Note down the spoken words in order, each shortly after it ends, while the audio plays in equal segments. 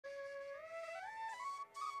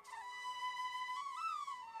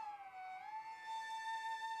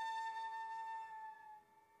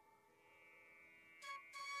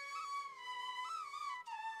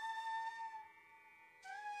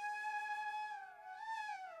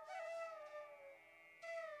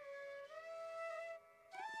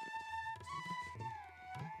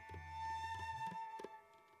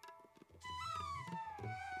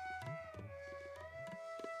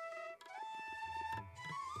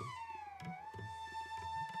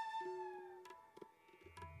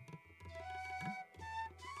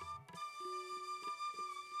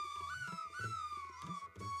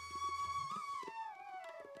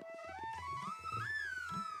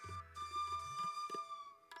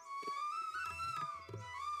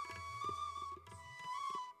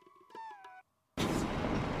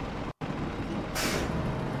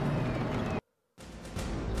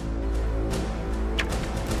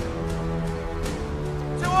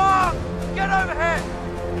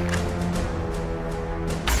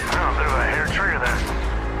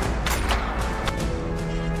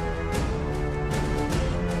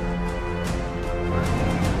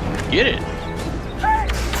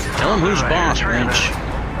Tell him who's boss, Wrench.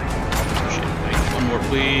 One more,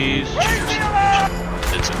 please.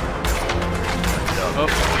 That's it. Oh,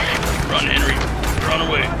 run, Henry. Run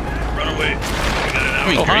away. Run away.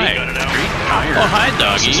 Oh, hi. Oh, hi,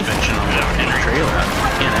 doggy. Suspension on that Henry trailer. I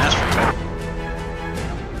can't ask for better.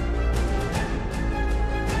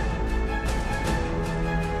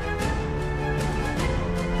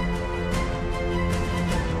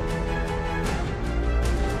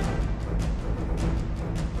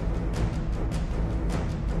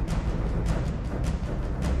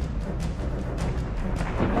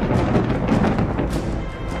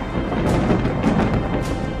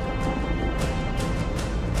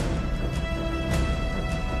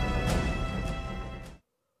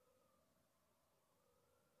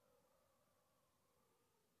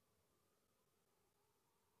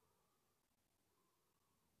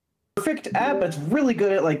 Perfect app, but it's really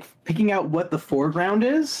good at like picking out what the foreground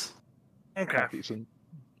is. Okay.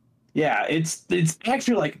 Yeah, it's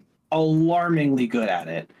actually like alarmingly good at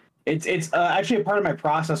it. It's actually a part of my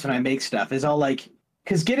process when I make stuff is I'll like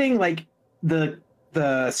because getting like the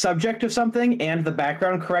subject of something and the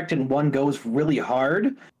background correct in one go is really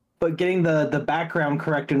hard, but getting the background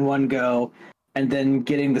correct in one go and then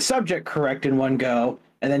getting the subject correct in one go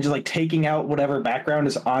and then just like taking out whatever background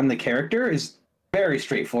is on the character is very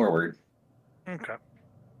straightforward. Okay.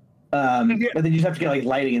 But then you just have to get like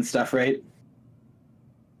lighting and stuff, right?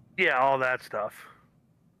 Yeah, all that stuff.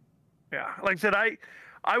 Yeah, like I said, I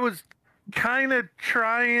was kind of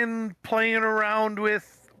playing around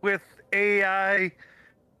with AI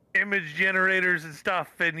image generators and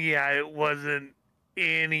stuff, and yeah, it wasn't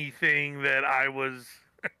anything that I was.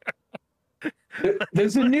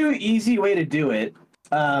 There's a new easy way to do it.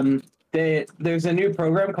 There's a new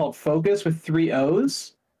program called Focus with 3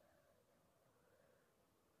 O's.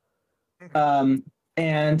 And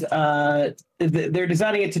they're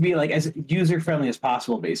designing it to be like as user friendly as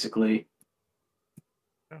possible, basically.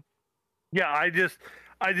 Yeah, I just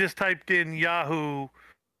typed in Yahoo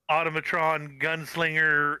automatron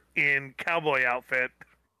gunslinger in cowboy outfit,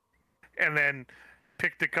 and then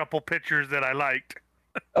picked a couple pictures that I liked.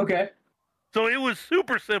 Okay. So it was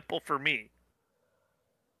super simple for me.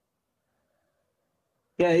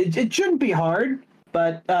 Yeah, it shouldn't be hard,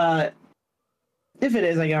 but if it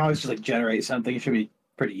is, I can always just like generate something. It should be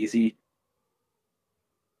pretty easy.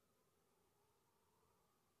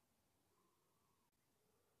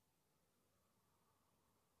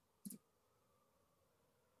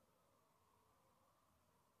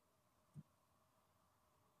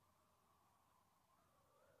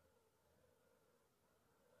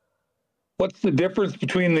 What's the difference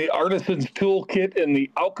between the Artisan's Toolkit and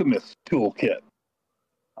the Alchemist's Toolkit?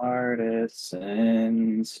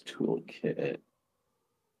 Artisan's Toolkit.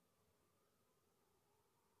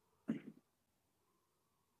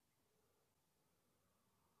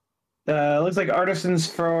 Looks like Artisan's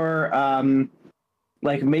for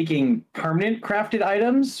like making permanent crafted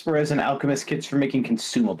items, whereas an Alchemist kit's for making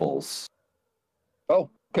consumables. Oh,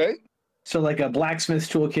 okay. So like a blacksmith's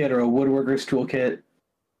toolkit or a woodworker's toolkit.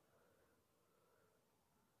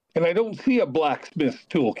 And I don't see a blacksmith's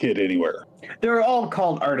toolkit anywhere. They're all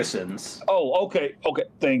called Artisans. Oh, okay. Okay.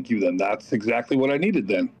 Thank you then. That's exactly what I needed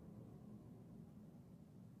then.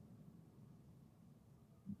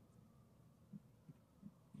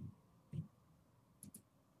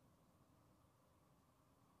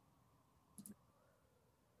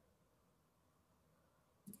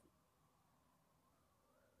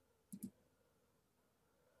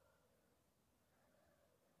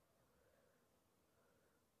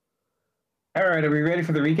 All right, are we ready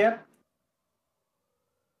for the recap?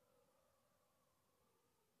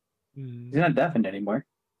 He's not deafened anymore.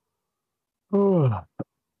 Yeah,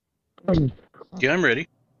 I'm ready.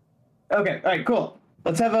 Okay, all right, cool.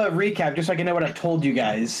 Let's have a recap just so I can know what I've told you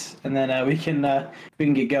guys, and then we can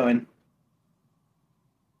get going.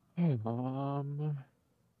 We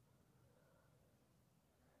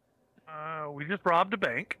just robbed a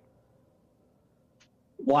bank.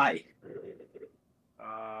 Why?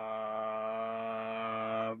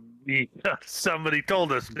 Because somebody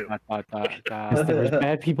told us to. There's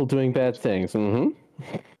bad people doing bad things. Mm-hmm.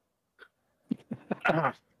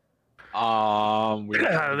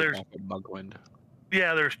 There's Mugwind.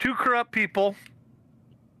 Yeah, there's 2 corrupt people,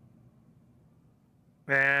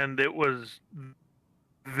 and it was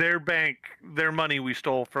their bank, their money we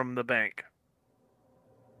stole from the bank.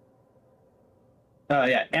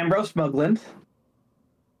 Yeah, Ambrose Mugland.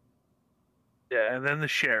 Yeah, and then the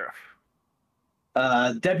sheriff.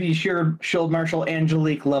 Deputy Shieldmarshal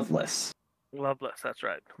Angelique Lovelace. Lovelace, that's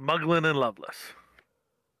right. Muglin and Lovelace.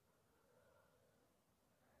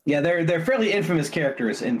 Yeah, they're fairly infamous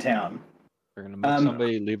characters in town. We're gonna mug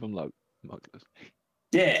somebody, leave them mugless.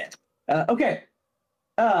 Yeah. Okay.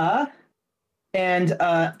 And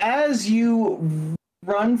as you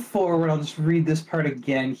run forward, I'll just read this part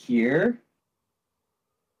again here.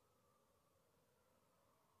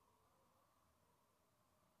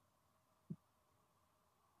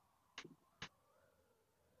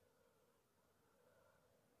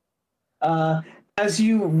 As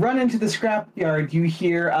you run into the scrapyard, you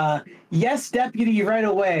hear, yes, deputy, right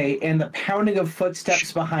away, and the pounding of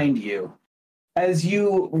footsteps behind you. As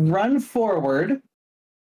you run forward,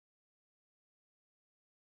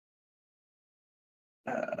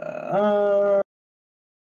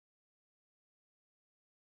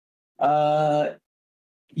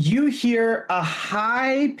 you hear a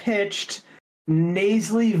high-pitched,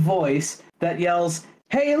 nasally voice that yells,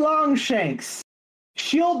 "Hey, Longshanks!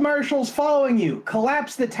 Shieldmarshal's following you!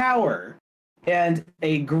 Collapse the tower!" And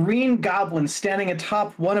a green goblin standing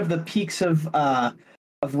atop one of the peaks of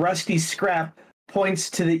rusty scrap points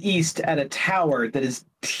to the east at a tower that is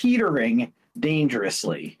teetering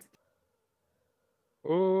dangerously.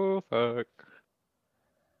 Oh, fuck.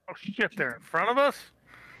 Oh, shit, they're in front of us?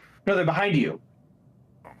 No, they're behind you.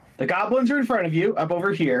 The goblins are in front of you, up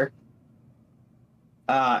over here.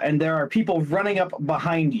 And there are people running up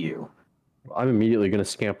behind you. I'm immediately going to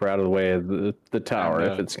scamper out of the way of the tower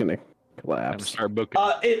if it's going to I'm collapse. start booking.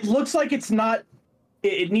 It looks like it's not...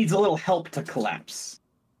 It needs a little help to collapse.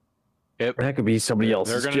 Yep. That could be somebody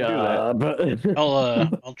else's They're gonna do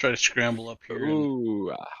job. I'll try to scramble up here. And...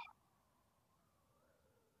 Ooh.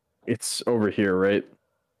 It's over here, right?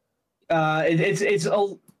 It's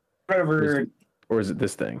right over... Or is it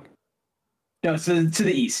this thing? No, it's to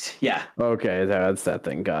the east. Yeah. Okay, that's that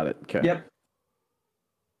thing. Got it. Okay. Yep.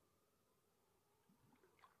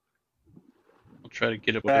 I'll try to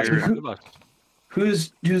get up there. Good luck.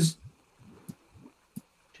 Who's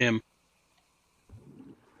Tim.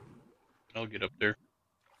 I'll get up there.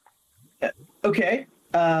 okay?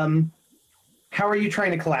 How are you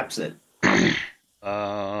trying to collapse it? Do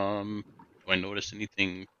I notice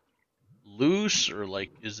anything loose, or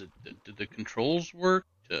like, do the controls work?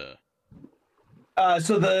 So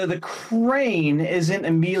the crane isn't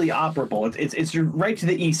immediately operable. It's right to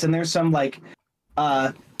the east, and there's some like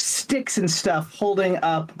sticks and stuff holding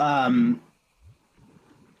up.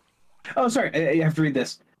 Oh, sorry, I have to read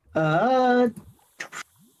this.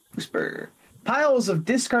 Whisper. Piles of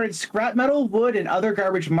discarded scrap metal, wood, and other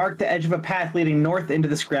garbage mark the edge of a path leading north into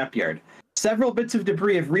the scrapyard. Several bits of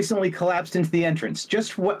debris have recently collapsed into the entrance.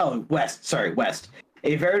 West.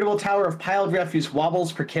 A veritable tower of piled refuse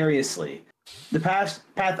wobbles precariously. The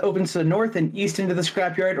path opens to the north and east into the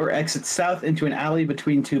scrapyard or exits south into an alley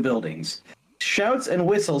between two buildings. Shouts and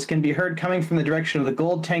whistles can be heard coming from the direction of the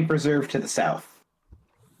gold tank reserve to the south.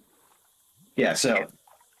 Yeah, so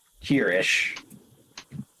here-ish.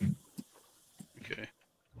 Okay.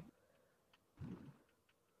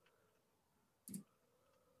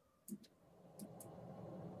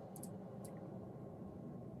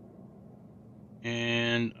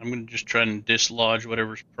 And I'm going to just try and dislodge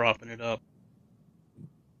whatever's propping it up.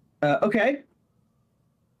 Okay.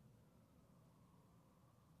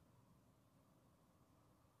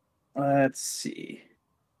 Let's see.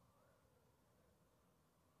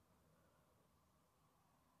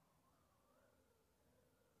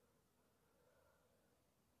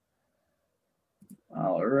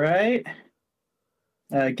 All right.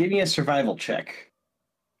 Give me a survival check.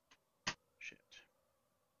 Shit.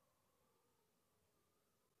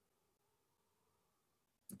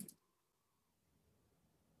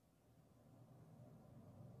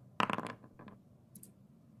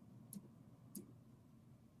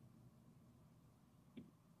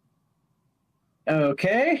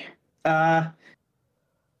 Okay.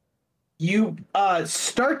 You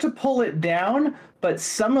start to pull it down, but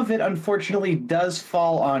some of it unfortunately does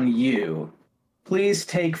fall on you. Please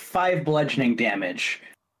take 5 bludgeoning damage.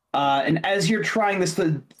 And as you're trying this,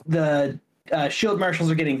 the shield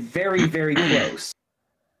marshals are getting very, very close.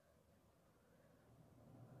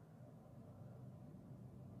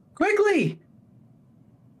 Quickly!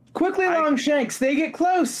 Quickly, Longshanks! They get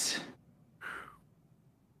close!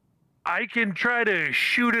 I can try to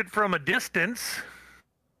shoot it from a distance.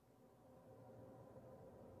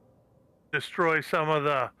 Destroy some of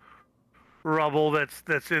the rubble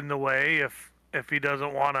that's in the way if he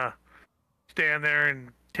doesn't want to stand there and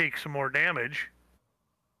take some more damage.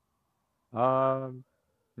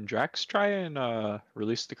 Drax, try and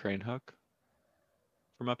release the crane hook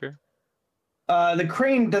from up here. The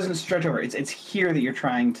crane doesn't stretch over. It's here that you're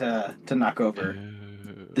trying to knock over.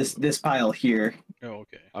 This pile here. Oh,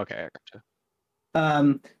 okay. Okay, I gotcha.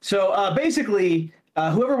 So basically,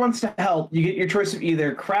 whoever wants to help, you get your choice of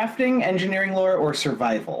either crafting, engineering lore, or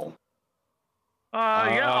survival.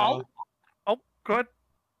 Yeah, I'll go ahead.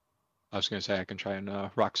 I was gonna say I can try and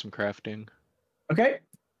rock some crafting. Okay.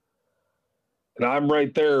 And I'm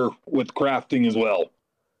right there with crafting as well.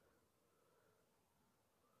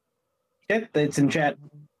 Yep, it's in chat.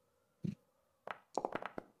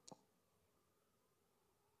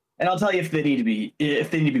 And I'll tell you if they need to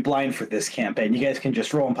be blind for this campaign. You guys can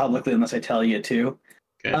just roll them publicly unless I tell you to.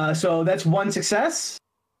 Okay. So that's one success.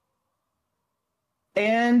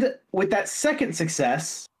 And with that second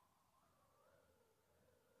success,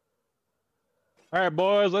 All right,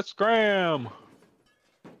 boys, let's scram.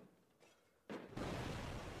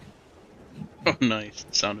 Oh, nice.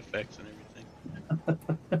 Sound effects and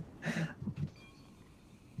everything.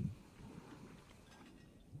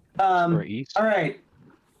 East. All right.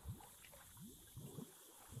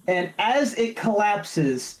 And as it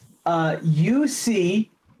collapses, you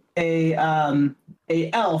see a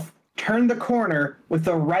elf turn the corner with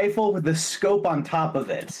a rifle with a scope on top of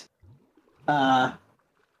it.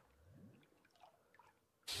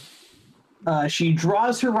 She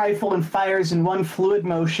draws her rifle and fires in one fluid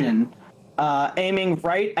motion, aiming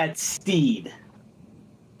right at Steed.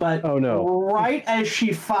 But Oh, no. right as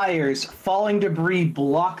she fires, falling debris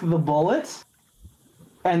block the bullet,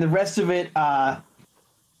 and the rest of it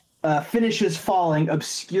finishes falling,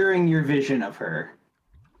 obscuring your vision of her.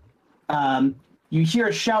 You hear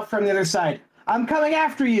a shout from the other side. I'm coming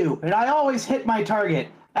after you, and I always hit my target.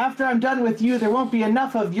 After I'm done with you, there won't be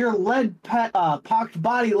enough of your lead-pocked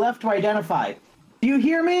body left to identify. Do you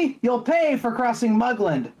hear me? You'll pay for crossing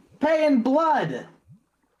Mugland. Pay in blood.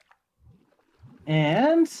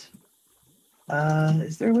 And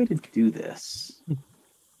is there a way to do this?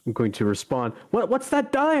 I'm going to respond. What's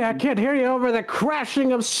that die? I can't hear you over the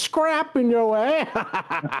crashing of scrap in your way.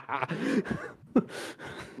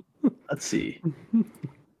 Let's see.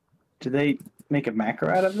 Do they make a macro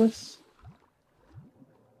out of this?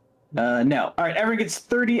 No. All right, everyone gets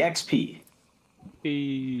 30 XP.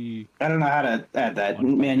 I don't know how to add that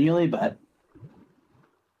manually, but...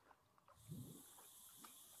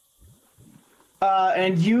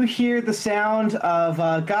 and you hear the sound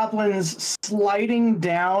of goblins sliding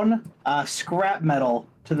down scrap metal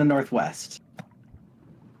to the northwest.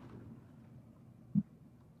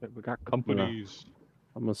 We got companies.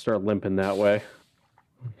 I'm going to start limping that way.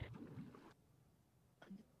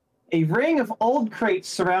 A ring of old crates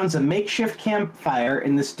surrounds a makeshift campfire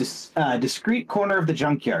in this discreet corner of the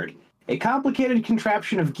junkyard. A complicated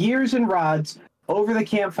contraption of gears and rods over the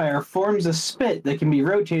campfire forms a spit that can be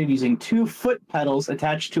rotated using 2 foot pedals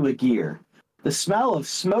attached to a gear. The smell of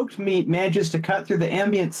smoked meat manages to cut through the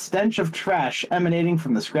ambient stench of trash emanating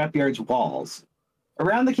from the scrapyard's walls.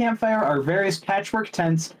 Around the campfire are various patchwork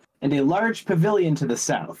tents and a large pavilion to the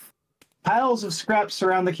south. Piles of scraps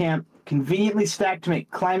surround the camp, conveniently stacked to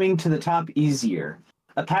make climbing to the top easier.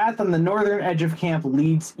 A path on the northern edge of camp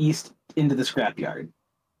leads east into the scrapyard.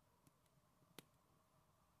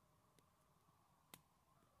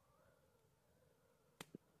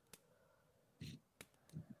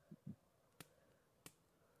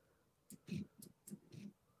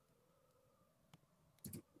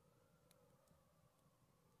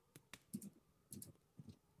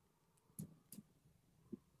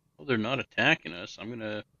 Well, they're not attacking us. I'm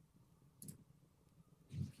gonna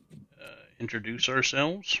introduce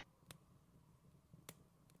ourselves.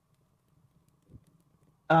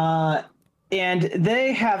 And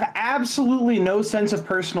they have absolutely no sense of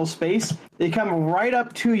personal space. They come right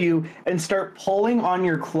up to you and start pulling on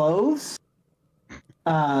your clothes.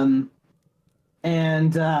 And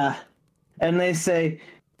they say,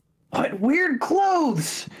 "What weird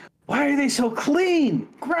clothes! Why are they so clean?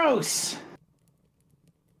 Gross!"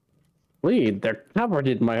 Lead, they're covered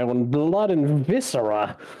in my own blood and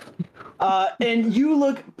viscera. And you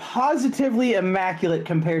look positively immaculate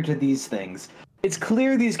compared to these things. It's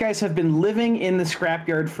clear these guys have been living in the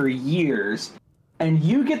scrapyard for years, and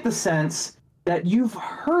you get the sense that you've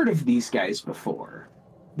heard of these guys before.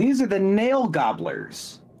 These are the nail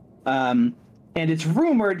gobblers. And it's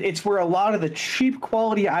rumored it's where a lot of the cheap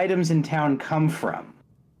quality items in town come from.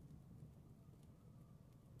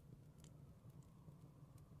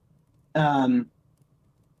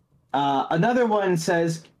 Another one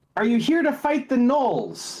says, "Are you here to fight the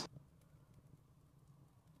gnolls?"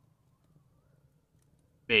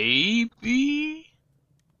 Maybe?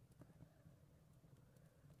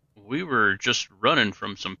 We were just running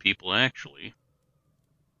from some people, actually.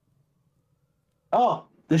 Oh,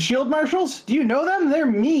 the shield marshals? Do you know them? They're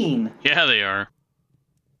mean. Yeah, they are.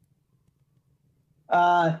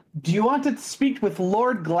 Do you want to speak with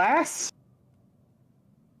Lord Glass?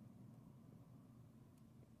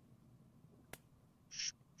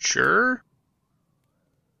 Sure.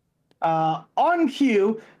 On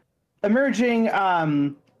cue, emerging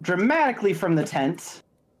dramatically from the tent.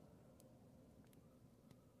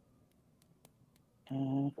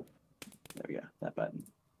 There we go. That button.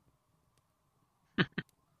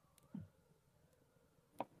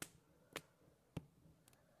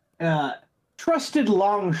 Trusted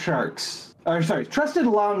Longshanks,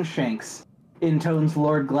 intones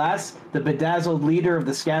Lord Glass, the bedazzled leader of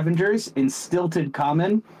the scavengers, in stilted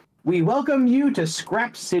common. We welcome you to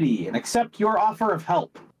Scrap City and accept your offer of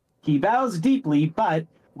help. He bows deeply, but,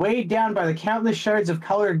 weighed down by the countless shards of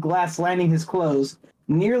colored glass lining his clothes,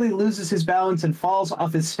 nearly loses his balance and falls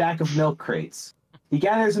off his stack of milk crates. He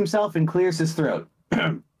gathers himself and clears his throat.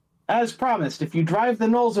 As promised, if you drive the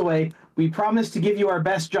gnolls away, we promise to give you our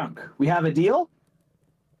best junk. We have a deal?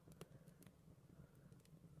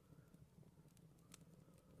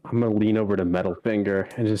 I'm gonna lean over to Metal Finger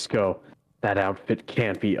and just go, that outfit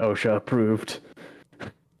can't be OSHA approved.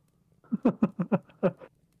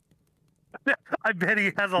 I bet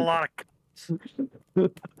he has a lot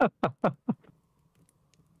of.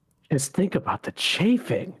 Just think about the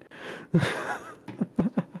chafing.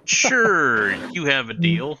 Sure, you have a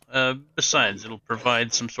deal. Besides, it'll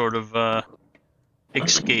provide some sort of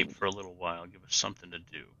escape for a little while. Give us something to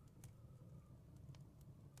do.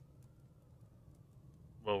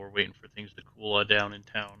 While we're waiting for things to cool down in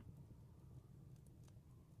town.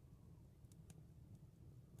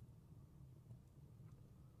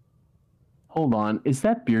 Hold on, is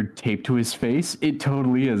that beard taped to his face? It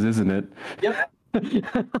totally is, isn't it? Yep.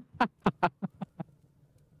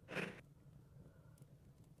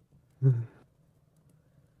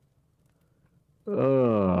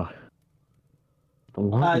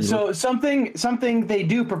 So something they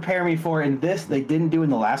do prepare me for in this they didn't do in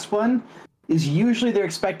the last one is usually they're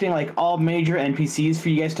expecting like all major NPCs for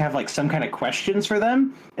you guys to have like some kind of questions for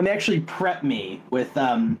them, and they actually prep me with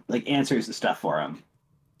like answers and stuff for them.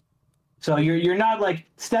 So you're not like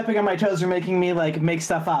stepping on my toes or making me like make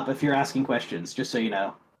stuff up if you're asking questions, just so you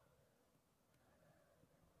know.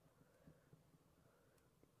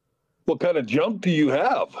 What kind of junk do you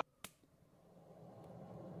have?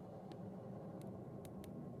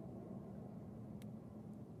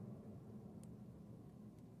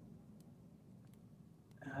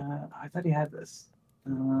 I thought he had this.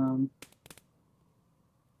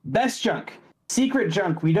 Best junk. Secret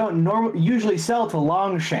junk we don't usually sell to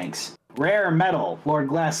Longshanks. Rare metal. Lord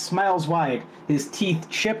Glass smiles wide, his teeth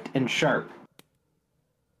chipped and sharp.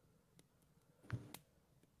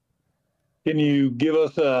 Can you give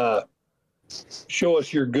us show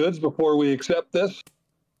us your goods before we accept this?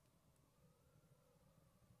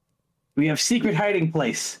 We have secret hiding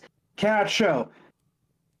place. Cannot show.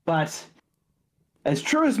 But as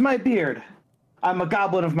true as my beard, I'm a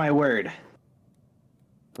goblin of my word.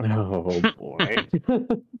 Oh boy.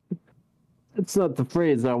 That's not the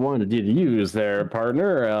phrase I wanted you to use there,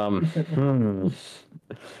 partner.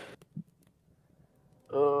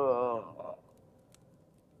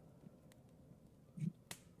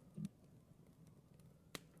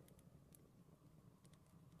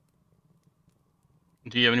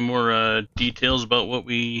 Do you have any more details about what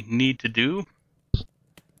we need to do?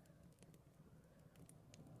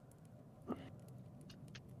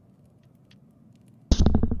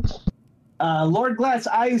 Lord Glass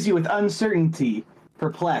eyes you with uncertainty,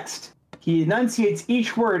 perplexed. He enunciates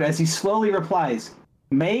each word as he slowly replies,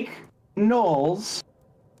 "Make gnolls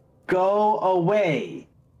go away.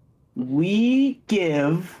 We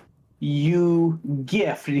give you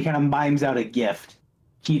gift." And he kind of mimes out a gift.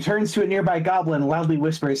 He turns to a nearby goblin and loudly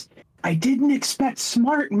whispers, "I didn't expect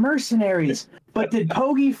smart mercenaries, but did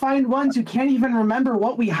Pogi find ones who can't even remember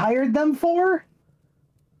what we hired them for?"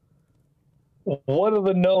 What are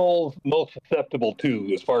the gnolls most susceptible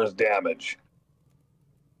to as far as damage?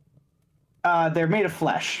 They're made of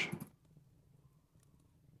flesh.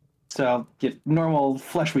 So, get normal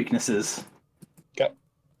flesh weaknesses. Okay.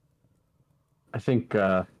 I think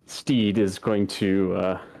Steed is going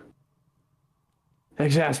to,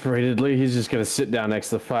 exasperatedly, he's just going to sit down next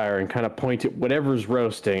to the fire and kind of point at whatever's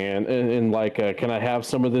roasting and like, can I have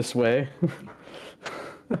some of this way?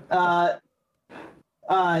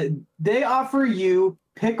 They offer you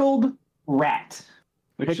pickled rat,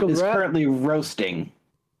 which Pickled is rat? currently roasting.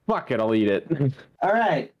 Fuck it, I'll eat it. All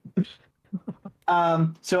right.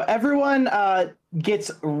 So everyone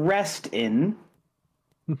gets rest in.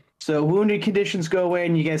 So wounded conditions go away,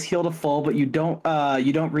 and you guys heal to full, but you don't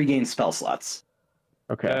regain spell slots.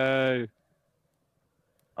 Okay.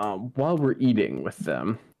 while we're eating with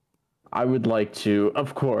them, I would like to,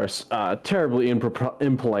 of course, terribly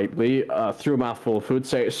impolitely, through a mouthful of food,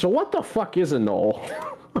 say, "So what the fuck is a knoll?"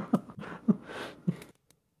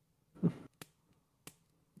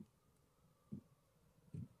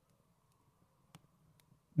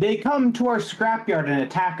 They come to our scrapyard and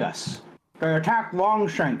attack us. They attack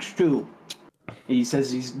Longshanks too. He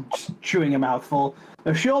says he's chewing a mouthful.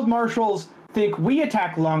 The shield marshals think we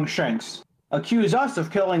attack Longshanks, accuse us of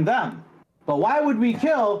killing them. But why would we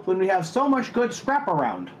kill when we have so much good scrap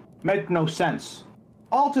around? Make no sense.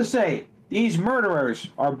 All to say, these murderers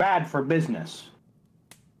are bad for business.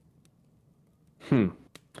 Damn,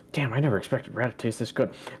 I never expected rat to taste this good.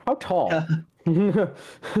 How tall?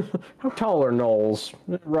 How tall are gnolls,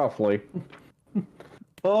 roughly?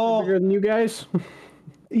 Oh, Bigger than you guys?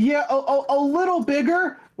 yeah, a little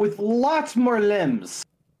bigger with lots more limbs.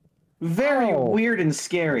 Very weird and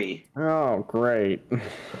scary. Oh, great.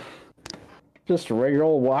 Just a regular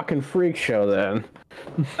old walking freak show then.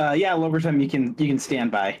 Yeah, Loberton, you can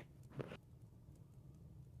stand by.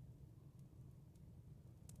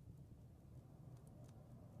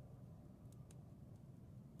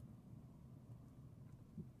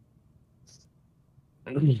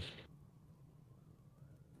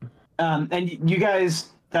 And you guys,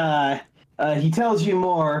 he tells you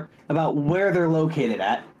more about where they're located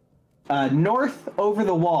at. North over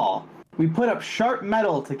the wall, we put up sharp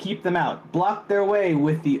metal to keep them out, block their way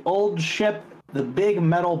with the old ship, the big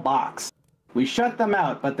metal box. We shut them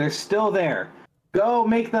out, but they're still there. Go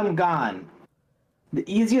make them gone. The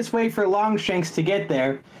easiest way for Longshanks to get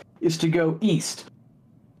there is to go east,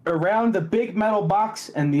 around the big metal box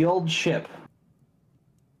and the old ship.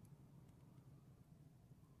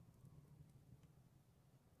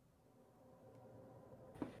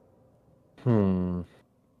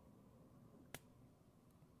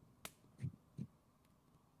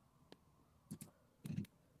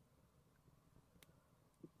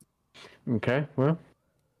 Okay, well,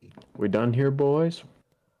 we done here, boys?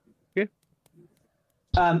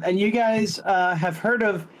 And you guys have heard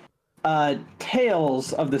of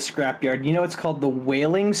Tales of the Scrapyard. You know it's called the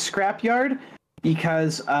Wailing Scrapyard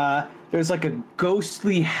because there's like a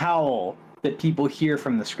ghostly howl that people hear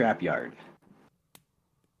from the scrapyard.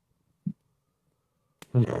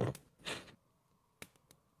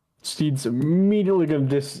 Steed's immediately going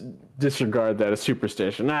to disregard that as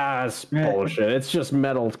superstition. It's bullshit. It's just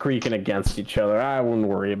metal creaking against each other. I wouldn't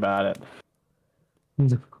worry about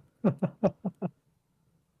it.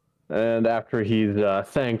 And after he's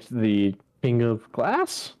thanked the King of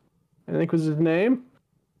Glass, I think was his name,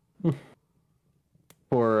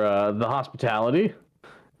 for the hospitality,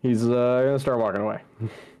 he's going to start walking away.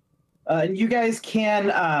 And you guys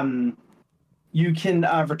can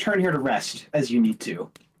return here to rest as you need to.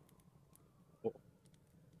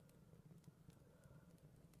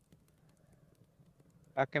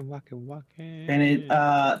 Walking. And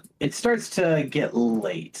it starts to get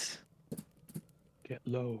late. Get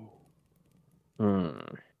low.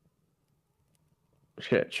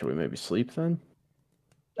 Shit, should we maybe sleep then?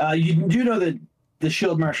 You do know that the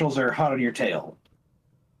shield marshals are hot on your tail.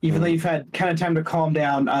 Even though you've had kind of time to calm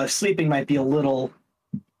down, sleeping might be a little...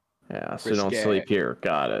 Yeah, so don't sleep here.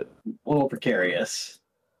 Got it. A little precarious.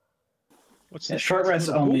 What's Yeah, short rest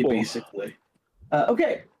only, basically.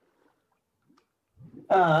 Okay.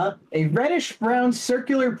 A reddish-brown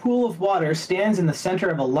circular pool of water stands in the center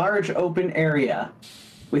of a large open area,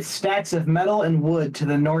 with stacks of metal and wood to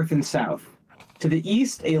the north and south. To the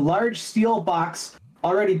east, a large steel box,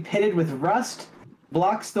 already pitted with rust,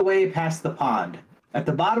 blocks the way past the pond. At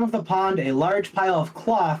the bottom of the pond, a large pile of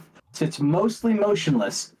cloth sits mostly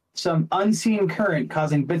motionless, some unseen current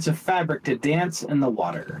causing bits of fabric to dance in the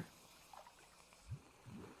water.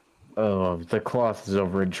 Oh, the cloth is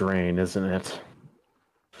over a drain, isn't it?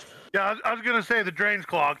 Yeah, I was gonna say the drain's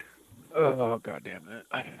clogged. Oh, god damn it.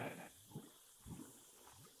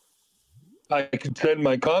 I could send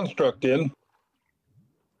my construct in.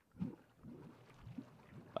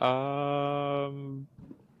 I'll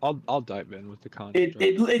dive in with the construct.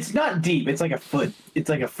 It's not deep. It's like a foot. It's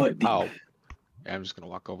like a foot deep. Oh, yeah, I'm just gonna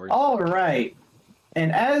walk over. All right.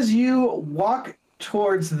 And as you walk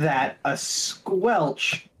towards that, a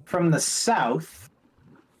squelch from the south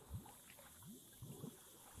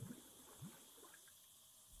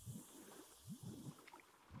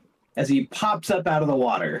as he pops up out of the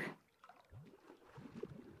water.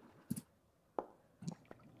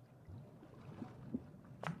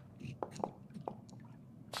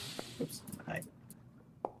 Oops. Hi.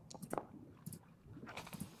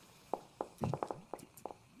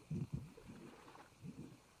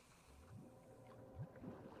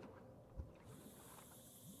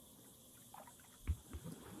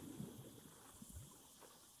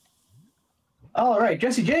 All right,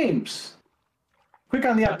 Jesse James. Quick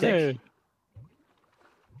on the uptick. Hey.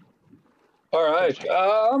 All right.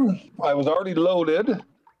 I was already loaded.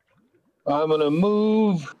 I'm gonna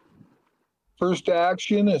move. First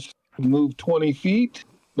action is move 20 feet.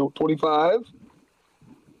 No, 25.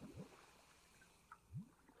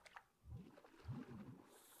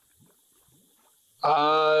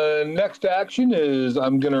 Next action is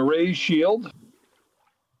I'm gonna raise shield.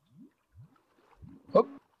 Oh,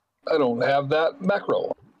 I don't have that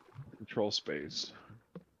macro. Control space.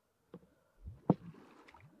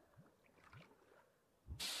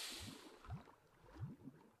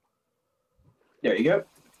 There you go.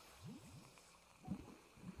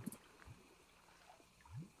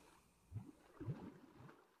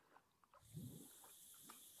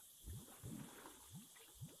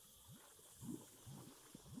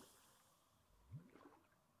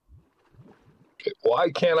 Okay, why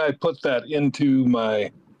can't I put that into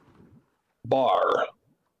my bar?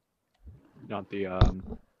 Not the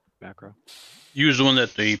macro. Use the one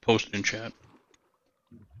that they posted in chat.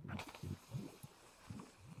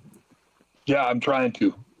 Yeah, I'm trying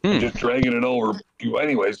to. I'm just dragging it over.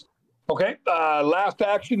 Anyways. Okay. Last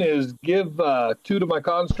action is give 2 to my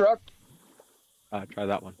construct. Try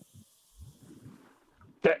that one.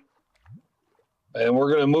 Okay. And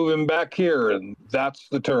we're gonna move him back here, and that's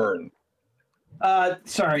the turn.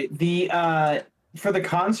 Sorry. The for the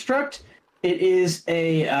construct, it is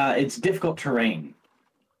a it's difficult terrain.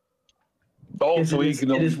 Oh, so it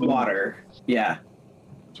is water. Yeah.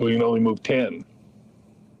 So you can only move 10.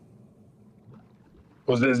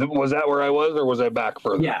 Was that where I was, or was I back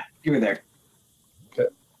further? Yeah, you were there. Okay.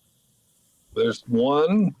 There's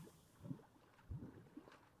one.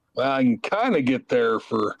 Well, I can kind of get there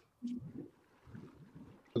for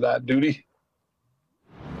that duty.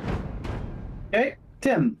 Okay,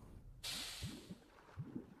 Tim.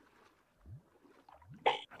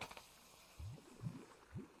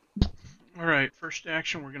 All right, first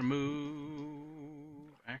action, we're gonna move.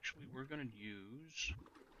 Actually, we're gonna use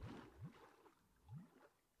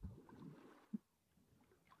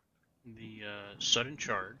the sudden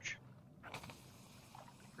charge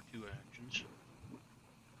for 2 actions.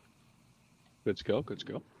 Good skill, good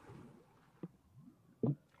skill.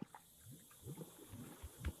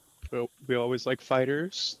 Well, we always like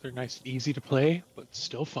fighters. They're nice and easy to play, but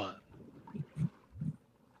still fun.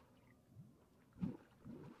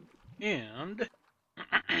 And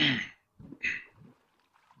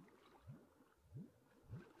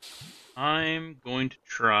I'm going to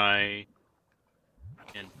try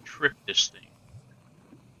and trip this thing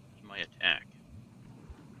as my attack.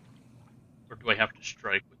 Or do I have to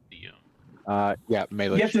strike with the Yeah,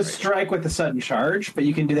 melee. You have to strike with the sudden charge, but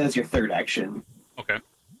you can do that as your third action. Okay.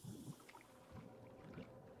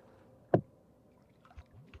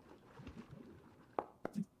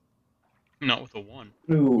 Not with a 1.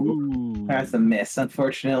 Ooh, that's a miss,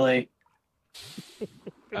 unfortunately.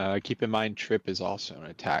 Keep in mind, trip is also an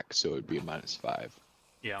attack, so it would be a -5.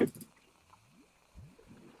 Yeah.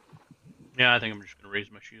 Yeah, I think I'm just gonna raise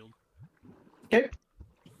my shield. Okay.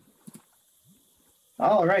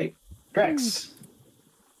 All right, Drex.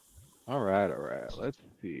 All right. Let's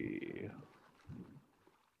see.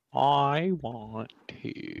 I want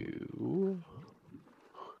to.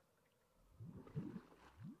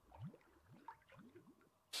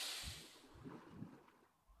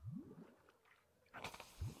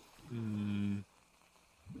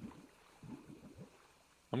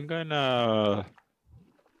 I'm gonna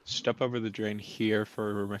step over the drain here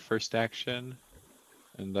for my first action,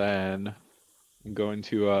 and then I'm going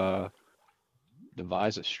to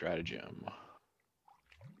devise a stratagem.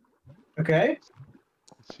 Okay.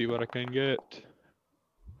 See what I can get.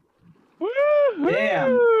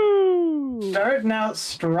 Damn. Woo-hoo! Starting out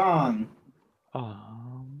strong.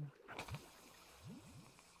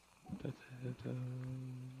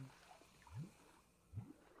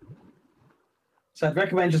 So I'd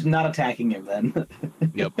recommend just not attacking him then.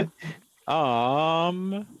 Yep.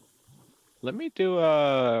 Let me do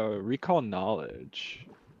a recall knowledge.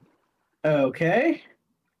 Okay.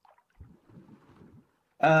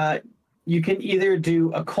 You can either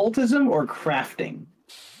do occultism or crafting.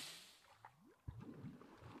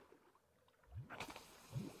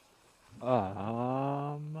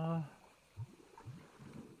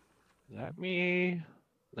 Let me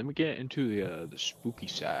get into the spooky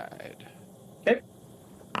side. Okay.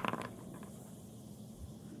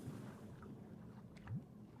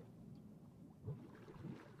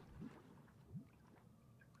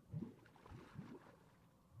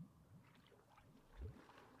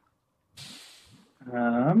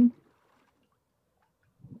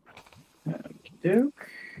 Okey-doke.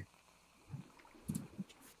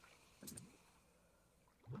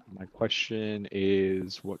 question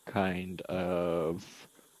is, what kind of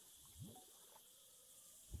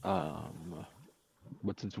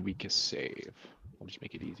what's its weakest save? I'll just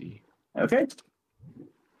make it easy. Okay.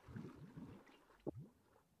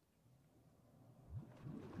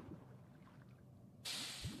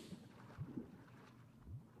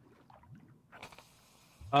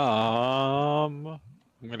 I'm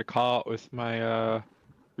gonna call it with my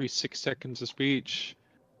 6 seconds of speech.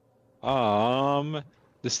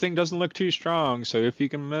 This thing doesn't look too strong, so if you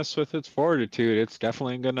can mess with its fortitude, it's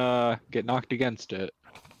definitely gonna get knocked against it.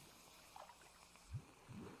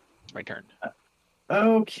 It's my turn.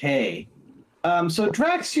 Okay. So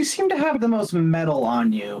Drax, you seem to have the most metal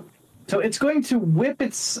on you. So it's going to whip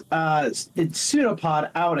its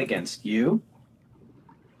pseudopod out against you.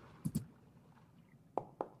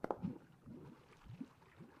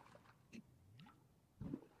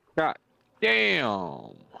 God damn.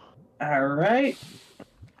 All right.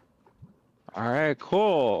 Alright,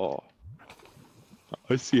 cool.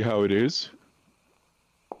 I see how it is.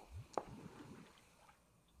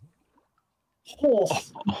 Oh.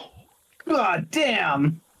 God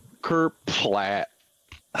damn. Kerplat.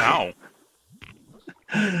 Ow.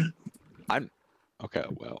 Okay,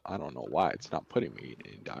 well, I don't know why it's not putting me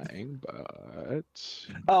in dying, but...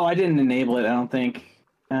 Oh, I didn't enable it, I don't think.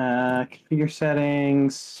 Configure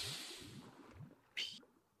settings.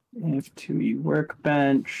 F2E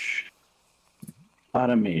workbench.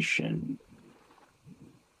 Automation.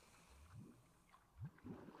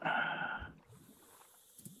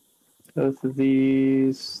 Both of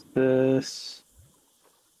these. This.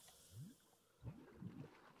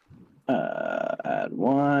 Add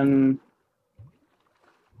one.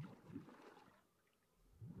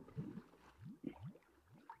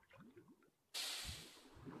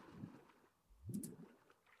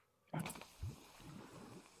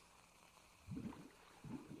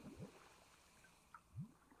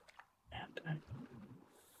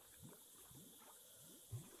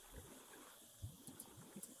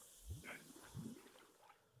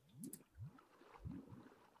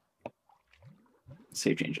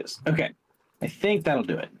 Save changes. Okay. I think that'll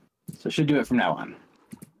do it. So it should do it from now on.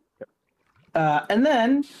 And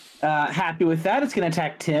then, happy with that, it's going to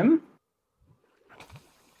attack Tim.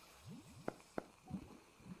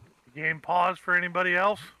 Game pause for anybody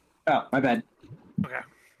else? Oh, my bad. Okay.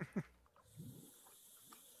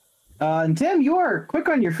 And Tim, you are quick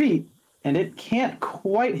on your feet, and it can't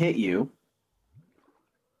quite hit you.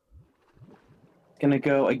 Gonna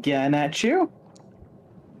go again at you.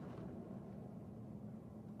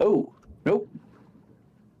 Oh, nope.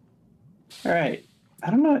 All right. I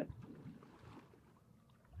don't know.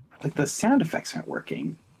 Like, the sound effects aren't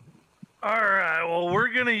working. All right. Well,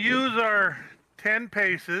 we're going to use our 10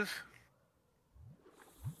 paces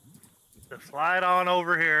to slide on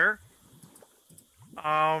over here.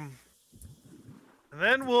 And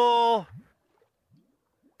then we'll...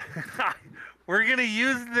 we're going to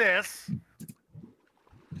use this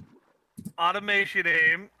automation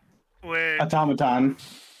aim, which Automaton.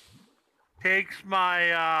 takes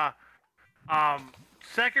my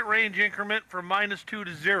second range increment from -2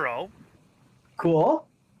 to 0. Cool.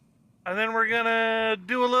 And then we're going to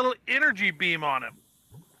do a little energy beam on him.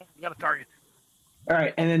 We got a target. All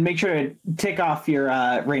right, and then make sure to tick off your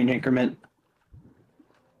range increment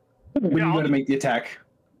when you go to make the attack.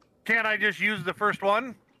 Can't I just use the first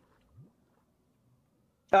one?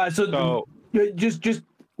 So just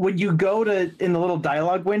when you go to in the little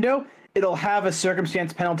dialogue window, it'll have a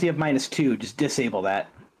circumstance penalty of -2. Just disable that.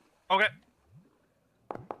 Okay.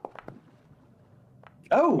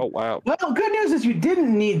 Oh, wow. Well, good news is you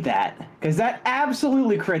didn't need that, because that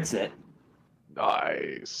absolutely crits it.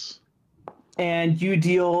 Nice. And you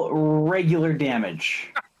deal regular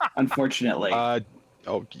damage, unfortunately.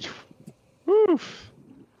 Oof.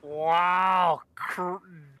 Wow.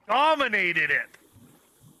 Dominated it.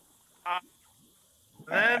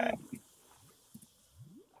 Then...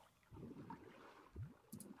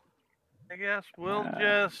 I guess we'll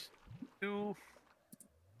just do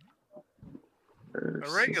a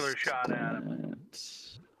regular shot at him.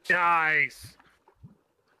 Nice.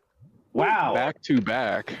 Wow. Back to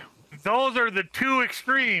back. Those are the two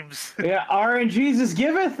extremes. Yeah, RNGesus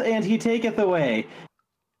giveth and he taketh away.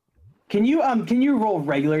 Can you roll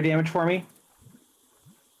regular damage for me?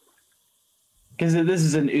 Because this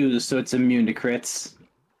is an ooze, so it's immune to crits.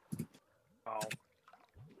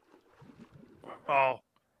 Oh.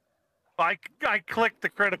 I clicked the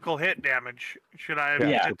critical hit damage. Should I have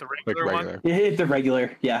hit the regular one? You hit the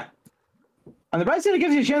regular, yeah. On the bright side, it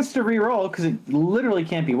gives you a chance to re-roll, because it literally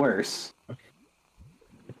can't be worse.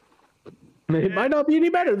 It might not be any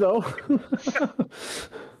better, though.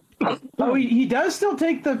 Oh, he does still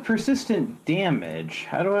take the persistent damage.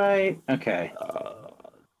 How do I? Okay.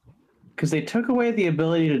 Because they took away the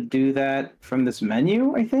ability to do that from this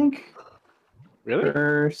menu, I think. Really?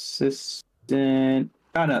 Persistent.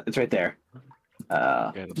 Oh no, it's right there.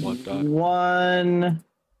 Yeah, the blood dot. 1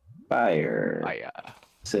 fire. Ah, yeah.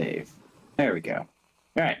 Save. There we go.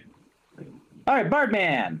 All right. All right,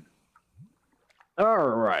 Bardman. All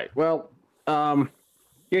right. Well,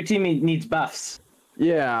 Your team needs buffs.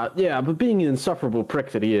 yeah, but being an insufferable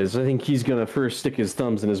prick that he is, I think he's gonna first stick his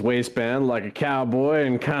thumbs in his waistband like a cowboy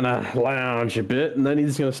and kind of lounge a bit, and then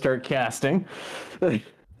he's gonna start casting. We're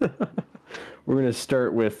gonna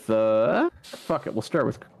start with fuck it. We'll start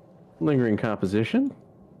with lingering composition.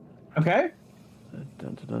 Okay. Dun,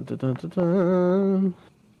 dun, dun, dun, dun, dun.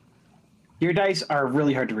 Your dice are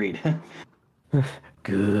really hard to read.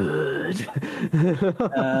 Good.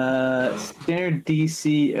 Standard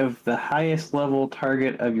DC of the highest level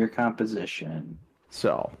target of your composition.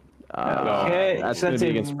 So, Okay, that's so gonna that's be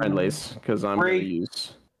a against friendlies because I'm gonna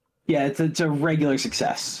use. Yeah, it's a regular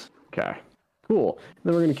success. Okay, cool.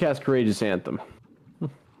 Then we're gonna cast Courageous Anthem.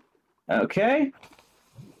 Okay.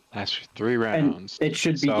 Lasts for 3 And rounds. it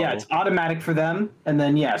should be, yeah, it's automatic for them. And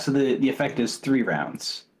then, yeah, so the effect is 3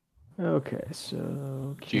 rounds. Okay,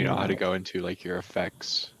 so Do you know how to go into like your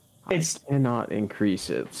effects? It's, cannot increase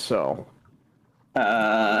it. So,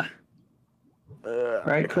 right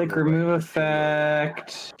click, remove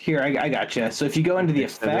effect. Here, I gotcha. So if you go into the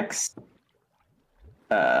effects,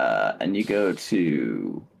 and you go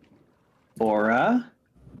to Aura.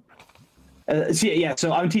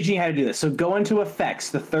 So I'm teaching you how to do this. So go into effects,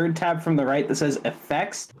 the 3rd tab from the right that says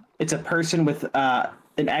effects. It's a person with an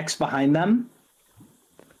X behind them.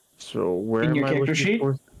 so where In your am I character looking sheet?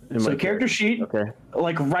 for? In So my character sheet, Okay.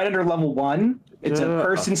 like right under level 1, it's a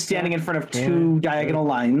person standing in front of 2 diagonal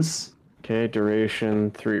lines. Okay,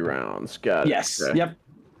 duration 3 rounds. Got it. Yes. Okay. Yep.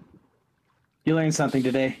 You learned something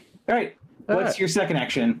today. All right. What's your second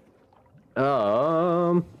action?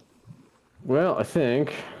 Well, I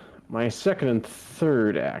think my second and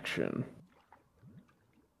third action.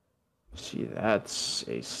 See, that's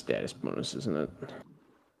a status bonus, isn't it?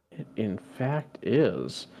 It in fact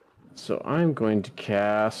is. So I'm going to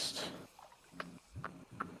cast.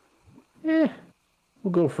 We'll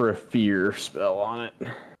go for a fear spell on it.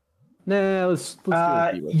 Nah, let's do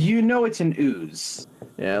a feeble. You know it's an ooze.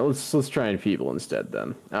 Yeah, let's try and feeble instead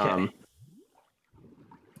then. Okay.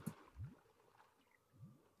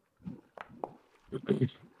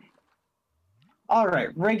 All right,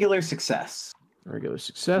 regular success. Regular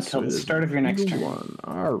success. Until the is start of your next turn. 1.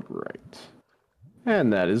 All right.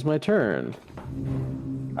 And that is my turn.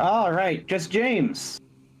 All right, just James.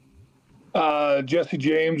 Jesse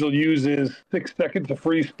James will use his 6 seconds of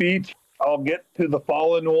free speech. I'll get to the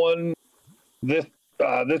fallen one this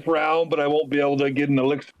round, but I won't be able to get an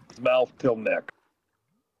elixir in his mouth till next.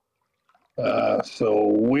 So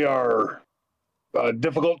we are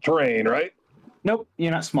difficult terrain, right? Nope,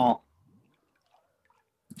 you're not small.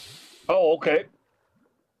 Oh, okay.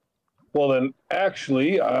 Well, then,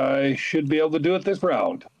 actually, I should be able to do it this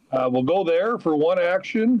round. We'll go there for 1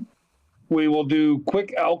 action. We will do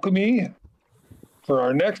quick alchemy for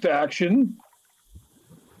our next action.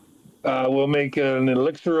 We'll make an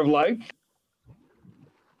elixir of life.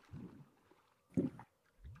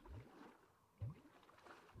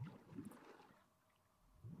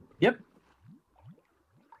 Yep.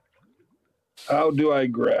 How do I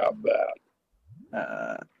grab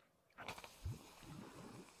that?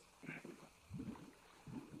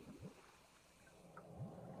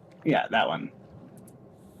 Yeah, that one.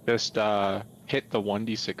 Just hit the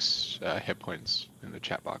 1d6 hit points in the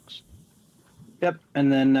chat box. Yep,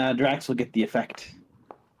 and then Drax will get the effect.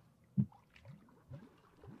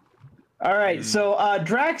 All right, so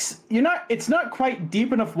Drax, it's not quite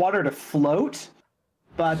deep enough water to float,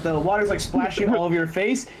 but the water's like splashing all over your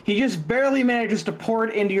face. He just barely manages to pour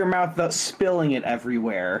it into your mouth without spilling it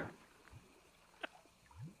everywhere.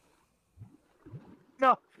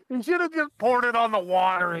 No, you should have just poured it on the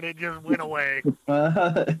water and it just went away.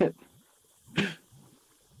 And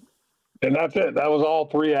that's it. That was all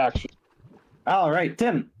 3 actions. All right,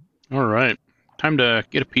 Tim. All right. Time to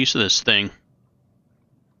get a piece of this thing.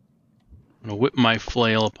 I'm going to whip my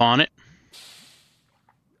flail upon it.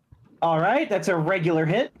 All right, that's a regular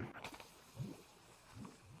hit.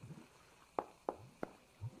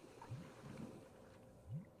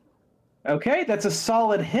 Okay, that's a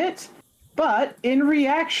solid hit, but in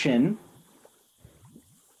reaction,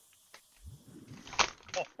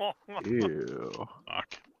 Ew.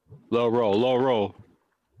 Fuck. Low roll.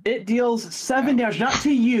 it deals 7 damage, not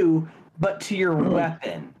to you, but to your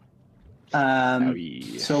weapon.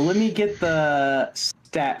 So let me get the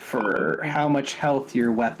stat for how much health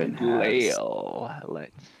your weapon has. Flail.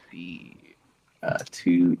 Let's see.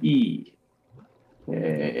 2E.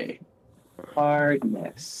 Okay.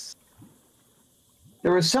 Hardness.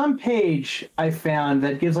 There was some page I found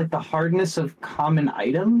that gives like the hardness of common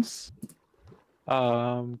items.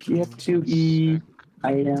 GF2E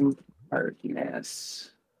item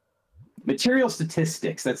hardness. Material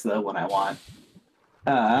statistics. That's the one I want.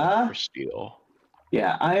 For steel.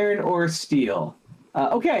 Yeah, iron or steel.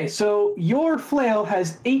 Okay, so your flail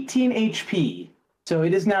has 18 HP. So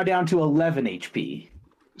it is now down to 11 HP.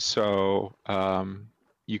 So,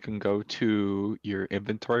 you can go to your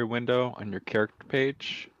inventory window on your character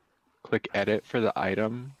page, click edit for the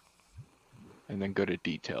item, and then go to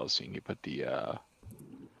details so you can put the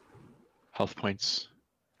health points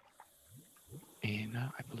in,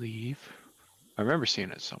 I believe. I remember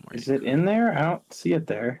seeing it somewhere. Is it in there? I don't see it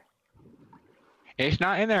there. It's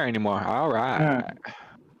not in there anymore. All right.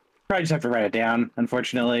 Probably just have to write it down,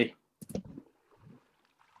 unfortunately.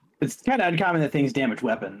 It's kind of uncommon that things damage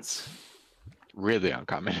weapons. Really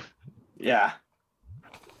uncommon. Yeah.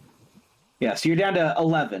 Yeah, so you're down to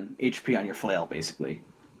 11 HP on your flail, basically.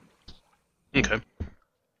 Okay.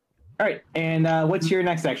 All right, and what's your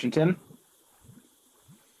next action, Tim?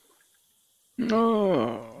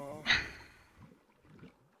 Oh.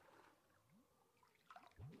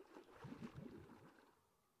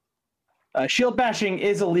 Shield bashing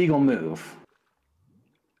is a legal move.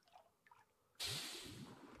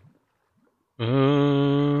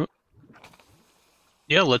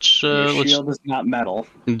 Yeah, let's Your shield is not metal.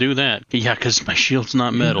 do that. Yeah, because my shield's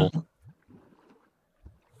not metal.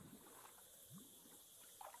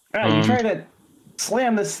 All right, you try to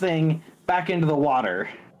slam this thing back into the water.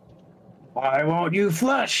 Why won't you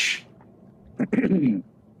flush?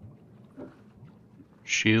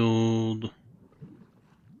 Shield.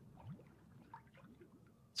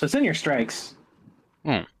 So it's in your strikes.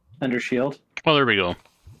 Oh. Under shield. Oh, there we go.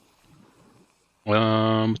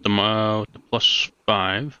 With the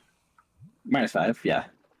 +5. -5, yeah.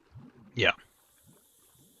 Yeah.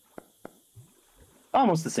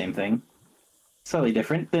 Almost the same thing. Slightly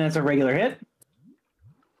different. Then it's a regular hit.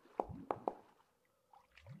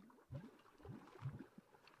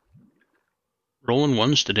 Rolling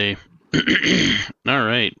ones today. All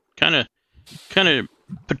right. Kind of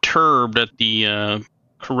perturbed at the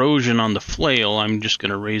corrosion on the flail. I'm just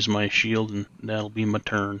gonna raise my shield, and that'll be my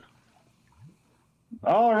turn.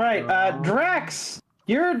 All right, Drax,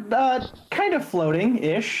 you're kind of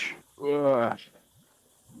floating-ish.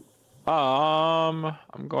 I'm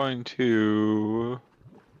going to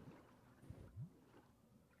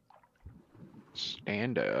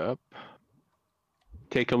stand up,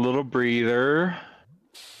 take a little breather,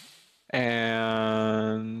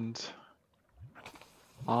 and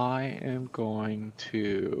I am going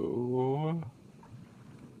to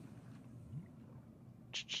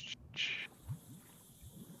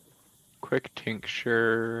quick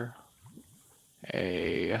tincture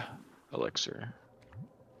a elixir.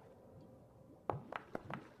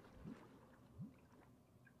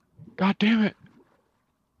 God damn it.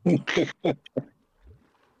 I'm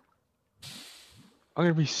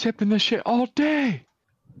gonna be sipping this shit all day.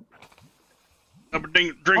 I've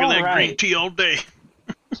been drinking that green tea all day.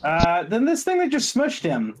 Then this thing that just smushed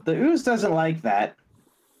him, the ooze doesn't like that.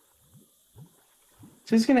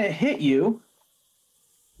 So he's gonna hit you.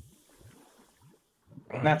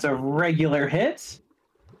 That's a regular hit.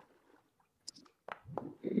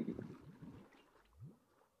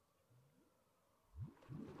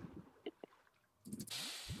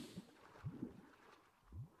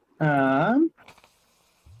 And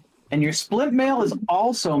your splint mail is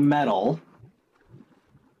also metal.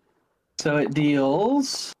 So it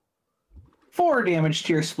deals 4 damage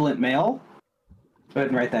to your splint mail. Go ahead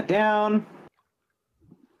and write that down.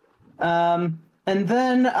 And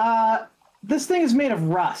then this thing is made of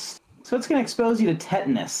rust, so it's going to expose you to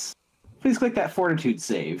tetanus. Please click that fortitude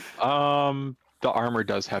save. The armor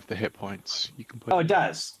does have the hit points. You can put. Oh, it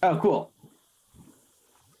does. Oh, cool.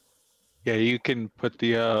 Yeah, you can put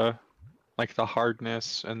the like the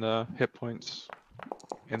hardness and the hit points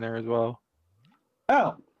in there as well.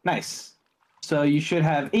 Oh, nice. So you should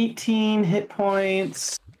have 18 hit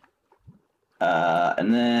points.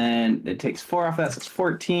 And then it takes 4 off that, so it's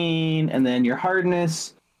 14. And then your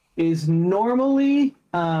hardness is normally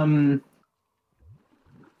 9,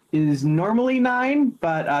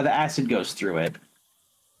 but the acid goes through it.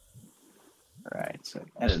 All right, so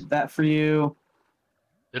I edit that for you.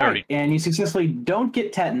 It already. And you successfully don't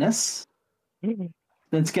get tetanus. Then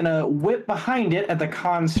it's gonna whip behind it at the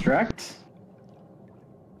construct.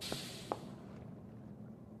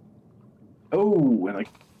 Oh, and like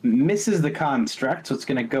misses the construct, so it's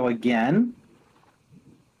going to go again.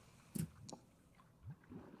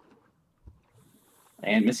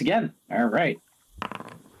 And miss again. All right.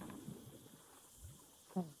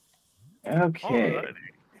 Okay. Alrighty.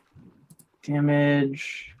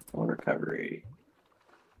 Damage, full recovery.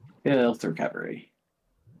 Health recovery.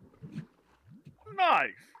 Nice.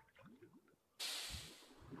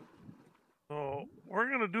 So we're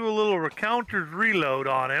gonna do a little recounter's reload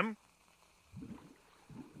on him.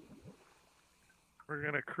 We're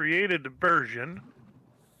gonna create a diversion.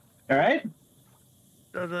 All right.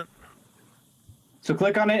 Doesn't. So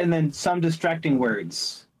click on it and then some distracting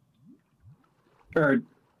words. Or,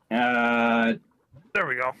 There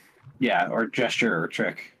we go. yeah, or gesture or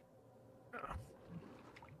trick.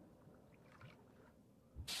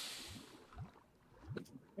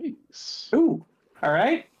 Nice. Ooh, all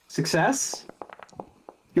right. Success.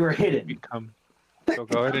 You are hidden. Become. So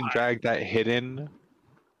go ahead and drag that hidden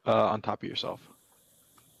on top of yourself.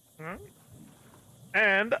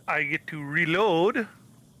 And I get to reload.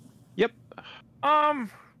 Yep. And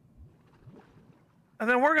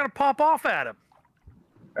then we're gonna pop off at him.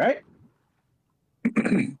 All right.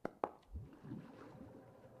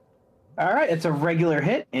 All right, it's a regular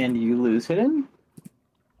hit, and you lose hidden.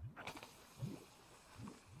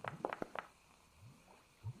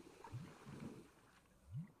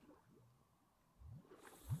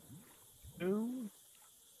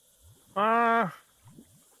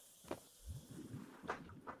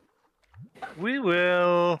 We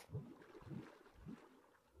will.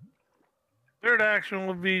 Third action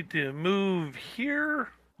will be to move here.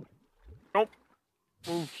 Nope.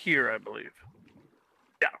 Move here, I believe.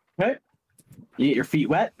 Okay. You get your feet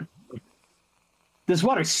wet. This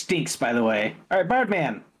water stinks, by the way. All right,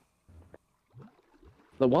 Bardman.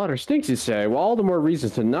 The water stinks, you say? Well, all the more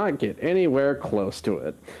reasons to not get anywhere close to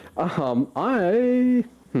it.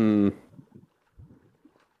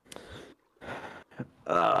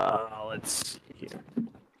 Let's see here.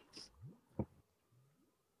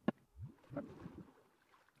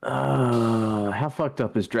 How fucked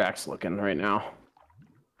up is Drax looking right now?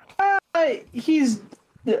 He's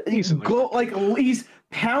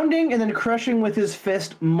pounding and then crushing with his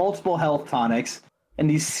fist multiple health tonics,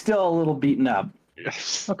 and he's still a little beaten up.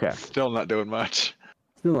 Yes. Okay. Still not doing much.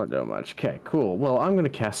 Still not doing much. Okay, cool. Well, I'm going to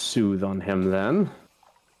cast Soothe on him then.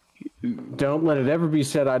 Don't let it ever be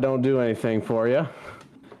said I don't do anything for you.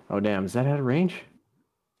 Oh, damn. Is that out of range?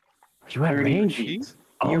 Are you out of range?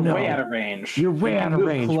 You're no. way out of range. You're way out of Move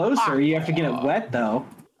range. closer, you have to get it wet, though.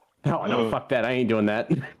 No, fuck that. I ain't doing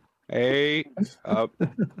that. Hey, up.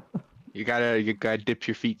 You gotta dip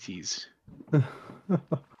your feetsies.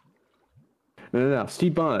 No.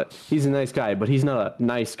 Steve Bonnet. He's a nice guy, but he's not a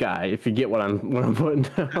nice guy. If you get what I'm putting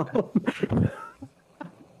down.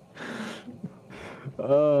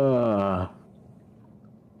 All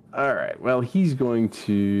right. Well, he's going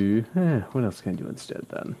to. What else can I do instead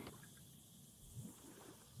then?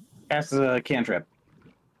 Cast the cantrip.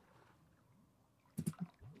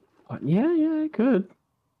 Yeah, I could.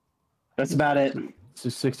 That's about it. It's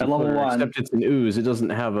just 60 At level footer, 1. except it's an ooze. It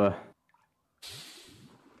doesn't have a.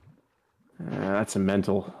 That's a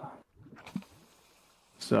mental.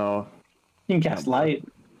 So. You can cast light.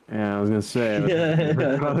 Yeah, I was gonna say.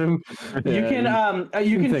 You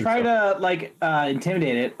can try to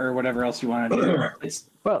intimidate it or whatever else you want to do.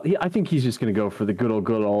 Well, I think he's just gonna go for the good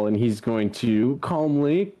old, and he's going to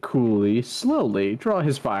calmly, coolly, slowly draw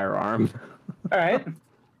his firearm. All right.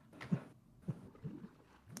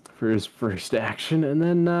 For his first action, and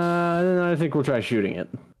then I think we'll try shooting it.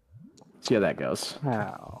 See how that goes.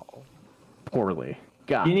 How? Poorly.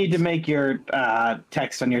 God. You need to make your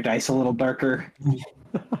text on your dice a little darker.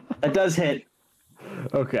 That does hit.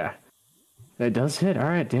 Okay. That does hit. All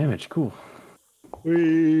right, damage. Cool.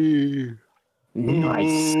 Whee.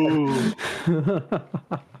 Nice.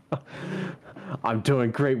 I'm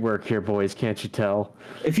doing great work here, boys. Can't you tell?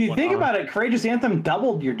 If you think about it, Courageous Anthem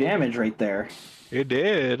doubled your damage right there. It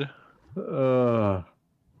did. All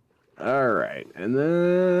right, and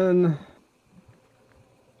then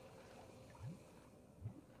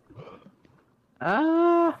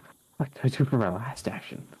what did I do for my last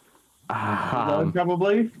action?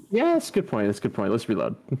 Probably. Yeah, that's a good point. Let's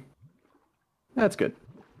reload. That's good.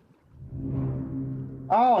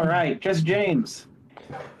 All right, just James.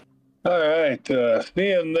 All right.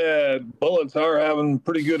 Seeing that bullets are having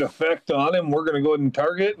pretty good effect on him, we're going to go ahead and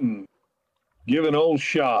target and give an old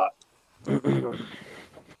shot.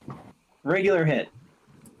 Regular hit.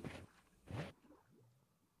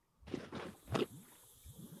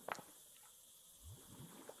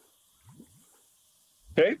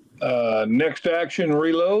 Okay. Next action,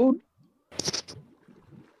 reload.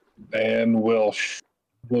 And we'll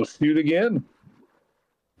shoot again.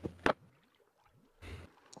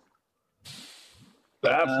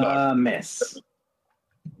 That's not miss.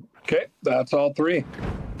 okay. That's all 3.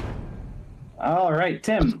 All right,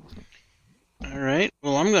 Tim. All right.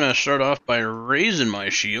 Well, I'm going to start off by raising my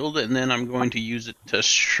shield, and then I'm going to use it to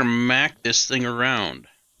smack this thing around.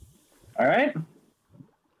 All right.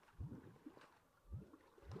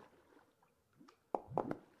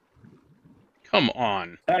 Come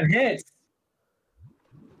on. That hits.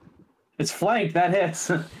 It's flanked. That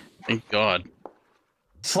hits. Thank God.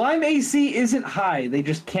 Slime AC isn't high. They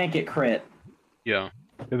just can't get crit. Yeah.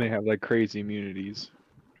 And they have like crazy immunities.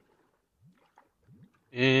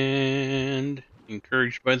 And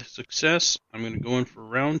encouraged by the success, I'm going to go in for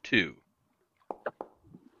round 2.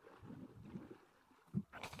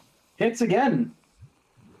 Hits again.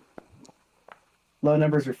 Low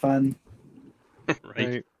numbers are fun.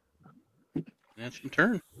 Right. That's your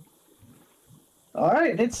turn. All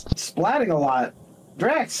right, it's splatting a lot.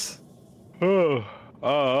 Drax. Oh,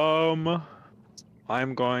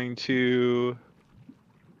 I'm going to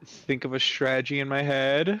think of a strategy in my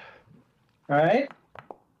head. All right.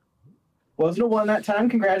 Wasn't a 1 that time.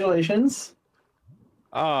 Congratulations.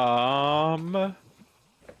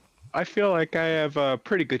 I feel like I have a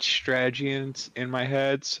pretty good strategy in my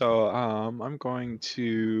head, so I'm going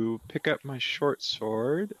to pick up my short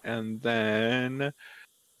sword and then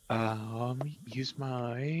use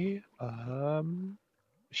my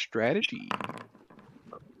strategy.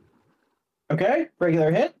 Okay, regular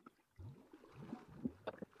hit.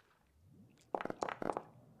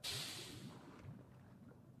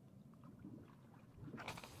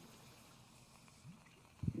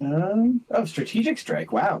 Oh, strategic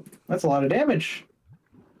strike. Wow, that's a lot of damage.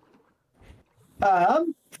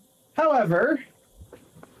 However,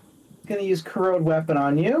 gonna use corrode weapon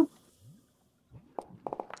on you,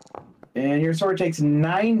 and your sword takes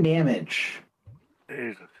 9 damage.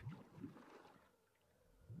 Jesus.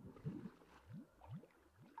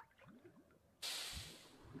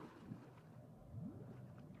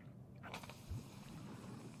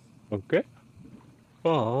 Okay.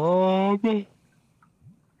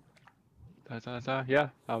 Yeah,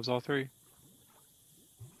 that was all 3.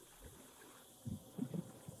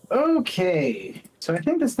 Okay, so I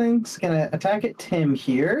think this thing's gonna attack at Tim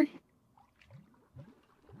here.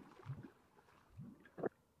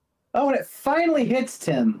 Oh, and it finally hits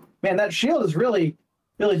Tim. Man, that shield is really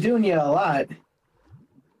doing you a lot.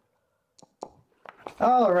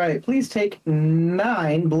 All right, please take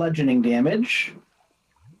 9 bludgeoning damage.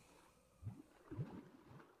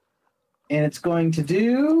 And it's going to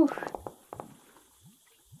do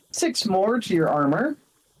 6 more to your armor.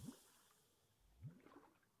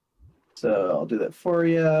 So I'll do that for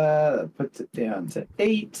you. That puts it down to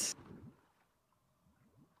 8.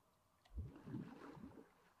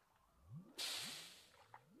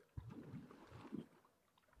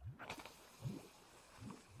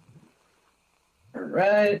 All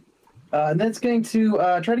right. And then it's going to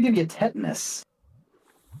try to give you tetanus.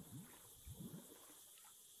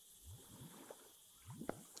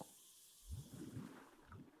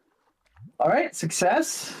 All right,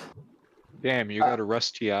 success. Damn, you got a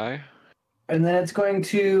rusty eye. And then it's going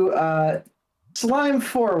to slime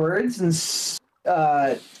forwards and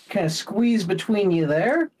kind of squeeze between you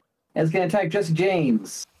there. And it's going to attack just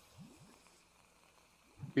James.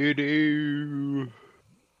 You do.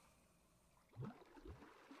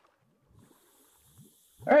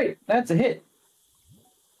 All right, that's a hit.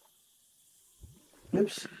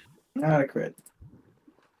 Oops, not a crit.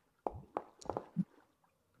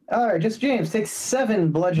 All right, just James. Take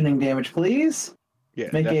 7 bludgeoning damage, please. Yeah.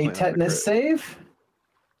 Make definitely a not tetanus crit. save.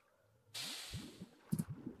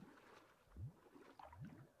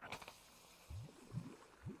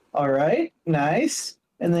 All right, nice.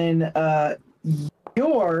 And then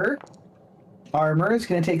your armor is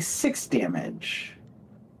going to take 6 damage.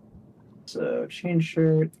 So change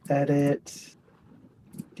shirt, edit,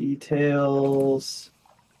 details,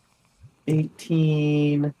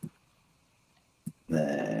 18,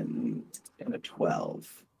 then and a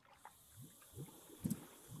 12.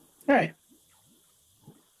 All right.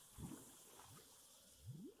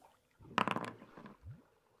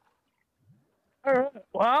 All right.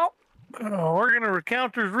 Well, we're going to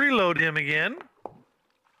recounters reload him again.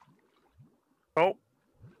 Oh.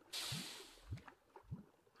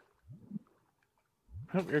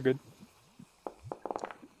 Oh, you're good.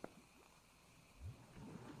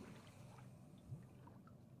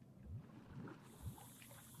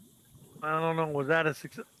 I don't know. Was that a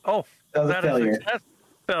success? Oh, That was a failure. success?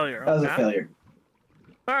 Failure. That was a Okay. failure.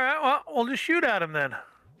 All right. Well, we'll just shoot at him then.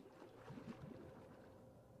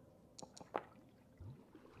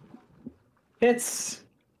 Hits.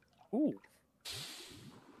 Ooh.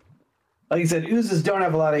 Like I said, oozes don't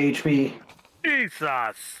have a lot of HP.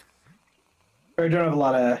 Jesus. Or don't have a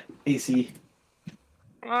lot of AC.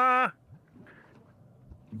 You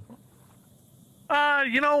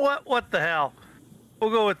know what? What the hell? We'll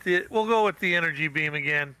go with the energy beam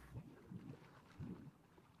again.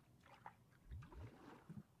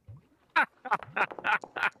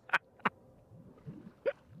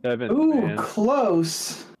 Seven, Ooh, man.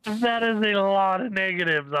 close. That is a lot of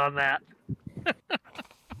negatives on that.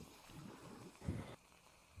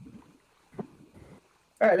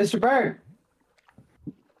 All right, Mr. Byrne.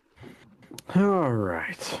 All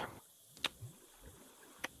right.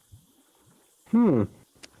 Well,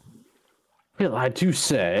 I do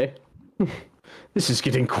say, this is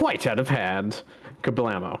getting quite out of hand.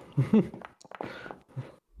 Kablamo.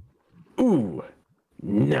 Ooh,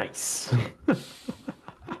 nice.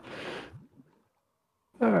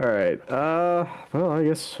 All right. Well, I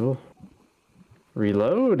guess we'll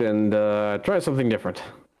reload and try something different.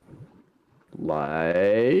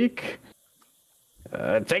 Like,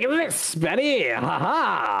 take this, Betty. Ha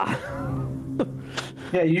ha.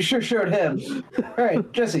 Yeah, you sure showed him. All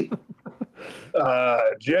right, Jesse.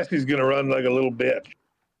 Jesse's gonna run like a little bitch.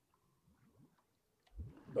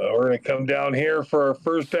 We're gonna come down here for our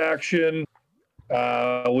first action.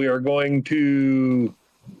 We are going to,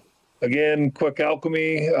 again, quick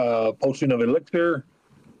alchemy, potion of elixir.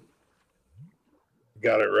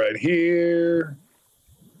 Got it right here.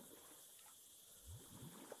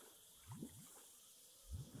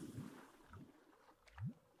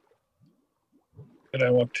 And I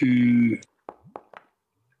want to.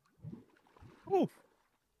 Ooh.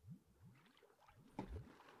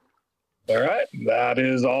 All right, that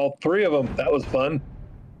is all three of them. That was fun.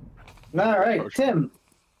 All right, Tim.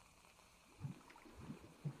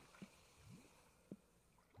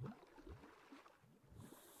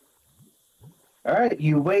 All right,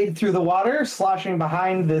 you wade through the water, sloshing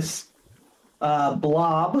behind this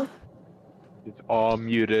blob. It's all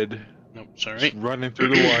muted. Nope, sorry. Just running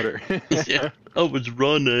through the water. Yeah, I was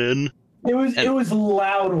running. It was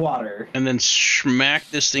loud water. And then smack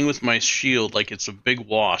this thing with my shield like it's a big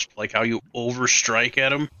wasp, like how you overstrike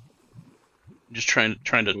at him. Just trying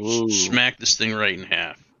to Ooh. smack this thing right in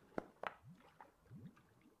half.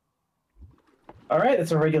 All right,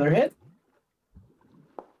 that's a regular hit.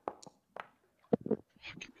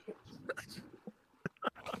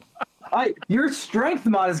 Your strength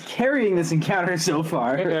mod is carrying this encounter so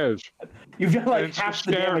far. It is. You've done like It's half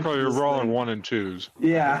the damage. hysterical. to You're this rolling thing. 1 and 2s.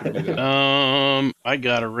 Yeah. I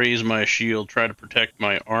gotta raise my shield, try to protect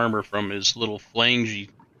my armor from his little flangy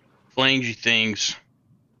things.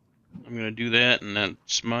 I'm gonna do that, and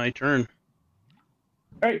that's my turn.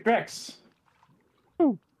 All right, Drex.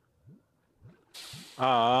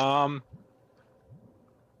 I'm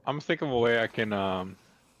thinking of a way I can kind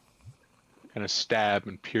of stab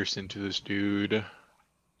and pierce into this dude.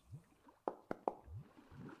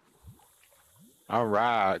 All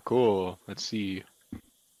right, cool. Let's see.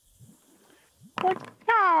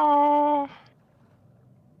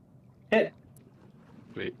 Hit.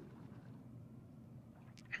 Wait.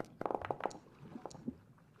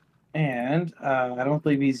 And I don't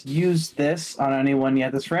believe he's used this on anyone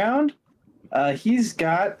yet this round. He's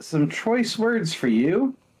got some choice words for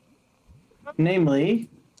you. Namely,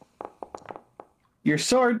 your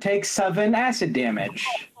sword takes 7 acid damage.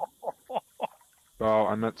 Oh,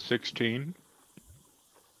 I'm at 16.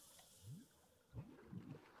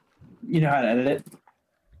 You know how to edit it?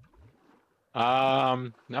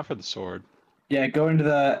 Not for the sword. Yeah, go into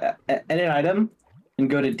the edit item and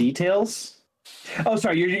go to details. Oh,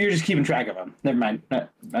 sorry, you're just keeping track of them. Never mind.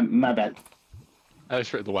 My bad. I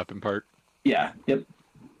just read the weapon part. Yeah, yep.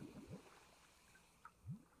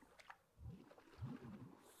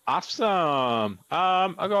 Awesome.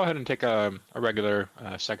 I'll go ahead and take a regular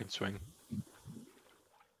second swing.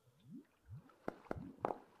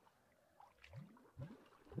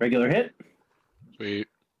 Regular hit. Sweet.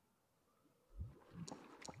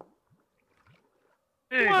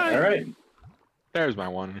 Hey, All right. There's my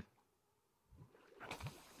one.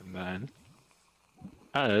 And then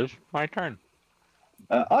that is my turn.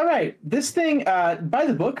 All right. This thing, by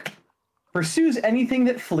the book, pursues anything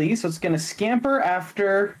that flees, so it's going to scamper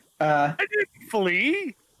after... I didn't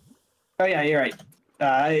flee. Oh, yeah, you're right.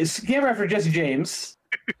 Scamper after Jesse James.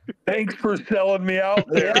 Thanks for selling me out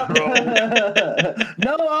there, bro.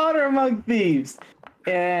 No honor among thieves.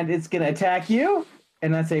 And it's going to attack you,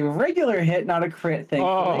 and that's a regular hit, not a crit, thankfully.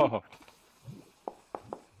 Oh.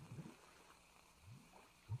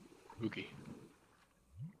 Oogie.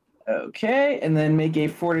 Okay, and then make a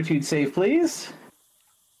fortitude save, please.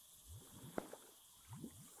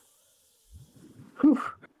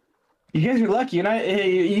 You guys are lucky.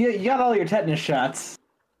 You got all your tetanus shots.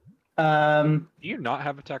 Do you not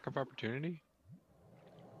have attack of opportunity?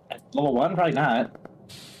 Level 1, probably not.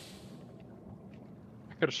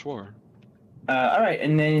 I could have sworn. All right,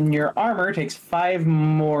 and then your armor takes 5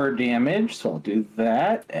 more damage, so I'll do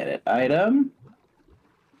that. Edit item.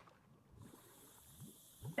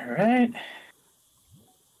 All right.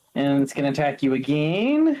 And it's going to attack you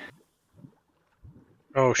again.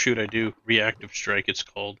 Oh shoot, I do. Reactive strike, it's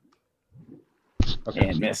called. Okay.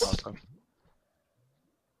 And miss. Awesome.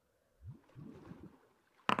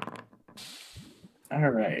 All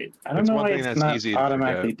right. I don't It's know one why thing it's that's not easy to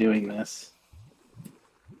automatically forget. doing this.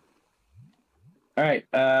 All right.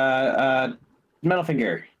 Metal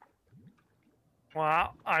finger.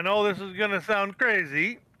 Well, I know this is going to sound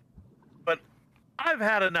crazy, but I've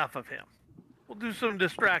had enough of him. We'll do some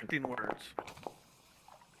distracting words.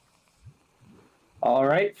 All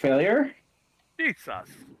right. Failure. Jesus.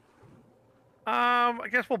 I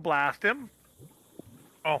guess we'll blast him.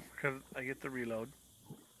 Oh, because I get to reload.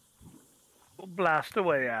 We'll blast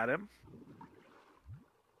away at him.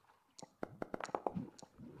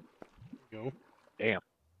 Go. Damn.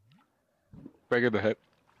 Breaker the hit.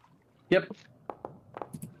 Yep.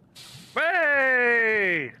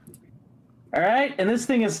 Hey! All right. And this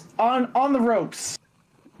thing is on the ropes.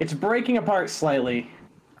 It's breaking apart slightly.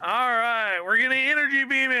 All right, we're going to energy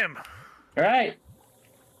beam him. All right.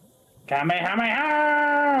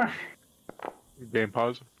 Kamehameha! Game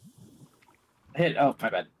pause. Hit. Oh, my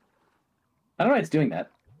bad. I don't know why it's doing that.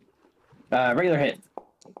 Regular hit.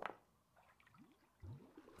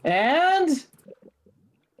 And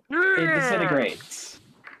it disintegrates.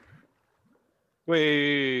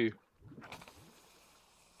 Wait.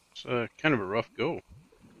 It's kind of a rough go.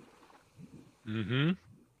 Mm-hmm.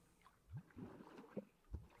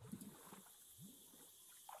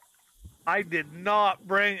 I did not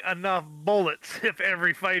bring enough bullets if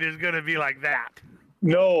every fight is going to be like that.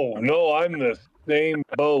 No, I'm the same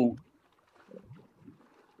boat.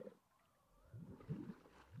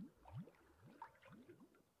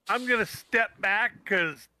 I'm going to step back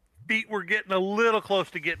because feet were getting a little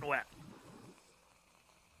close to getting wet.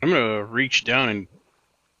 I'm gonna reach down and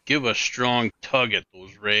give a strong tug at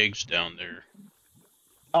those rags down there.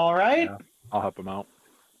 All right. Yeah. I'll help him out.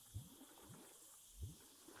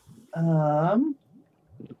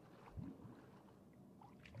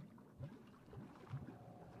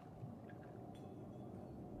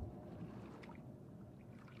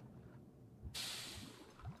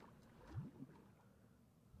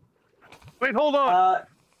 Wait, hold on.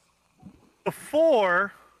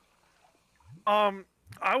 Before, I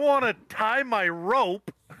want to tie my rope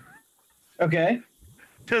Okay.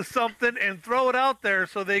 to something and throw it out there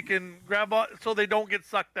so they can so they don't get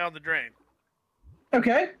sucked down the drain.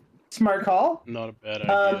 Okay. Smart call. Not a bad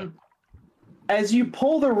idea. As you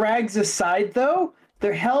pull the rags aside, though,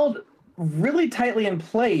 they're held really tightly in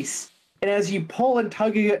place. And as you pull and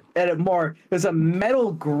tug at it more, there's a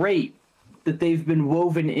metal grate that they've been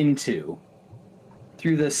woven into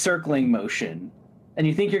through the circling motion. And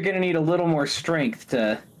you think you're going to need a little more strength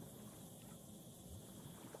to...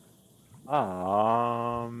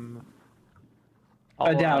 I'll,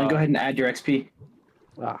 down and go ahead and add your XP.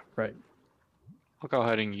 Right. I'll go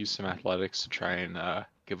ahead and use some athletics to try and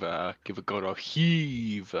give a go to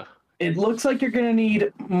heave. It looks like you're going to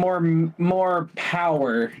need more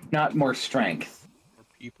power, not more strength. More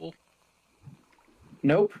people?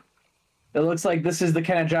 Nope. It looks like this is the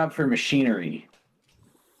kind of job for machinery.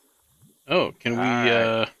 Oh, can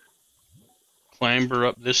we clamber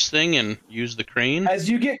up this thing and use the crane? As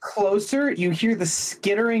you get closer, you hear the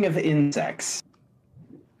skittering of insects.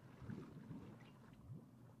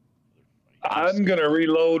 I'm going to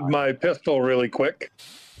reload my pistol really quick.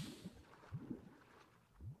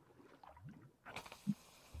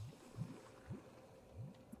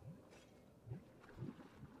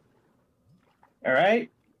 All right.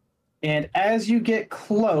 And as you get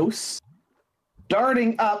close,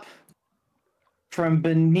 darting up from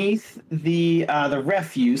beneath the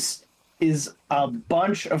refuse is a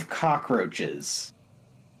bunch of cockroaches.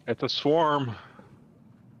 It's a swarm.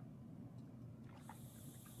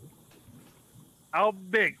 How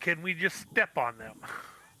big can we just step on them?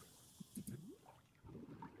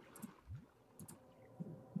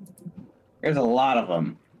 There's a lot of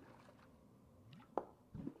them.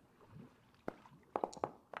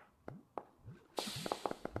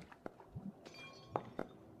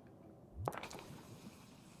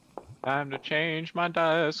 Time to change my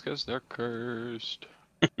dice because they're cursed.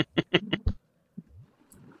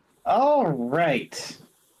 All right.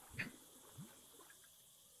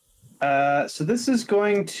 So this is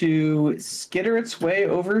going to skitter its way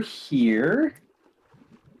over here.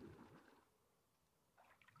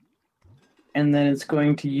 And then it's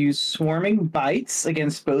going to use swarming bites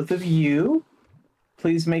against both of you.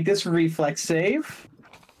 Please make this reflex save.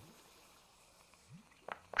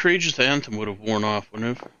 Courageous Anthem would have worn off,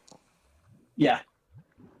 wouldn't it? Yeah.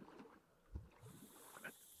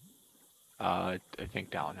 I think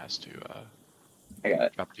Dallin has to I got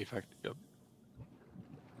it. drop the effect. Yep.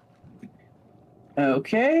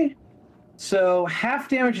 Okay. So half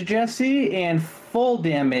damage to Jesse and full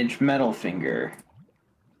damage Metal Finger.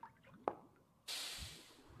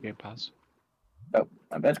 Game pause. Oh,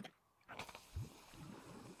 my bad.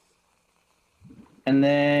 And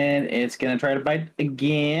then it's going to try to bite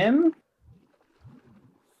again.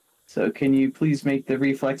 So can you please make the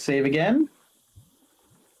reflex save again?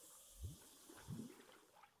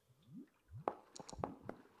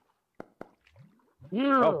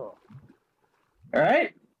 Oh. All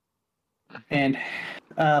right. And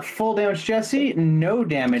full damage Jesse, no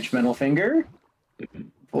damage Metal Finger.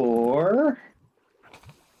 For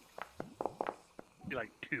Be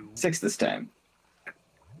like 2. 6 this time.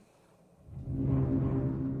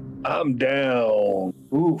 I'm down.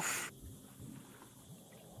 Oof.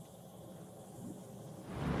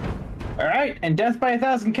 All right, and death by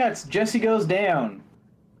 1,000 cuts. Jesse goes down.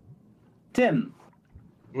 Tim.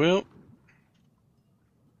 Well,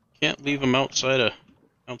 can't leave him outside of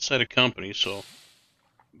company, so I'll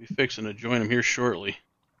be fixing to join him here shortly.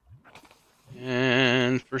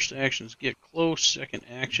 And first action is get close. Second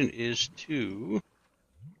action is to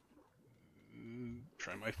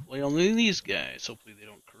try my flail on these guys. Hopefully they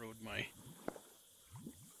don't corrode my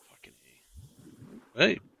fucking A.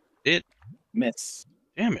 Hey, it. Miss.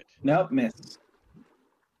 Damn it. Nope, miss.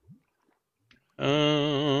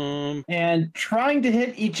 And trying to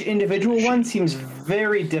hit each individual one seems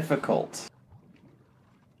very difficult.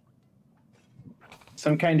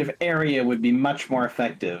 Some kind of area would be much more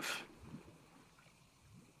effective.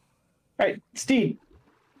 All right, Steed.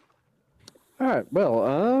 All right.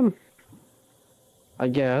 Well, I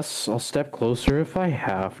guess I'll step closer if I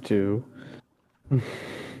have to.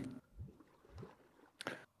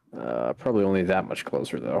 Probably only that much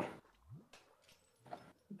closer though.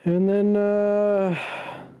 And then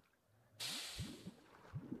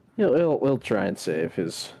he'll try and save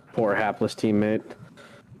his poor hapless teammate.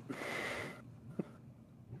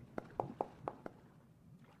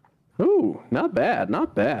 Ooh, not bad,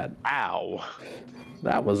 not bad. Ow.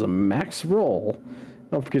 That was a max roll.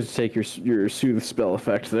 Don't forget to take your soothe spell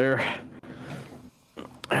effect there.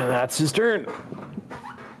 And that's his turn.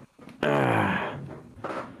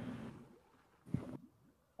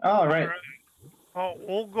 All right. Oh,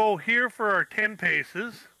 we'll go here for our 10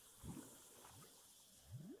 paces.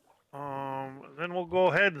 Then we'll go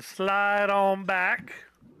ahead and slide on back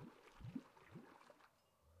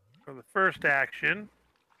for the first action.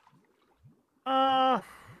 Then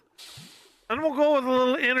we'll go with a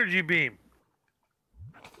little energy beam.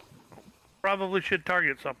 Probably should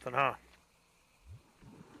target something, huh?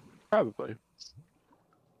 Probably.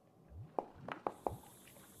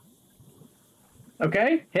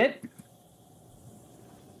 Okay, hit.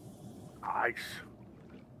 Nice.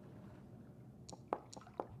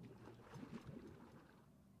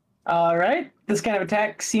 All right. This kind of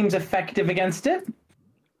attack seems effective against it.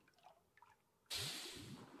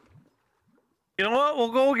 You know what?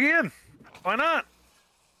 We'll go again. Why not?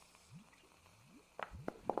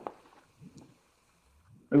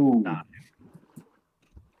 Ooh.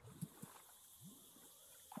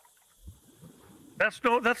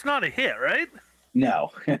 That's not a hit, right?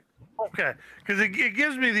 No. Okay, because it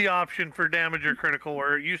gives me the option for damage or critical,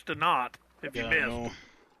 where it used to not if you Yeah, missed. no.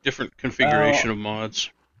 Different configuration of mods.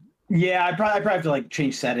 Yeah, I probably have to like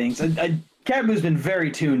change settings. Cat Boo's been very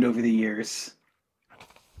tuned over the years.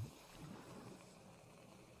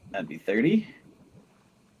 That'd be 30. Did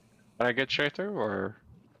I get straight through, or?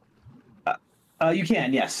 You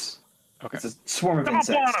can, yes. Okay. It's a swarm of Stomp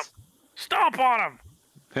on him! insects. Stomp on him!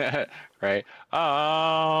 Right.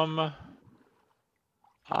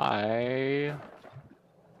 I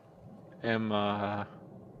am, let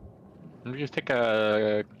me just take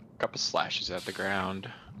a couple slashes at the ground.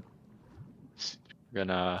 I'm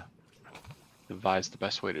gonna devise the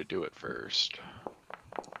best way to do it first.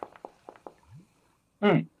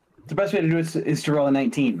 The best way to do it is to roll a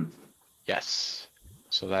 19. Yes.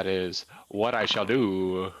 So that is what I shall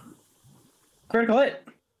do. Critical hit.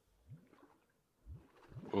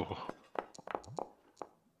 Oh.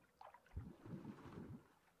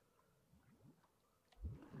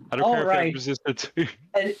 I don't care if Alright. I'm resistant.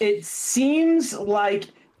 And it seems like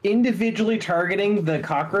individually targeting the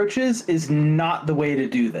cockroaches is not the way to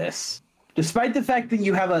do this. Despite the fact that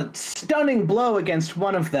you have a stunning blow against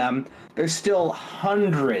one of them, there's still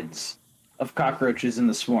hundreds of cockroaches in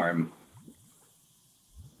the swarm.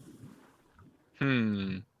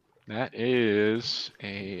 That is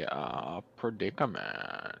a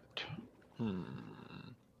predicament.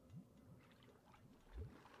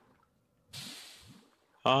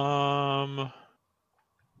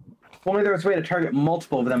 If only there was a way to target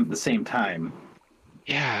multiple of them at the same time.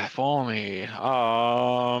 Yeah, if only.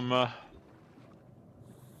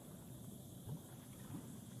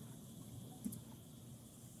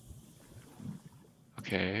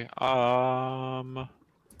 Okay.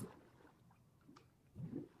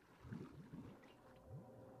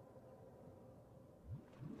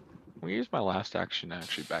 We use my last action to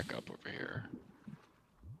actually back up over here.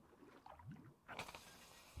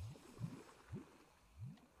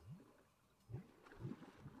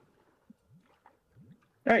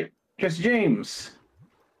 All right, Jesse James.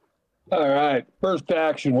 All right. First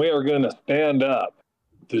action, we are going to stand up.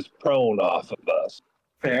 This prone off of us.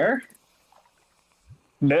 Fair.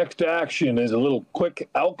 Next action is a little quick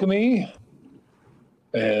alchemy.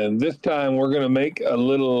 And this time we're going to make a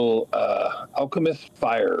little alchemist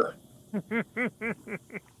fire.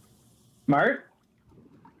 Mart?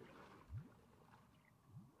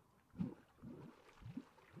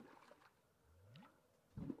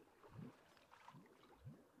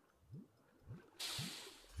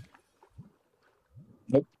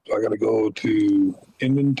 Nope. I got to go to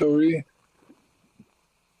inventory.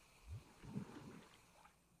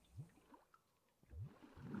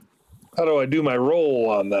 How do I do my roll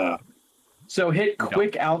on that? So hit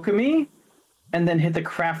quick alchemy, and then hit the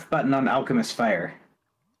craft button on alchemist fire.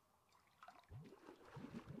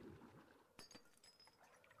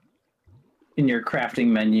 In your crafting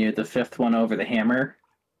menu, the fifth one over the hammer.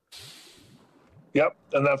 Yep,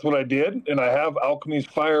 and that's what I did. And I have alchemy's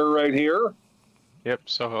fire right here. Yep,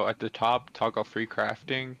 so at the top, toggle free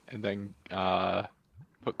crafting, and then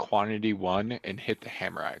put quantity 1 and hit the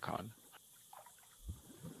hammer icon.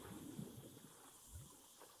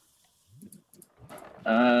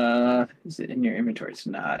 Is it in your inventory? It's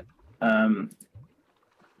not. You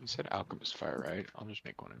said alchemist fire, right? I'll just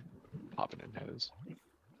make one and pop it in his.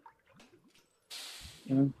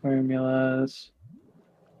 Formulas.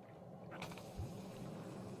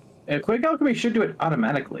 Quick alchemy should do it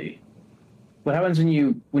automatically. What happens when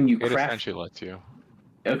you It craft? essentially lets you.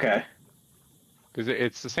 Okay. Because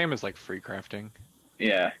it's the same as like free crafting.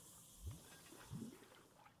 Yeah.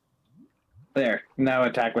 There. Now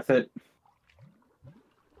attack with it.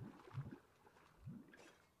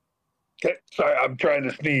 Okay, sorry, I'm trying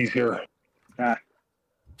to sneeze here. Are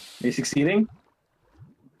you succeeding?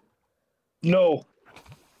 No.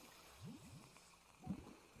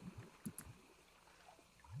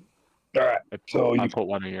 All right, so I you put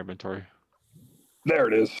one in your inventory. there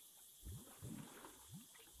it is.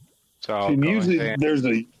 So And go usually ahead. there's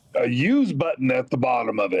a use button at the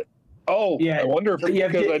bottom of it. Oh, Yeah. I wonder if it's You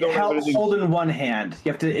have because I to don't have anything. hold in one hand.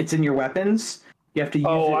 You have to. It's in your weapons. You have to use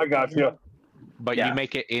Oh, it. I got you. But Yeah. you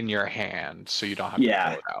make it in your hand, so you don't have Yeah. to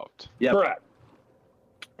pull it out. Yep. Correct.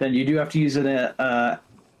 Then you do have to use a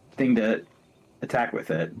thing to attack with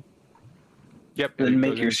it. Yep. Then it make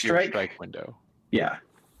goes your into strike. window. Yeah.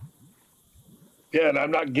 Yeah, and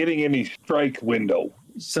I'm not getting any strike window.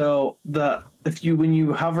 So when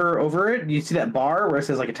you hover over it, you see that bar where it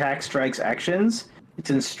says like attack, strikes, actions. It's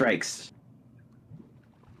in strikes.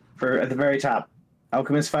 At the very top,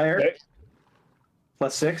 alchemist fire Okay.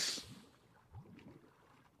 +6.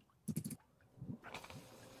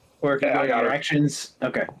 Or if you Yeah, go I to got your it. actions,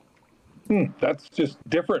 okay. That's just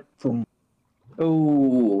different from.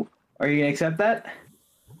 Oh, are you gonna accept that?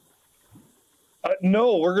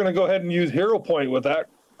 No, we're gonna go ahead and use hero point with that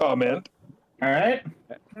comment. All right.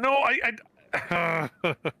 No, I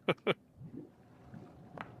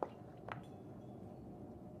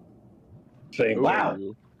Same. Wow.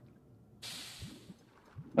 Ooh.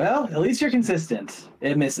 Well, at least you're consistent.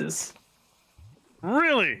 It misses.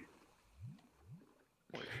 really.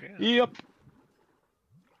 Yep.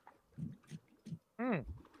 Hmm.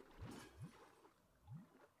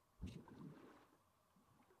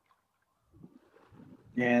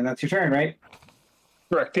 And that's your turn, right?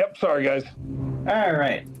 Correct. Yep. Sorry, guys. All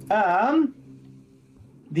right.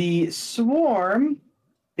 The swarm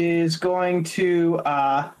is going to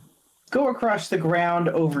go across the ground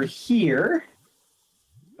over here.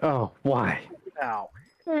 Oh, why? Now.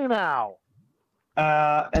 Now.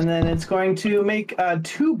 And then it's going to make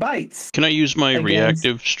 2 bites. Can I use my Against-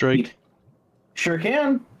 reactive strike? Sure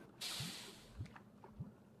can.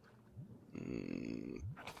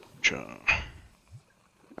 Which,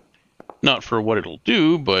 not for what it'll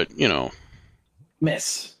do, but, you know.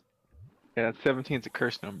 Miss. Yeah, 17's a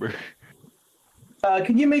curse number.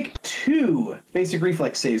 Can you make 2 basic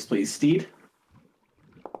reflex saves, please, Steed?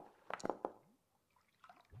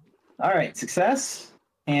 All right, success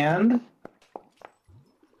and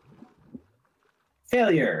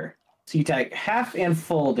failure. So you take half and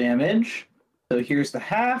full damage. So here's the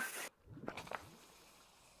half,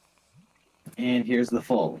 and here's the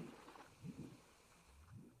full.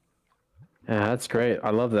 Yeah, that's great. I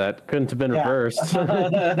love that. Couldn't have been reversed. Stack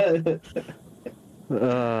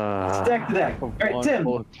the deck. All right, Tim.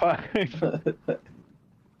 All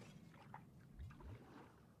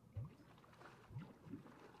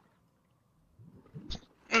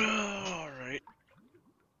right.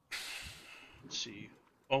 Let's see.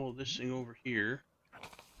 Follow this thing over here.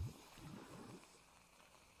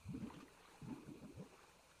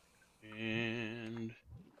 And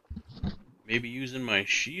maybe using my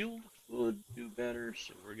shield would do better,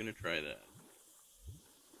 so we're gonna try that.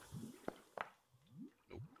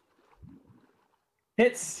 Nope.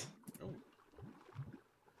 Hits. Nope.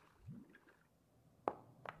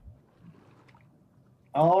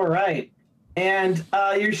 All right. And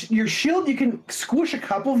your shield, you can squish a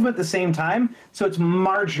couple of them at the same time, so it's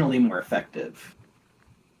marginally more effective.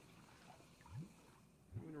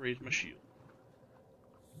 I'm gonna raise my shield.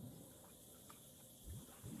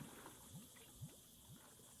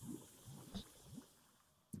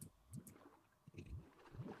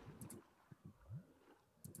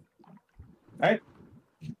 All right.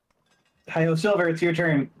 Hi-Ho Silver, it's your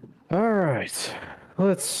turn. All right.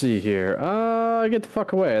 Let's see here. Get the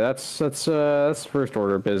fuck away. That's first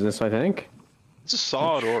order of business, I think. It's a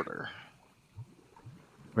solid order.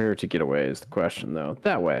 Where to get away is the question, though.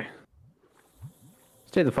 That way.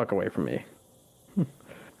 Stay the fuck away from me.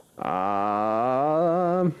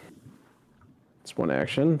 It's one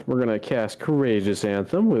action. We're gonna cast Courageous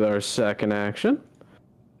Anthem with our second action.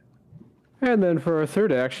 And then for our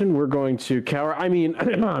third action, we're going to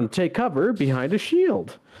take cover behind a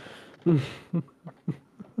shield.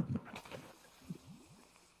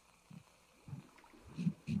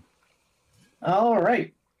 All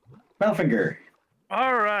right. Melfinger.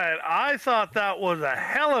 All right. I thought that was a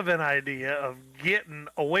hell of an idea of getting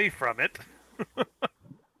away from it. And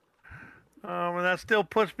that still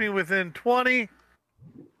puts me within 20.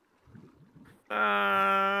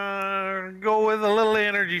 Go with a little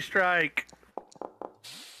energy strike.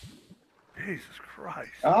 Jesus Christ.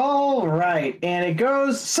 All right. And it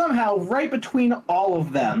goes somehow right between all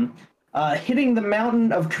of them, hitting the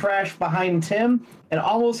mountain of trash behind Tim and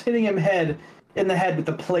almost hitting him in the head with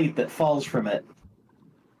the plate that falls from it.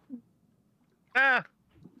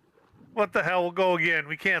 What the hell? We'll go again.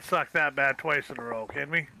 We can't suck that bad twice in a row, can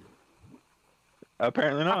we?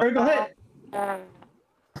 Apparently not. Critical hit.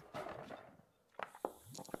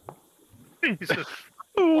 Jesus.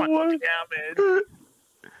 What damage?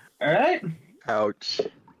 All right. Ouch.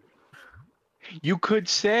 You could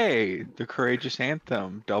say the Courageous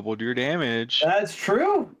Anthem doubled your damage. That's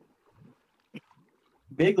true.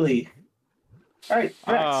 Bigly. All right,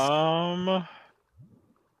 Drex.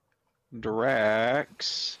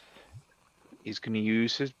 Drex. He's going to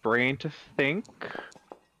use his brain to think.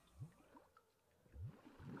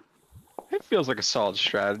 It feels like a solid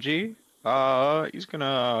strategy. He's going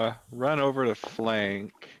to run over to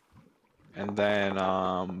flank and then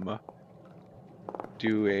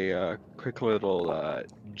do a quick little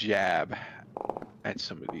jab at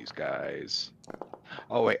some of these guys.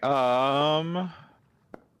 Oh wait, I'm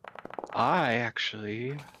gonna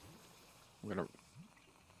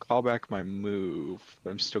call back my move,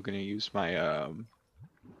 but I'm still gonna use my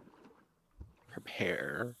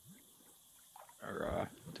prepare or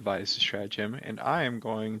devise a stratagem, and I am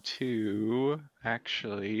going to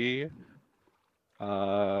actually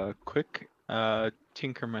quick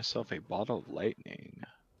tinker myself a bottle of lightning.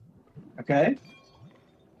 Okay.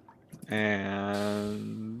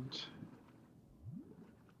 And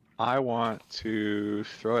I want to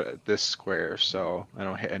throw it at this square so I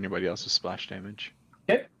don't hit anybody else's splash damage.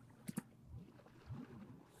 Okay.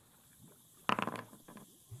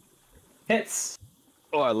 Hits.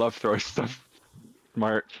 Oh, I love throwing stuff.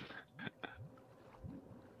 Smart.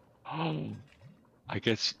 Oh, I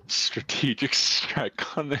get strategic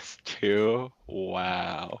strike on this too.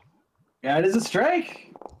 Wow. Yeah, it is a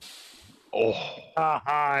strike. Oh.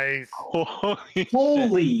 Nice.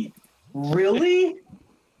 Holy. Really?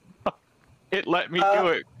 It let me do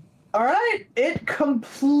it. All right. It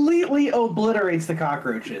completely obliterates the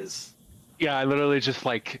cockroaches. Yeah, I literally just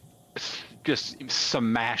like just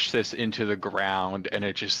smash this into the ground, and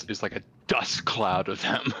it just is like a dust cloud of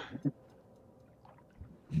them.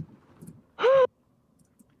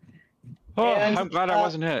 Oh, And, I'm glad I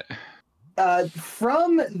wasn't hit.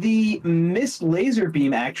 From the mist laser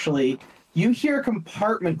beam, actually, you hear a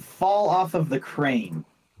compartment fall off of the crane.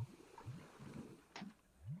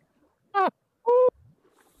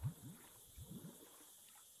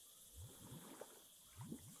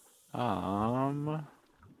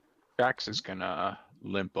 Jax is gonna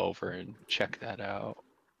limp over and check that out.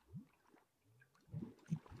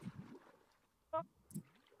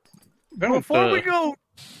 Before we go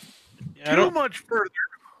too much further.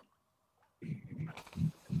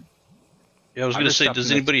 Yeah, I was gonna say, does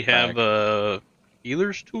anybody have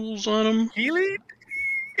healer's tools on them? Healing?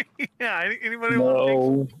 Yeah, anybody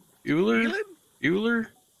No. Healer? Healer?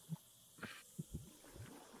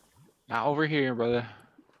 Not over here, brother.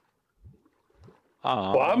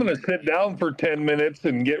 Well, I'm going to sit down for 10 minutes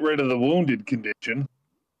and get rid of the wounded condition.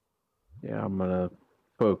 Yeah, I'm gonna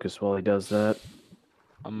focus while he does that.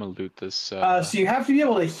 I'm gonna loot this. So you have to be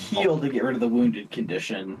able to heal to get rid of the wounded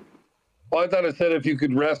condition. Well, I thought it said if you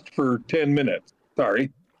could rest for 10 minutes.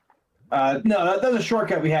 Sorry. No, that was a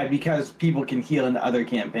shortcut we had because people can heal in the other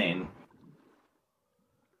campaign.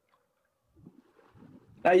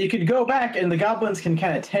 Now you could go back and the goblins can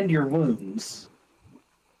kind of tend your wounds.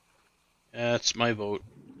 That's my vote.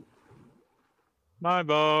 My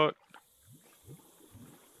boat.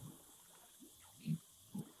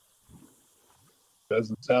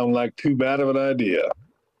 Doesn't sound like too bad of an idea.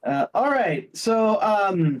 All right,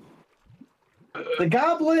 so the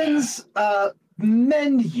goblins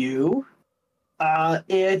menu.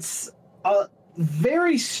 It's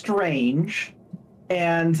very strange,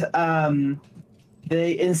 and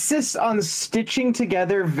they insist on stitching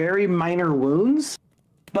together very minor wounds,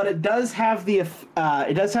 but it does have the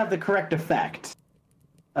correct effect.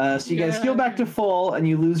 So you guys heal back to full, and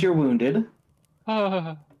you lose your wounded.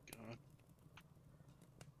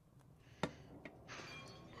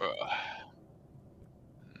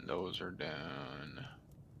 Those are done.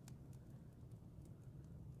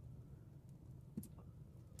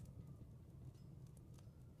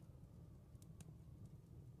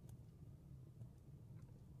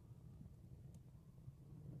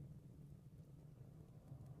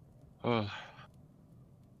 And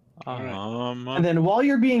then while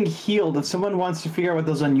you're being healed, if someone wants to figure out what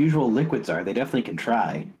those unusual liquids are, they definitely can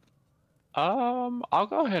try. I'll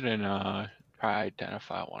go ahead and try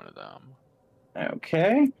identify one of them.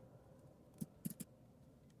 Okay.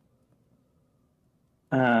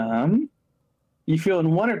 You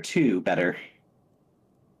feeling one or two better?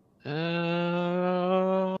 You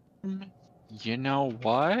know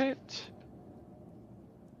what?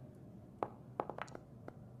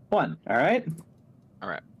 One. All right. All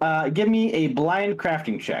right. Give me a blind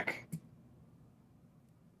crafting check.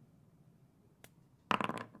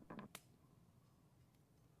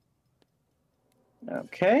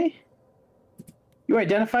 Okay. You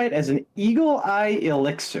identify it as an eagle eye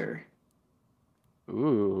elixir.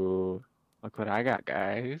 Ooh, look what I got,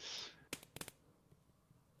 guys.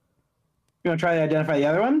 You want to try to identify the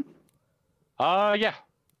other one? Yeah.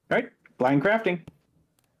 All right. Blind crafting.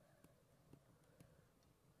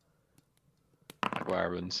 While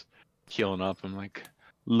everyone's healing up, I'm like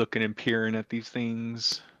looking and peering at these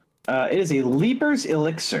things. It is a leaper's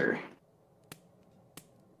elixir.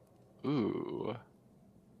 Ooh.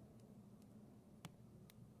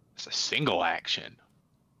 It's a single action.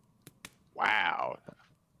 Wow.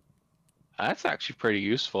 That's actually pretty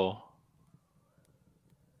useful.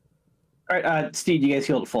 All right, Steve, you guys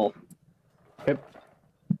healed full. Yep.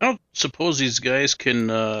 I don't suppose these guys can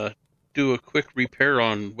do a quick repair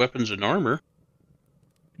on weapons and armor.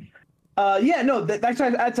 Yeah, no, that's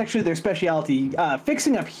actually their specialty.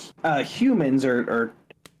 Fixing up humans or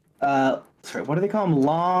sorry, what do they call them?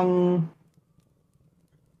 Long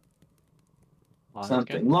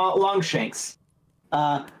shanks.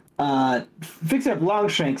 Fixing up long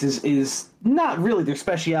shanks is not really their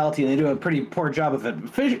specialty, and they do a pretty poor job of it.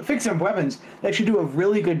 Fixing up weapons, they actually do a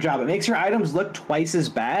really good job. It makes your items look twice as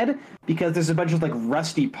bad because there's a bunch of like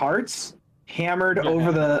rusty parts hammered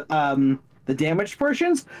over the damaged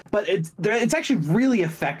portions, but it's actually really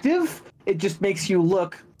effective. It just makes you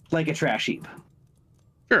look like a trash heap.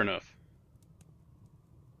 Fair enough.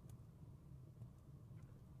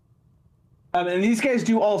 And these guys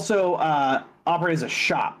do also operate as a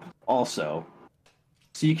shop also.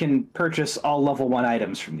 So you can purchase all level 1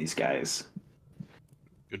 items from these guys.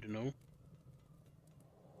 Good to know.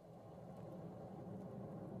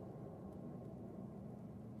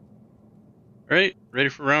 All right, ready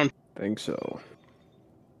for round. Think so.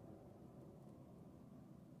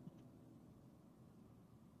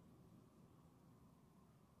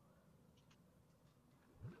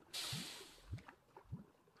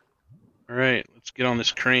 All right, let's get on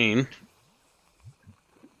this crane.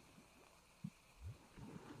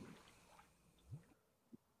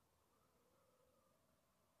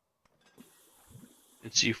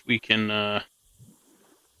 And see if we can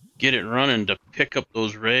get it running to pick up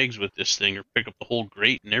those rags with this thing, or pick up the whole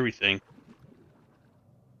grate and everything.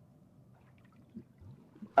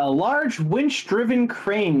 A large winch-driven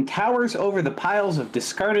crane towers over the piles of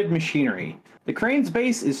discarded machinery. The crane's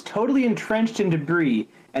base is totally entrenched in debris,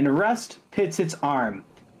 and rust pits its arm.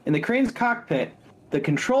 In the crane's cockpit, the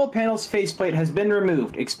control panel's faceplate has been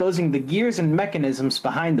removed, exposing the gears and mechanisms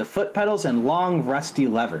behind the foot pedals and long, rusty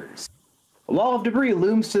levers. A wall of debris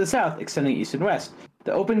looms to the south, extending east and west.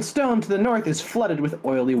 The open stone to the north is flooded with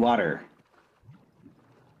oily water.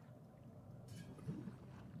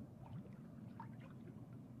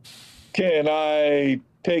 Can I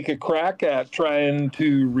take a crack at trying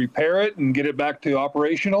to repair it and get it back to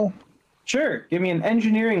operational? Sure, give me an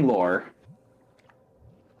engineering lore.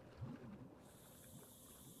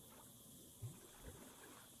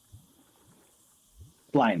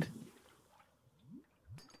 Blind.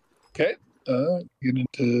 Okay. Get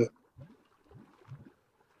into...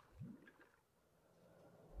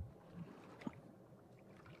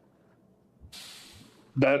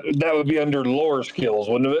 That would be under lore skills,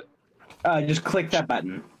 wouldn't it? Just click that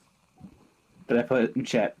button that I put in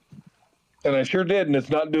chat. And I sure did, and it's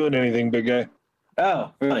not doing anything, big guy.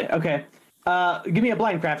 Oh, really? Okay. Give me a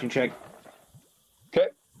blind crafting check. Okay.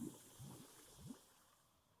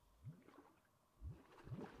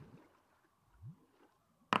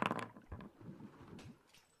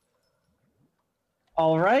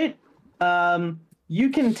 All right. You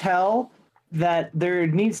can tell that there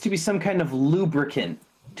needs to be some kind of lubricant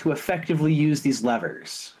to effectively use these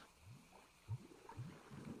levers.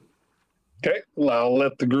 Okay. Well, I'll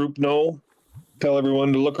let the group know. Tell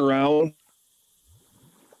everyone to look around.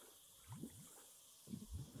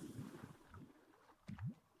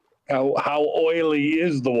 How oily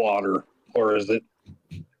is the water, or is it?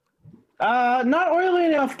 Not oily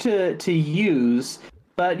enough to use,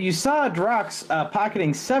 but you saw Drox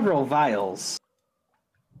pocketing several vials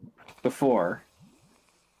before.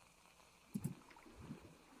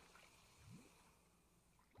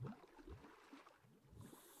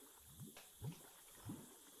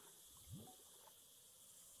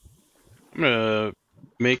 I'm gonna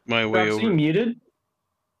make my way Drox, over. you muted?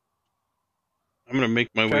 I'm gonna make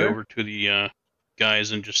my way Sure. over to the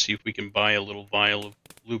guys and just see if we can buy a little vial of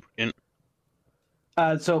lubricant.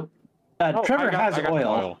 Trevor has I got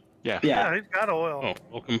oil. Yeah. Yeah, he's got oil.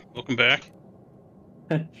 Oh, welcome back.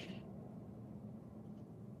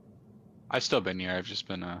 I've still been here. I've just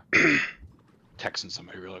been texting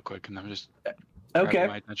somebody really quick, and I'm just Okay. grabbing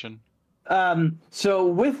my attention. So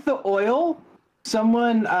with the oil,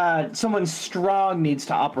 someone strong needs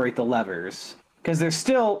to operate the levers because they're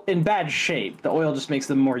still in bad shape. The oil just makes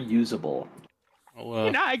them more usable.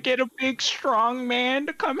 Can I get a big, strong man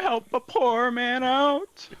to come help a poor man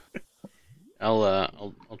out?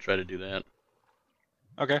 I'll try to do that.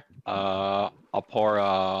 Okay. I'll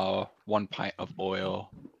pour 1 pint of oil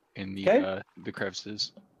in the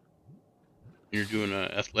crevices. You're doing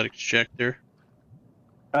an athletics check there.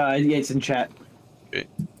 Yeah, it's in chat. Okay.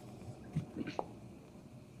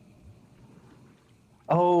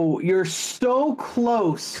 Oh, you're so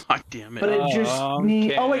close. God damn it! But it just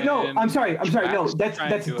need. Oh wait, no. I'm sorry. No,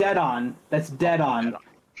 that's dead on. That's dead on.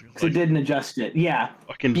 Because it didn't adjust it. Yeah.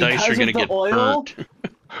 Fucking Because dice are gonna of the get oil, burnt.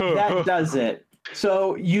 That does it.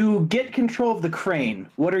 So you get control of the crane.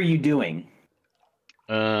 What are you doing?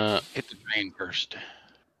 Hit the drain first,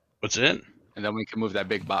 What's it? and then we can move that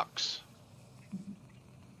big box.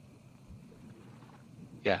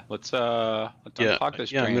 Yeah, let's unplug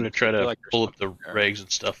this drain. I'm gonna try to Like there's pull up the something there. rags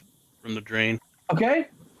and stuff from the drain. Okay.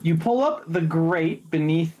 You pull up the grate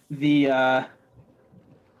beneath the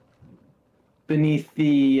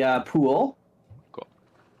pool. Cool.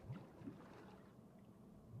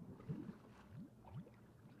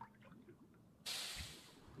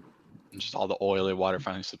 And just all the oily water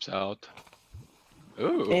finally slips out.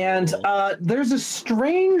 Ooh. And there's a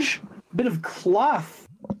strange bit of cloth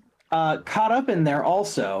caught up in there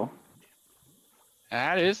also.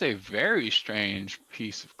 That is a very strange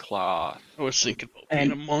piece of cloth. I was thinking about being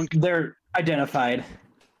And a monk. they're identified.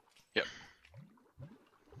 Yep.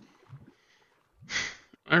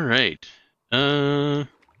 All right.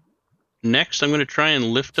 Next, I'm going to try and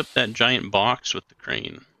lift up that giant box with the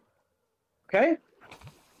crane. Okay.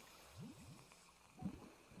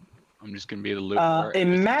 I'm just gonna be the loop. A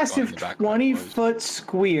massive 20-foot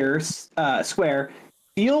square,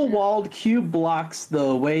 steel-walled cube blocks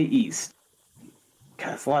the way east.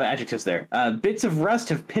 that's a lot of adjectives there. Bits of rust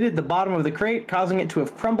have pitted the bottom of the crate, causing it to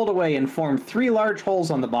have crumbled away and formed 3 large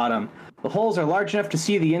holes on the bottom. The holes are large enough to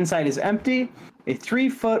see the inside is empty. A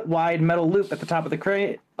 3-foot wide metal loop at the top of the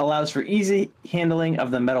crate allows for easy handling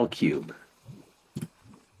of the metal cube.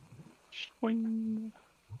 Swing.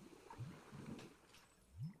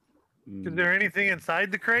 Is there anything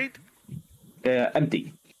inside the crate?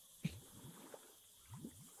 Empty.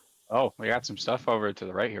 Oh, we got some stuff over to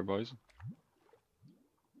the right here, boys.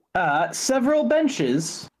 Several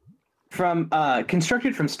benches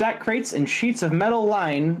constructed from stacked crates and sheets of metal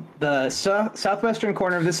line the southwestern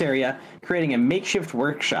corner of this area, creating a makeshift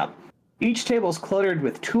workshop. Each table is cluttered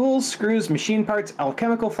with tools, screws, machine parts,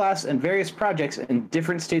 alchemical flasks, and various projects in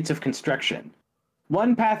different states of construction.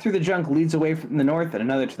 One path through the junk leads away from the north and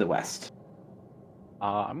another to the west.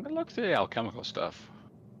 I'm gonna look through the alchemical stuff.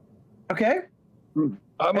 Okay. I'm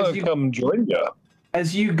going to come join you.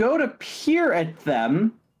 As you go to peer at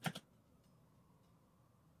them,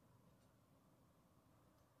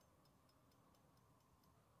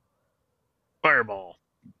 Fireball.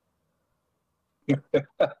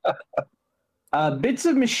 bits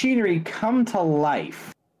of machinery come to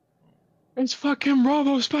life. It's fucking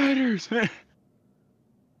robo spiders.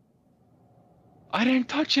 I didn't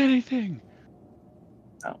touch anything.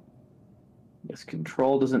 Oh. This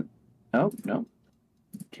control doesn't... Oh, no.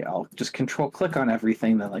 Okay, I'll just control-click on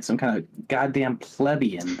everything then, like some kind of goddamn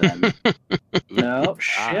plebeian then. No,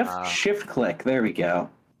 shift-click. There we go.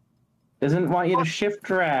 Doesn't want you to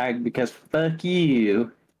shift-drag because fuck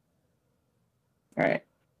you. Alright.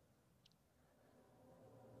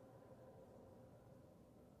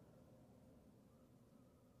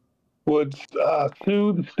 Would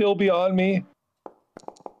Soothe still be on me?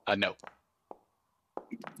 No.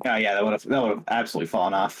 Oh yeah, that would have absolutely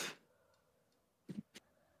fallen off.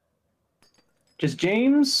 Just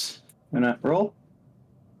James, gonna roll.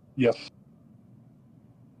 Yes.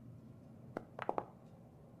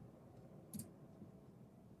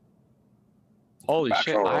 Holy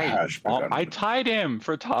shit! I tied him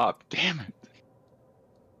for top. Damn it.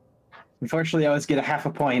 Unfortunately, I always get a half a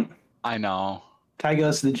point. I know. Tie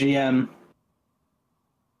goes to the GM.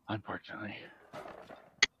 Unfortunately.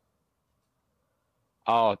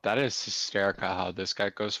 Oh, that is hysterical how this guy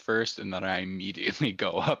goes first and then I immediately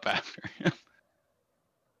go up after him.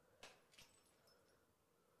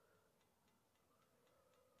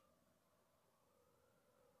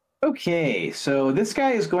 Okay, so this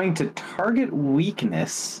guy is going to target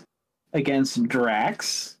weakness against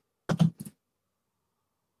Drax.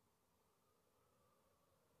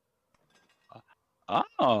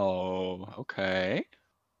 Oh, okay.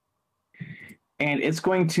 And it's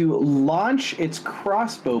going to launch its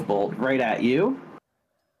crossbow bolt right at you.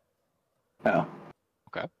 Oh.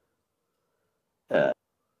 Okay. Uh,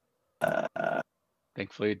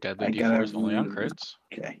 Thankfully, deadly D4 is only on crits.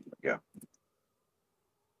 Okay, here we go.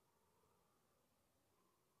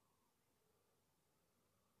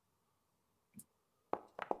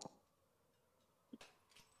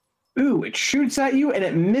 Ooh, it shoots at you and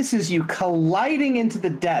it misses you, colliding into the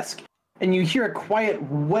desk. And you hear a quiet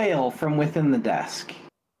wail from within the desk.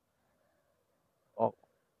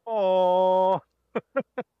 Oh.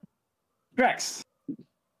 Drex.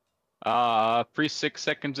 Free 6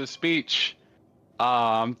 seconds of speech.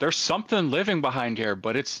 There's something living behind here,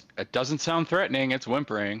 but it doesn't sound threatening. It's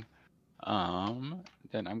whimpering.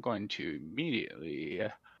 Then I'm going to immediately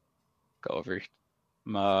go over,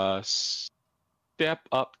 step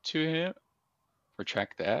up to him.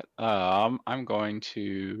 Retract that. I'm going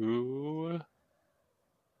to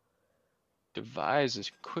devise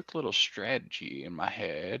this quick little strategy in my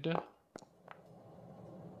head.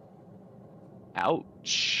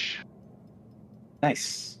 Ouch.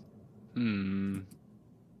 Nice.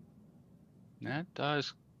 That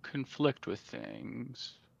does conflict with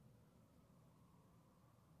things.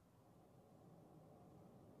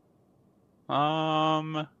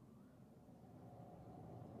 I'm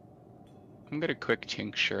gonna quick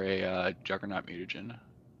tincture a Juggernaut mutagen.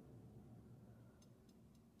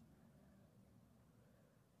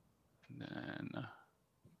 And then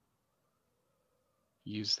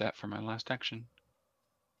use that for my last action.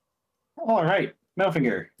 All right,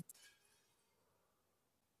 Melfinger.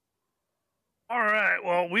 All right,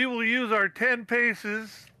 well, we will use our 10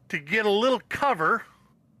 paces to get a little cover.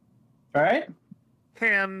 All right.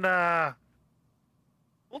 And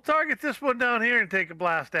we'll target this one down here and take a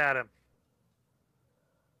blast at him.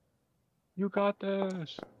 You got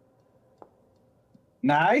this.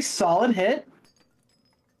 Nice, solid hit.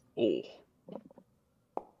 Oh.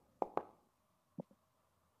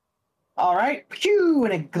 All right, pew,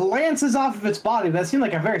 and it glances off of its body. That seemed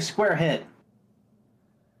like a very square hit.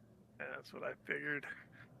 That's what I figured.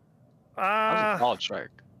 That was a solid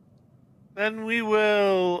strike. Then we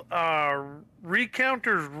will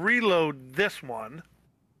recounters reload this one.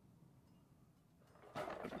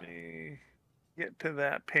 Let me get to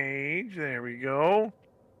that page. There we go.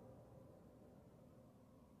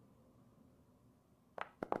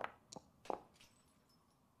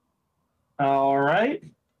 All right.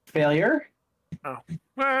 Failure. Oh,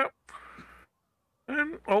 well.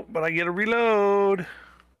 But I get a reload.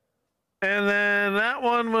 And then that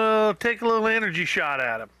one will take a little energy shot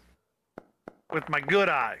at him with my good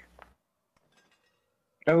eye.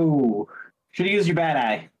 Oh, should have used your bad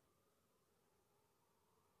eye.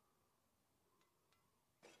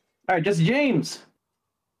 All right, Jesse James.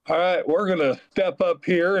 All right, we're going to step up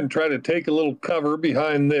here and try to take a little cover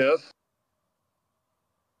behind this.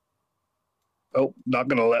 Oh, not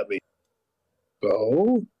going to let me.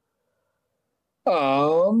 So,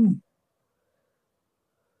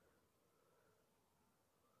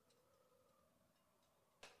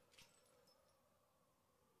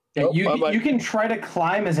 Yeah, you can try to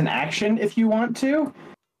climb as an action if you want to,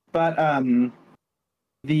 but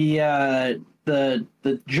the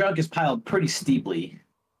junk is piled pretty steeply.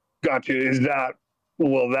 Gotcha.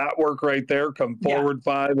 Will that work right there? Come forward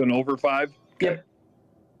 5 and over 5? Yep.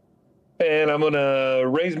 And I'm going to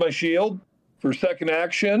raise my shield for second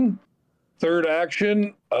action. Third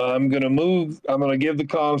action, I'm going to move. I'm going to give the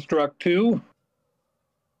construct 2.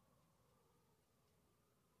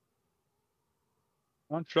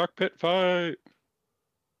 Construct pit fight.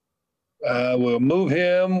 We'll move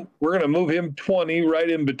him. We're going to move him 20 right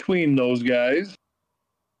in between those guys.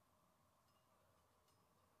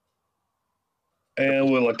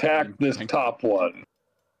 And we'll attack this top one.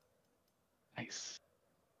 Nice.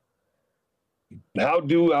 How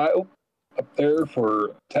do I up there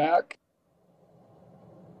for attack?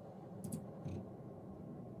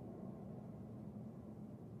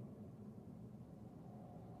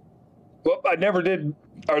 Whoop, I never did.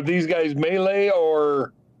 Are these guys melee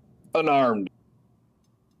or unarmed?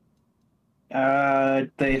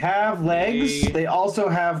 They have legs. They also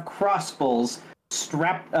have crossbows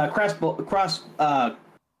strapped on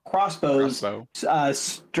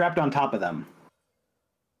top of them.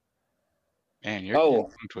 Man, you're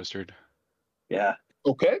tongue twisted. Yeah.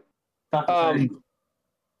 Okay. I'll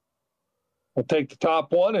take the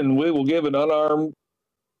top one and we will give an unarmed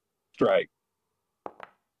strike.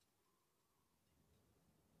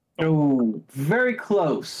 Oh, very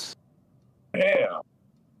close. Yeah.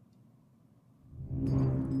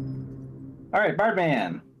 All right,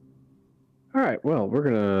 Bardman. All right, well, we're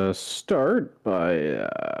going to start by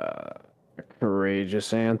a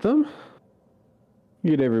courageous anthem.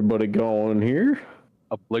 Get everybody going here.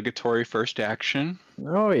 Obligatory first action.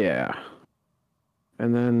 Oh, yeah.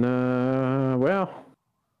 And then, well,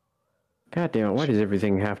 God damn it, why does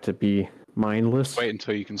everything have to be mindless? Wait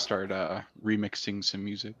until you can start remixing some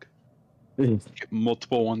music. Get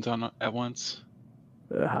multiple ones on at once.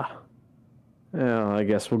 Well, I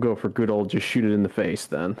guess we'll go for good old just shoot it in the face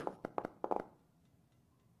then.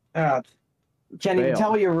 Can't even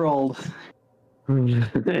tell what you rolled.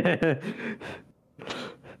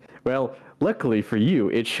 Well, luckily for you,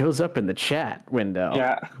 it shows up in the chat window.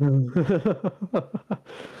 Yeah.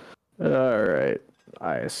 All right.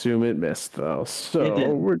 I assume it missed, though.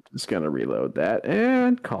 So we're just going to reload that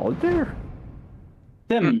and call it there.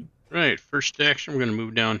 Tim. Right. First action, we're going to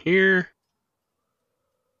move down here.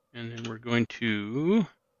 And then we're going to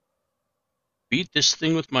beat this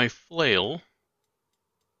thing with my flail.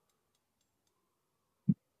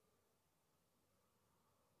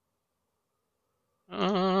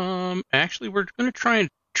 Actually, we're going to try and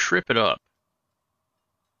trip it up.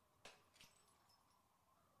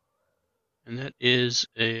 And that is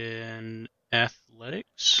an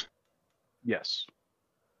athletics. Yes.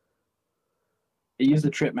 Use the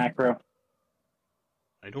trip macro.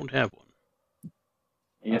 I don't have one.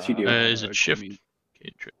 Yes, you do. Is it shift?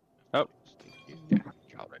 Okay, trip. Oh, thank you. Yeah,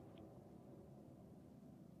 got it.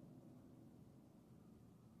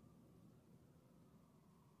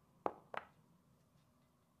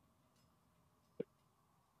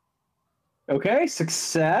 Okay,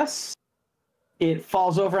 success. It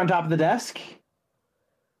falls over on top of the desk.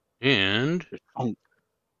 And oh,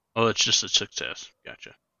 it's just a success.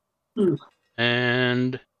 Gotcha. Mm.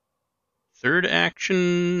 And third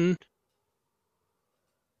action,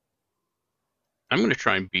 I'm going to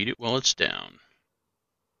try and beat it while it's down.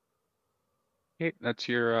 Okay, that's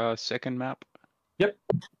your second map. Yep.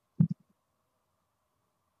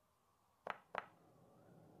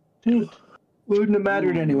 Wouldn't have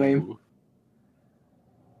mattered anyway.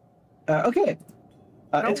 Okay.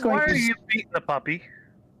 Now, It's going why to... are you beating the puppy?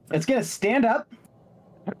 It's gonna stand up.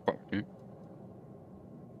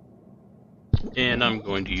 And I'm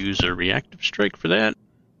going to use a reactive strike for that.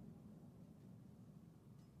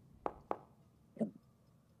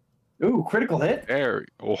 Ooh, critical hit. Very.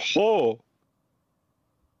 Oh ho!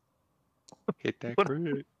 Hit that What-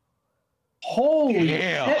 crit. Holy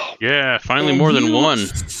Yeah. shit! Yeah, finally And more than you one.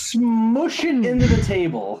 Smush it into the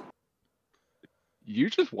table. You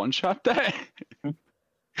just one-shot that?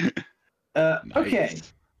 Okay.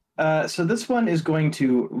 So this one is going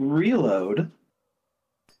to reload,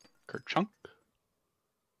 Kerchunk.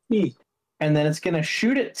 and then it's going to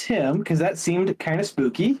shoot at Tim because that seemed kind of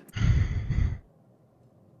spooky.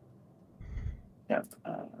 Yep.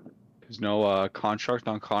 There's no construct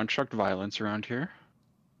on construct violence around here.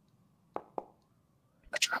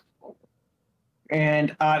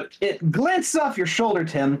 And it glances off your shoulder,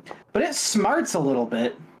 Tim, but it smarts a little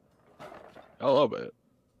bit. A little bit.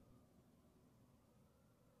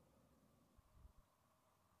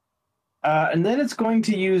 And then it's going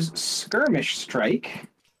to use Skirmish Strike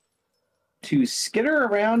to skitter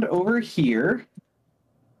around over here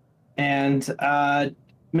and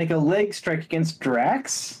make a leg strike against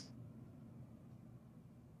Drax.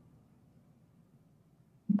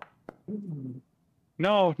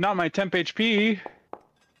 No, not my temp HP.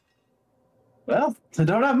 Well, I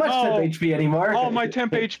don't have much Oh. temp HP anymore. Oh, my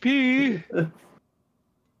temp HP.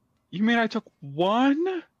 You mean I took one?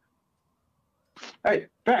 All right,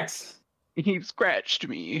 Drax. He scratched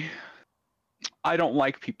me. I don't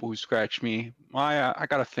like people who scratch me. I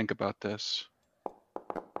gotta think about this.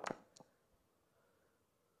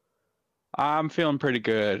 I'm feeling pretty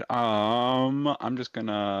good. I'm just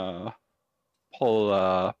gonna pull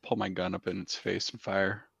my gun up in its face and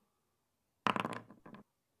fire. All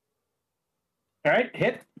right,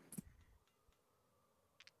 hit.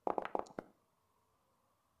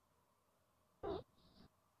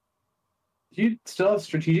 Do you still have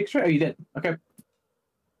strategic strike? Oh, you did. Okay.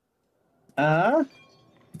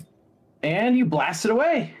 And you blast it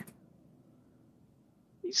away.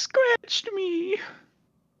 He scratched me.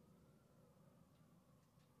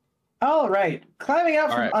 All right, climbing out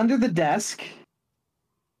All from right. under the desk,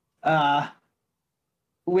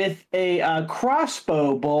 with a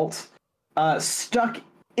crossbow bolt stuck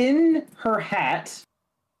in her hat,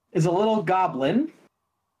 is a little goblin.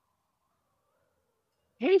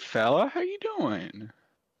 Hey fella, how you doing?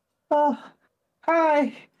 Oh,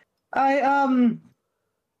 hi.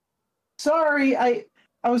 Sorry, I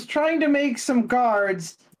was trying to make some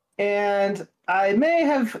guards, and I may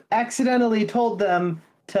have accidentally told them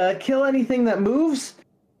to kill anything that moves,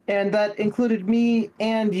 and that included me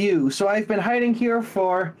and you. So I've been hiding here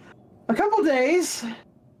for a couple days.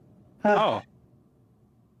 Oh,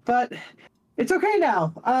 But it's okay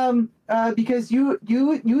now. Because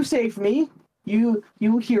you saved me. You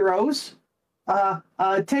heroes.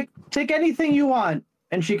 Take anything you want.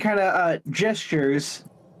 And she kind of gestures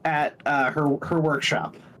at her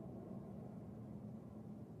workshop.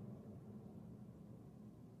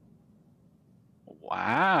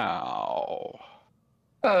 wow.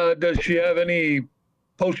 Does she have any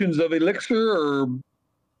potions of elixir or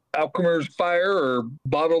alchemist's fire or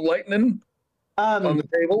bottled lightning on the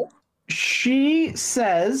table? She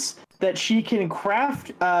says that she can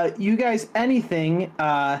craft you guys anything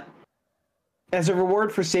as a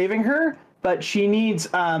reward for saving her, but she needs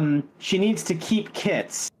to keep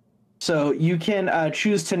kits. So you can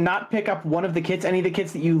choose to not pick up one of the kits. Any of the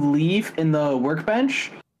kits that you leave in the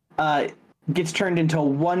workbench gets turned into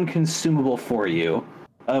one consumable for you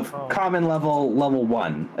of common level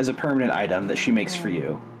 1 as a permanent item that she makes for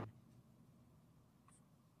you.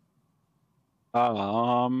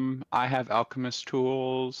 I have alchemist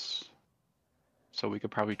tools, so we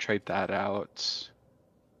could probably trade that out.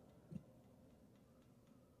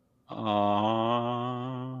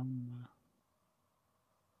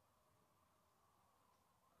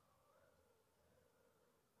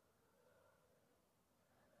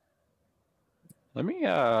 Let me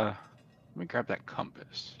grab that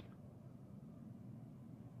compass.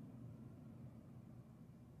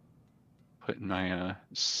 Put in my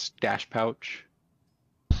stash pouch.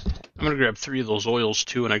 I'm gonna grab 3 of those oils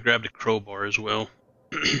too, and I grabbed a crowbar as well.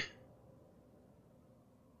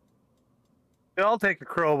 Yeah, I'll take the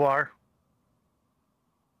crowbar.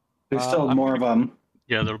 There's still I'm more of them.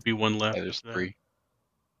 Yeah, there'll be one left. Yeah, there's after that. 3.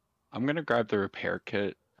 I'm gonna grab the repair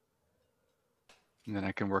kit, and then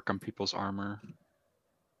I can work on people's armor.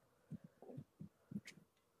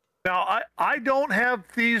 Now, I don't have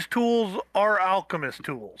these tools or alchemist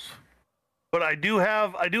tools, but I do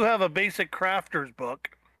have a basic crafter's book.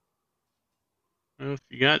 Well,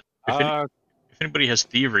 if anybody has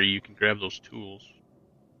thievery, you can grab those tools.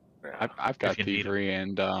 I've got If you need 'em. thievery,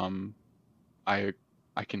 and I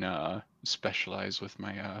can specialize with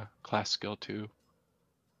my class skill too.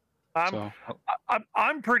 I'm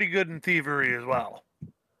I'm pretty good in thievery as well.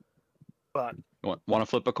 But Want to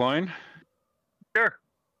flip a coin? sure.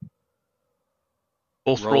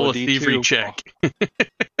 Both Roll roll a a thievery D2. check.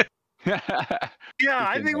 Yeah,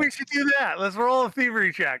 I think we should do that. Let's roll a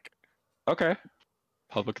thievery check. Okay.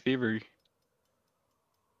 Public thievery.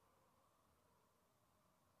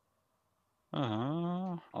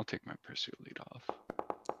 I'll take my pursuit lead off.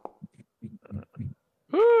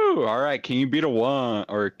 Woo! All right. Can you beat a 1,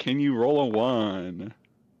 or can you roll a 1?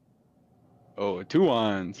 Oh, 2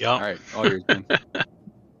 1s. Yup. All right. All yours, man.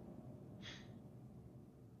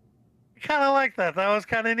 Kind of like that. That was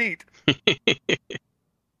kind of neat.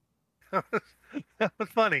 That was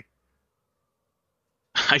funny.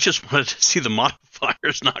 I just wanted to see the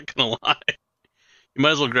modifiers, not gonna lie. You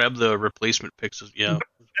might as well grab the replacement picks. Yeah.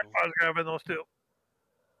 I was grabbing those too.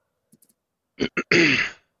 Does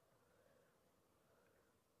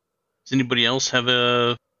anybody else have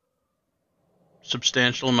a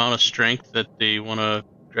substantial amount of strength that they want to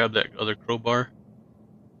grab that other crowbar?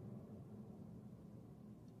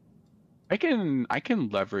 I can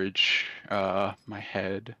leverage my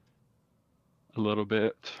head a little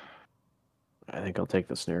bit. I think I'll take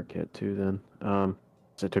the snare kit too then.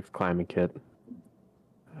 So I took the climbing kit.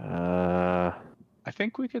 I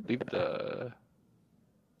think we could leave the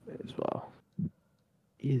As well.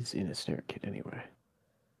 Is in a snare kit anyway.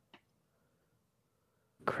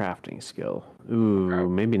 Crafting skill. Ooh,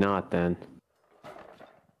 maybe not then.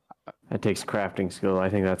 That takes crafting skill. I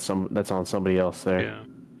think that's on somebody else there. Yeah.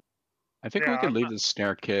 I think we Yeah, could I'm leave not- the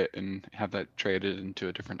snare kit and have that traded into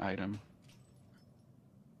a different item.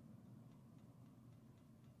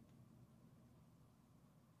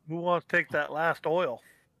 Who wants to take that last oil?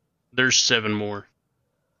 There's 7 more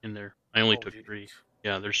in there. I only Oh, took geez. 3.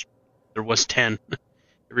 Yeah, there was 10.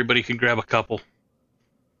 Everybody can grab a couple.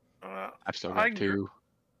 I've still I got can 2.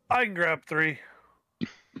 I can grab 3.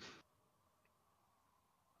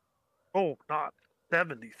 Oh, not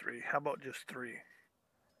 73. How about just 3?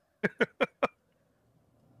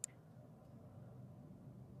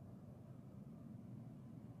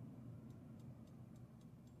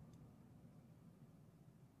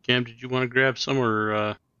 Cam, did you want to grab some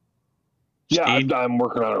or Yeah, Steve? I'm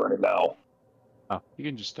working on it right now. Oh, you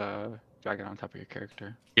can just drag it on top of your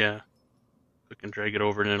character. Yeah. Click and drag it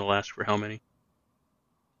over and it'll ask for how many.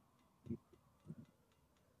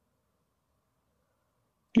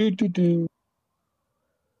 Do.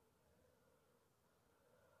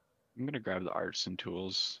 I'm gonna grab the artisan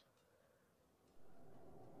tools.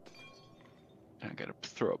 I gotta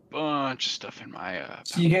throw a bunch of stuff in my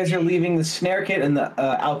So you guys are leaving the snare kit and the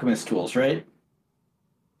alchemist tools, right?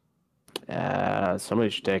 Somebody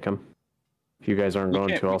should take them. If you guys aren't We going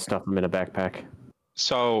can't- to, I'll stuff them in a backpack.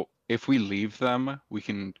 So if we leave them, we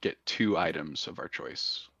can get 2 items of our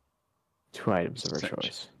choice. 2 items of our Essentially.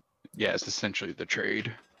 choice. Yeah, it's essentially the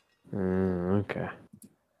trade. Okay.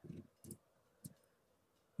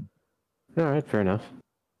 All right, fair enough.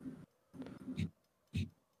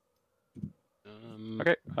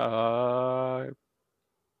 Okay. Are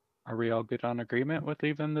we all good on agreement with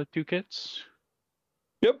leaving the 2 kits?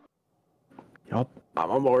 Yup, I'm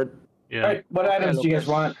on board. Yeah. All right, what items do you guys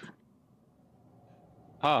want?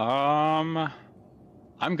 I'm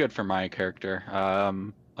good for my character.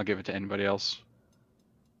 I'll give it to anybody else.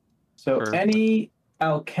 So For- any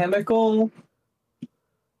alchemical,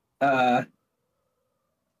 so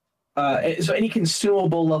any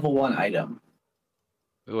consumable level 1 item.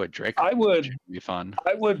 Ooh, a Drake. I would Be fun.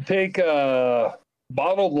 take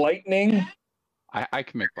bottled lightning. I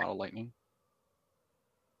can make bottle lightning.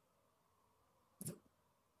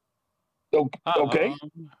 Okay,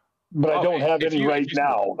 but I don't have if any you- right if you-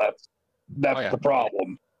 now. That's yeah. the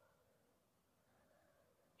problem.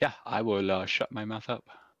 Yeah, I will shut my mouth up.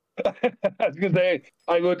 I was gonna say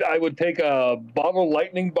I would take a bottled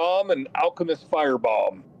lightning bomb and alchemist fire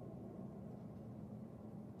bomb.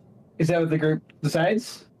 Is that what the group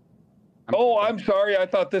decides? Oh, I'm sorry. I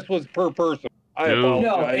thought this was per person. I No.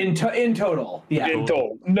 No, apologize. in total. Yeah. In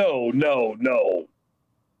total. No.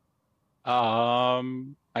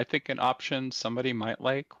 I think an option somebody might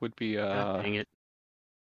like would be God dang it.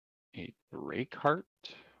 a Drake Heart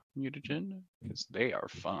mutagen, because they are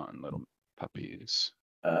fun little puppies.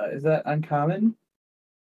 Is that uncommon?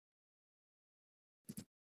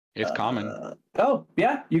 It's common. Oh,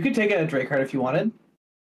 yeah. You could take a Drake card if you wanted.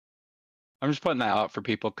 I'm just putting that out for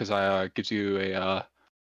people because it gives you a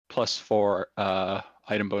 +4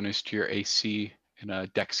 item bonus to your AC and a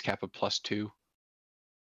dex cap of +2.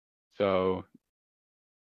 So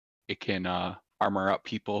it can armor up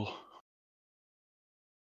people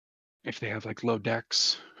if they have like low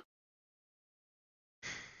decks.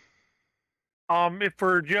 If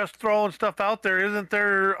we're just throwing stuff out there, isn't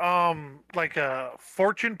there like a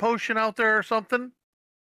fortune potion out there or something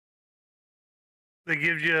that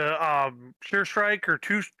gives you sure strike or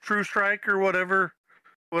true strike or whatever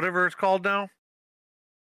it's called now?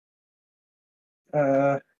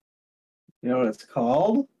 You know what it's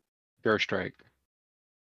called? Sure strike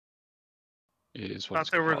is what I it's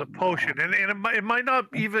thought there was a called potion, now. and it might not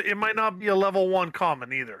be a level 1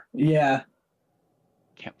 common either. Yeah.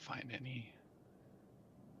 Can't find any.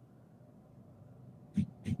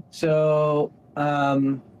 So,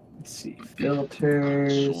 let's see.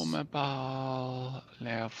 Filters. Consumable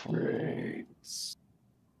level Rates.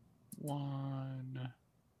 1.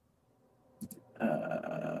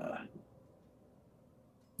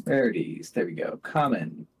 Rarities. There we go.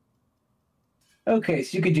 Common. Okay,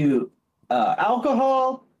 so you could do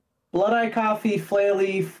alcohol, blood-eye coffee, flail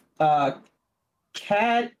leaf,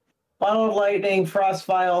 cat, bottle of lightning, frost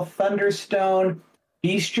vial, thunderstone,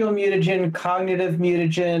 bestial mutagen, cognitive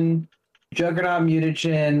mutagen, juggernaut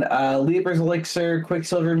mutagen, Libra's elixir,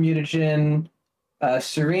 quicksilver mutagen,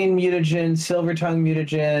 serene mutagen, silver tongue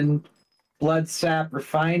mutagen, blood sap,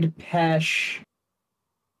 refined pesh,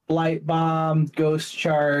 blight bomb, ghost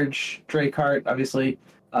charge, Drakeheart, obviously,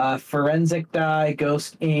 forensic dye,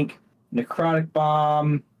 ghost ink, necrotic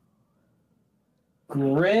bomb,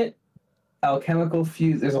 grit, alchemical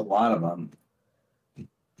fuse. There's a lot of them.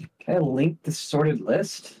 Can I link the sorted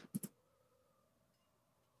list?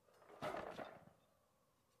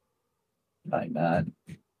 Probably not.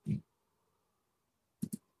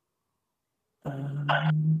 Yeah,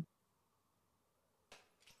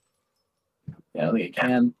 I don't think I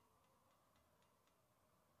can.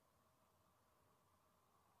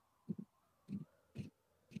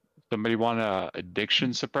 Somebody want a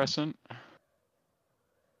addiction suppressant?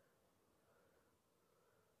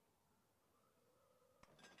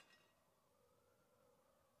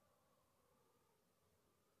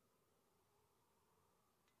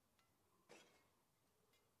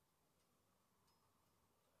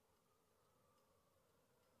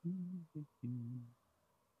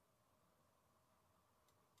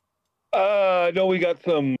 I know we got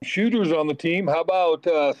some shooters on the team. How about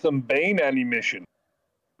some Bane ammunition?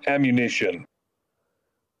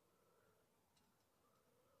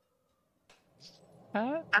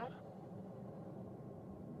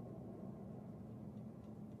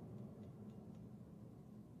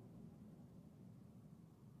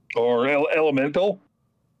 Or elemental?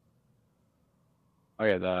 Oh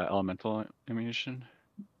yeah, the elemental ammunition.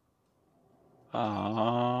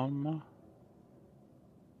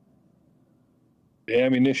 The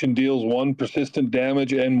ammunition deals 1 persistent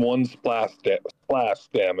damage and 1 splash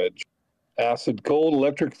damage. Acid, cold,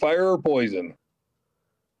 electric, fire, or poison.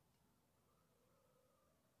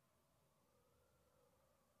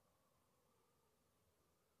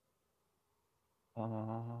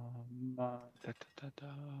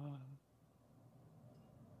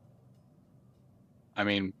 I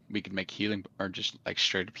mean, we could make healing or just like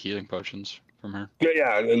straight up healing potions from her.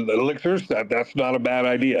 Yeah, elixirs. That's not a bad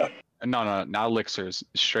idea. No, not elixirs.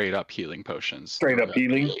 Straight up healing potions. Straight up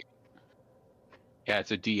healing. D8. Yeah, it's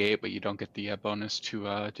a D8, but you don't get the bonus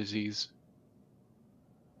to disease.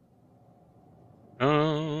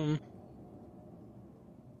 Yeah,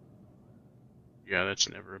 that's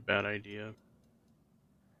never a bad idea.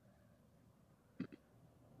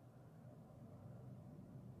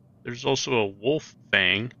 There's also a wolf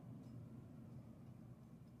fang.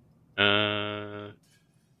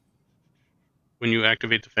 When you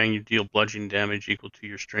activate the fang, you deal bludgeoning damage equal to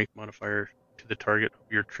your strength modifier to the target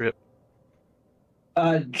of your trip.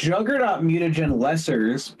 Juggernaut mutagen lesser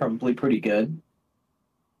is probably pretty good.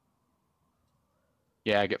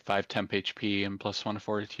 Yeah, I get 5 temp HP and +1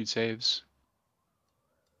 fortitude saves.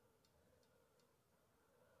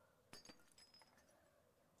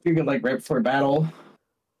 You're good, like right before battle.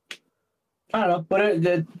 I don't know, but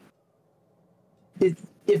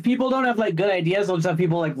if people don't have like good ideas, they'll just have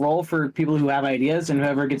people like roll for people who have ideas, and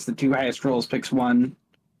whoever gets the 2 highest rolls picks 1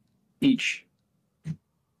 each,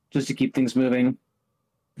 just to keep things moving.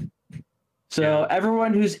 So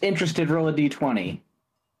everyone who's interested, roll a d20.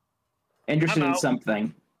 Interested in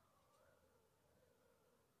something.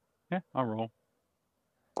 Yeah, I'll roll.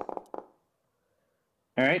 All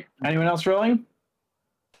right. Anyone else rolling?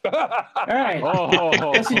 All right.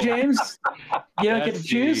 Oh, Jesse James, you don't get to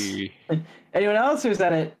choose. Anyone else, or is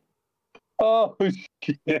that it? Oh,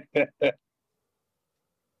 shit.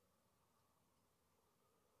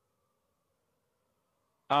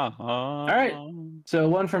 All right. So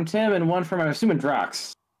one from Tim and one from, I'm assuming,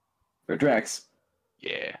 Drax. Or Drex.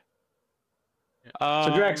 Yeah.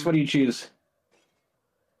 So Drex, what do you choose?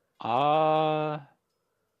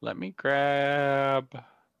 Let me grab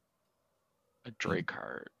a Drake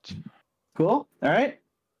heart. Cool. All right.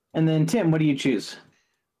 And then Tim, what do you choose?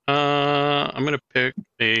 I'm gonna pick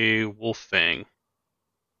a wolf fang.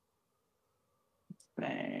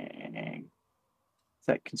 Bang. Is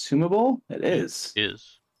that consumable? It is. It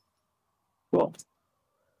is. Cool.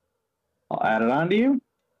 I'll add it on to you.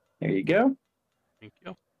 There you go. Thank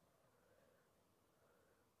you.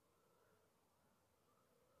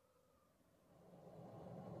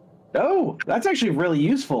 Oh, that's actually really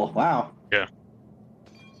useful. Wow. Yeah.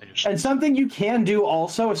 And something you can do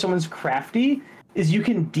also if someone's crafty is you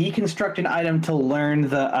can deconstruct an item to learn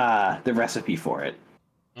the recipe for it.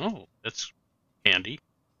 Oh, that's handy.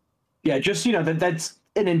 Yeah, just that's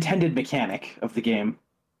an intended mechanic of the game.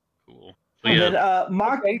 Cool. So And yeah, then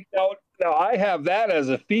Mock. Okay, now I have that as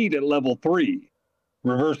a feat at level 3.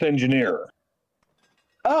 Reverse engineer.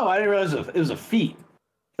 Oh, I didn't realize it was a feat.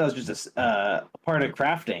 That was just a part of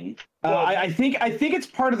crafting. I think it's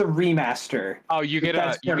part of the remaster. Oh, you get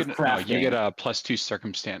That's part of crafting. you get a +2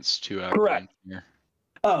 circumstance to Correct. Here.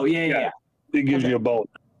 Oh yeah. It gives you a bonus.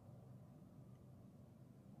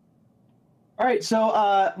 All right, so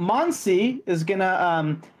Monsi is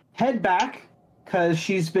gonna head back because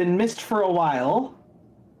she's been missed for a while,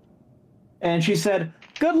 and she said,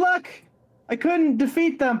 "Good luck. I couldn't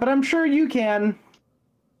defeat them, but I'm sure you can."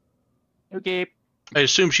 Okay. I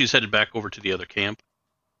assume she's headed back over to the other camp.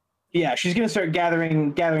 Yeah, she's gonna start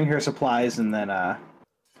gathering her supplies and then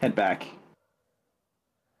head back.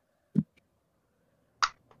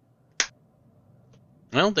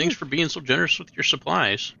 Well, thanks for being so generous with your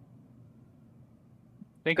supplies.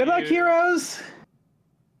 Good luck, heroes!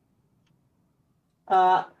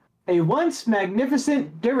 A once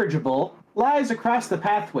magnificent dirigible lies across the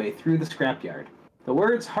pathway through the scrapyard. The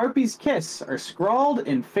words Harpy's Kiss are scrawled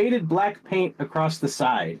in faded black paint across the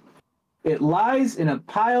side. It lies in a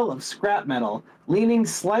pile of scrap metal, leaning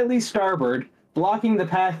slightly starboard, blocking the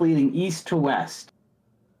path leading east to west.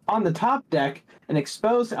 On the top deck, an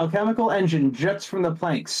exposed alchemical engine juts from the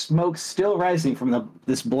planks, smoke still rising from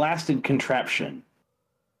this blasted contraption.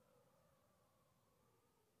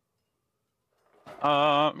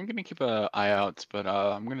 I'm gonna keep an eye out, but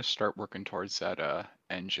I'm gonna start working towards that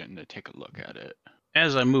engine to take a look at it.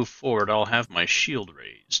 As I move forward, I'll have my shield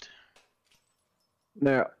raised.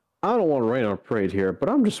 Now, I don't want to rain on parade here, but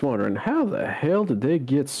I'm just wondering, how the hell did they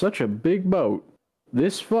get such a big boat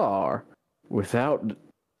this far without,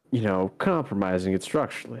 compromising it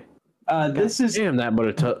structurally? This is Damn, that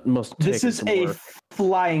must have this taken is some a work.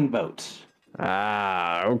 flying boat.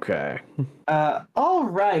 Ah, okay. All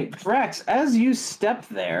right, Drax, as you step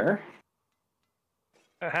there.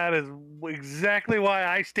 That is exactly why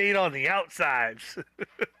I stayed on the outsides.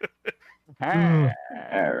 All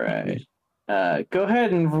right. Go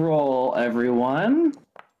ahead and roll, everyone.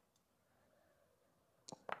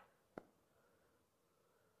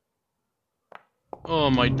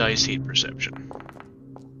 Oh, my dice hate perception.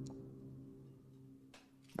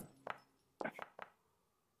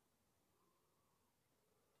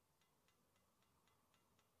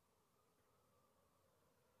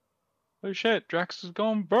 Oh shit, Drax is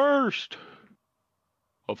going burst!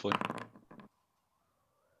 Hopefully.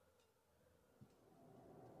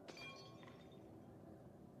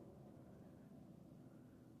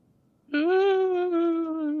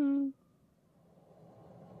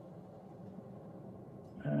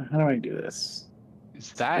 How do I do this?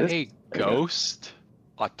 Is that a ghost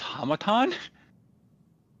automaton?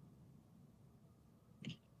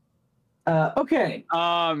 Okay.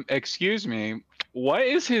 Excuse me. What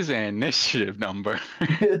is his initiative number?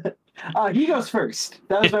 He goes first.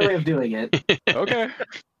 That was my way of doing it. Okay.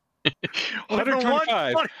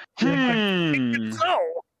 125. So,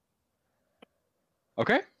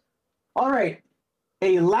 Okay. All right.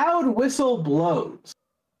 A loud whistle blows,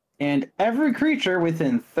 and every creature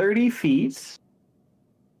within 30 feet.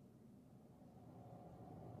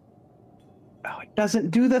 Oh, it doesn't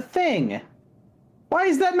do the thing. Why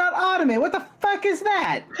is that not automate? What the fuck is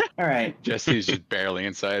that? All right. Jesse's just barely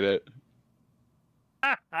inside it.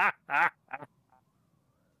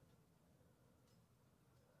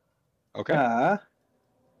 Okay.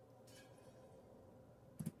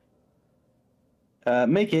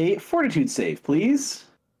 Make a fortitude save, please.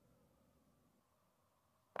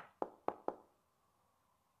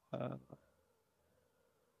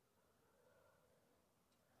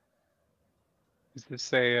 Is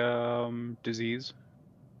this a disease?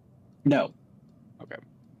 No. Okay.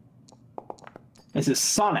 This is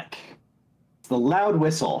Sonic. It's the loud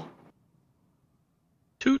whistle.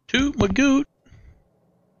 Toot toot magoot.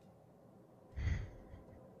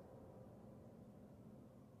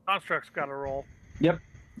 Construct's got to roll. Yep.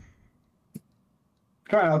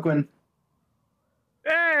 Come on, Elquin.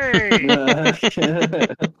 Hey!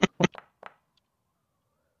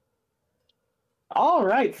 All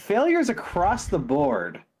right, failures across the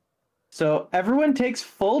board. So everyone takes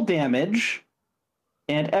full damage,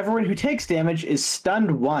 and everyone who takes damage is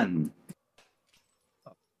stunned 1.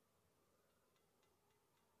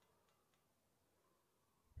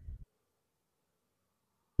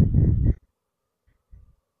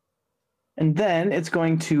 And then it's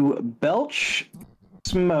going to belch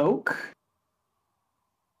smoke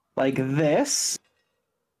like this.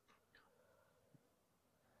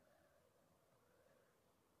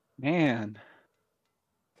 Man.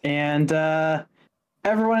 And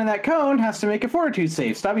everyone in that cone has to make a fortitude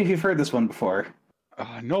save. Stop me if you've heard this one before.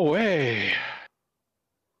 No way.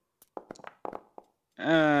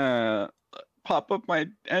 Pop up my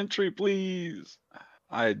entry, please.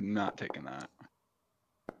 I'm not taking that.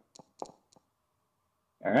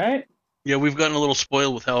 All right. Yeah, we've gotten a little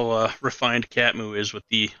spoiled with how refined Catmoo is with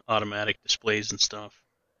the automatic displays and stuff.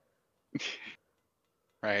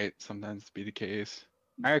 Right, sometimes be the case.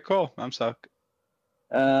 All right, cool. I'm stuck.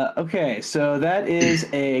 Okay, so that is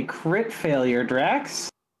a crit failure,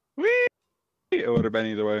 Drax. Whee! It would have been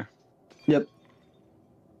either way. Yep.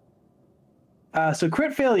 So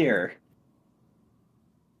crit failure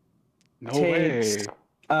No takes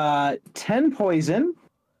way. 10 poison,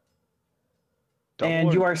 Double and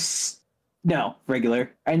or- you are no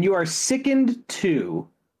regular, and you are sickened 2.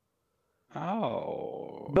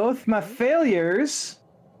 Oh. Both my failures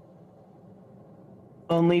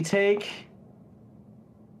only take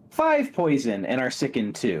 5 poison and are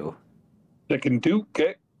sickened 2. Second 2.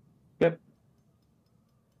 Okay. Yep.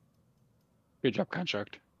 Good job,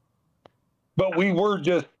 Construct. But we were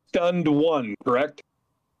just stunned 1, correct?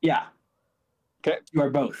 Yeah. Okay. You are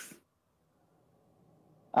both.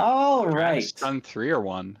 All right. Stun 3 or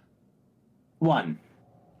 1? 1.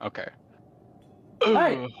 Okay.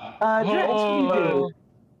 right. Drax, what do you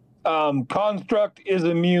do? Construct is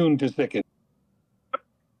immune to sicken.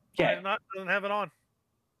 Okay. Doesn't have it on.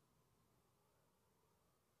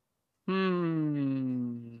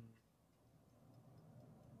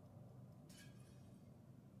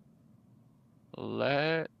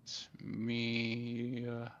 Let me.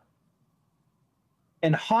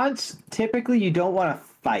 And haunts, typically you don't want to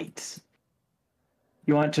fight.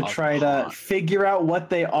 You want to try to figure out what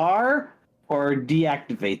they are or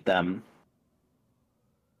deactivate them.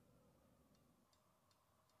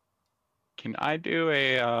 Can I do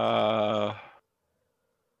a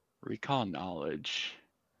recall knowledge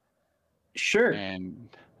Sure. and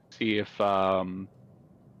see if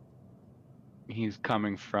he's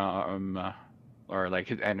coming from or like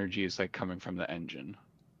his energy is like coming from the engine?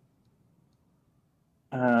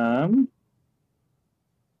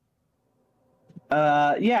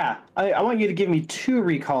 Yeah. I want you to give me 2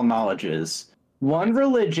 recall knowledges. 1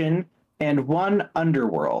 religion and 1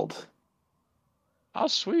 underworld. Oh,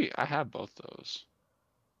 sweet. I have both those.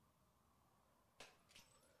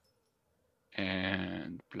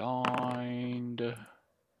 And blind.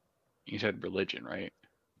 You said religion, right?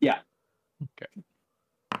 Yeah. Okay.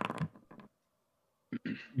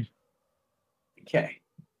 Okay.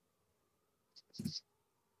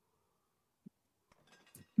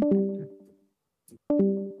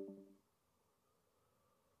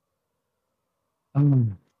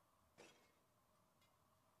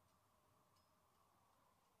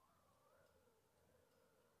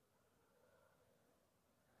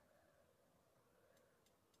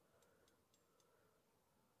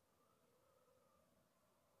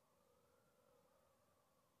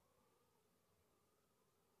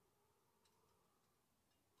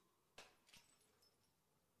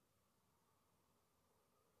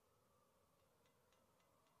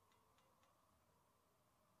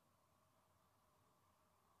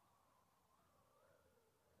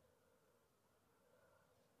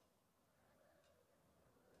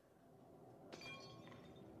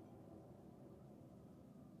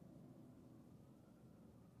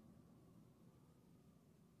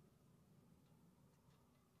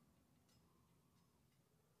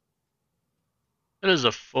 That is a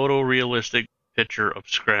photorealistic picture of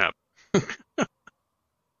scrap. I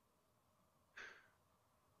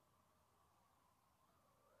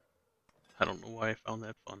don't know why I found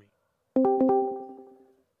that funny.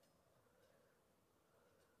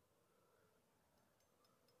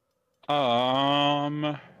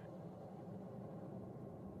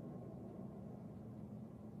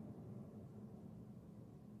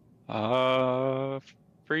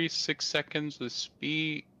 Free 6 seconds of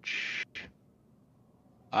speech.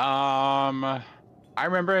 I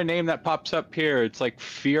remember a name that pops up here. It's like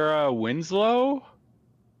Fira Winslow,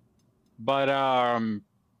 but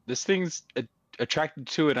this thing's attracted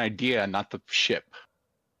to an idea, not the ship.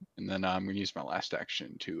 And then I'm gonna use my last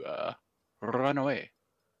action to run away.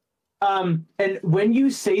 And when you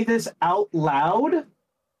say this out loud,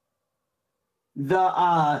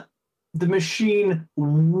 the machine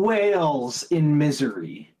wails in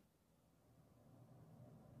misery.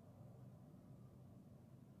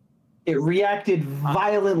 It reacted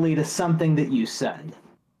violently to something that you said.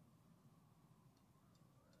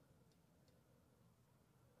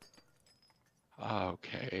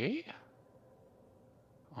 Okay.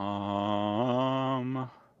 I'm gonna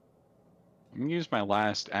use my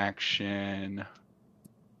last action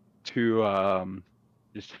to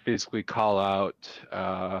just physically call out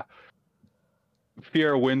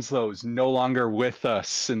Fear Winslow is no longer with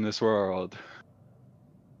us in this world.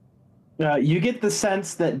 You get the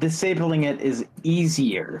sense that disabling it is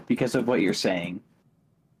easier because of what you're saying.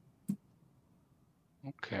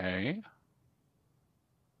 Okay.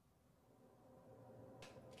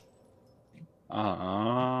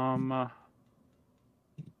 I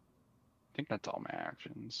think that's all my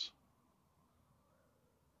actions.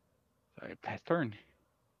 Sorry, pass turn.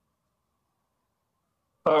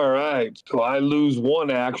 All right, so I lose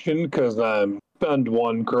one action because I'm spend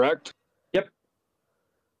one, correct? Yep.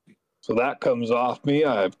 So that comes off me.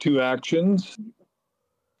 I have 2 actions.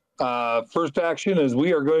 First action is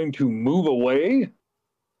we are going to move away.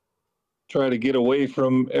 Try to get away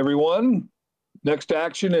from everyone. Next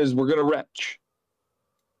action is we're going to retch.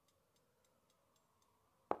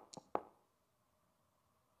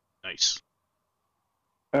 Nice.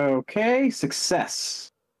 Okay,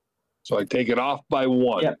 success. So I take it off by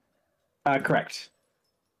 1. Yep. Correct.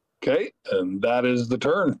 Okay, and that is the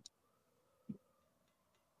turn.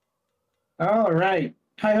 All right.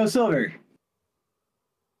 Hi-ho Silver.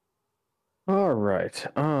 All right.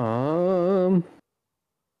 I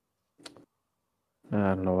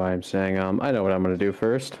don't know why I'm saying I know what I'm gonna do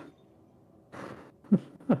first.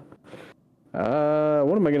 What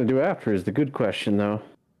am I gonna do after is the good question, though.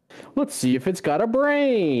 Let's see if it's got a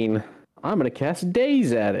brain. I'm gonna cast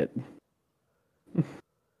Daze at it.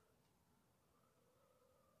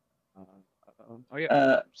 Oh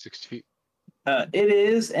yeah, 6 feet. It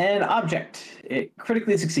is an object. It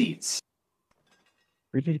critically succeeds.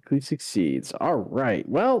 Critically succeeds. All right.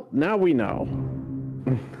 Well, now we know.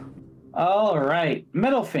 All right.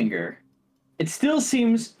 Metal Finger. It still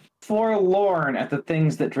seems forlorn at the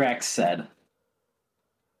things that Drax said.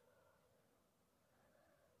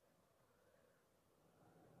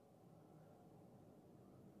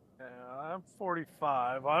 I'm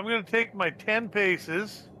 45. I'm going to take my 10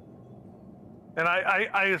 paces, and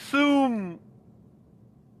I assume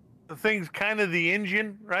the thing's kind of the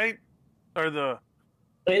engine, right? Or the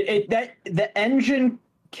the engine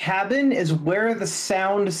cabin is where the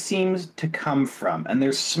sound seems to come from, and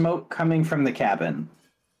there's smoke coming from the cabin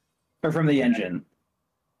or from the engine.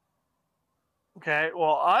 Okay.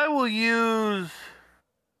 Well, I will use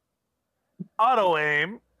auto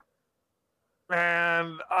aim.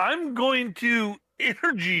 And I'm going to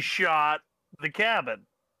energy shot the cabin.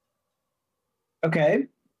 Okay.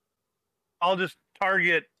 I'll just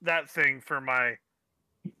target that thing for my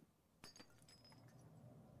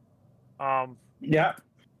Yeah.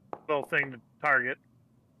 little thing to target.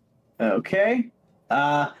 Okay.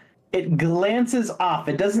 It glances off.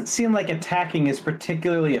 It doesn't seem like attacking is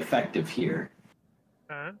particularly effective here.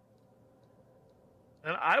 Okay.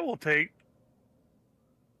 And I will take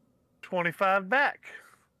 25 back.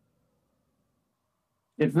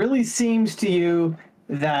 It really seems to you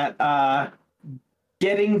that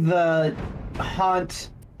getting the haunt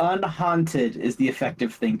unhaunted is the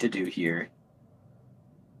effective thing to do here.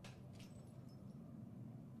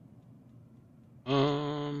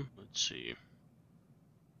 Let's see.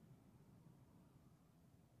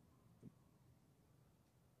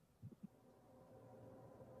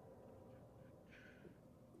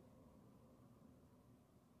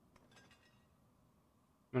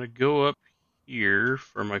 I'm going to go up here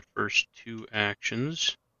for my first 2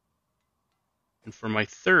 actions. And for my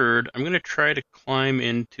third, I'm going to try to climb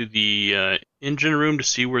into the engine room to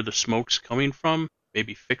see where the smoke's coming from.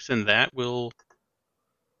 Maybe fixing that will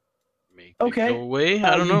make it go away.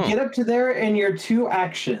 I don't know. You get up to there in your 2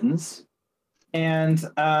 actions, and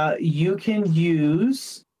you can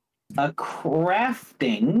use a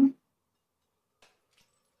crafting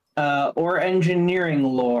or engineering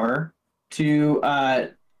lore to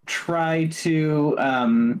try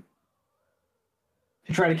to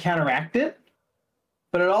to try to counteract it.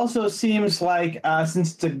 But it also seems like,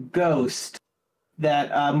 since it's a ghost,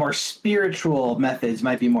 that more spiritual methods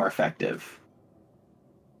might be more effective.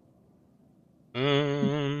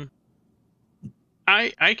 I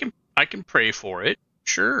can pray for it.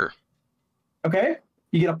 Sure. Okay,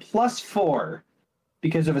 you get a +4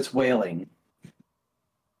 because of its wailing.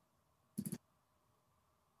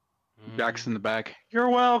 Jack's in the back. You're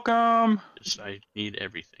welcome. Yes, I need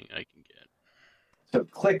everything I can get. So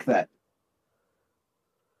click that.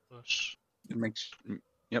 Plus, It makes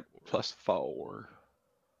yep +4.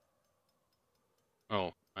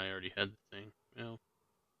 oh, I already had the thing. Well,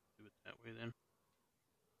 do it that way then.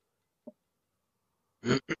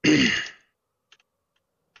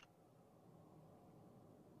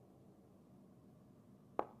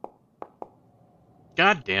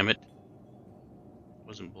 God damn it.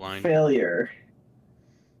 Wasn't blind. Failure.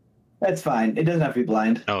 That's fine. It doesn't have to be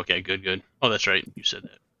blind. Oh, okay, good, good. Oh, that's right. You said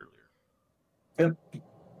that earlier. Yep.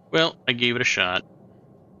 Well, I gave it a shot.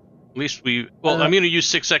 At least we... Well, I'm going to use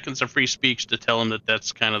 6 seconds of free speech to tell him that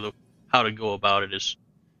that's kind of how to go about it is...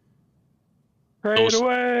 Those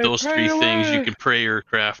 3 things you can pray or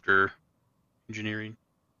craft or engineering.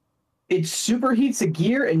 It superheats the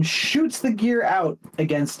gear and shoots the gear out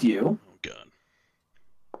against you. Oh, God.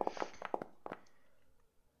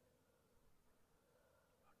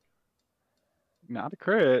 Not a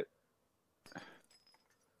crit.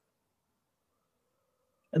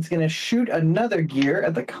 It's going to shoot another gear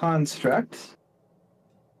at the construct.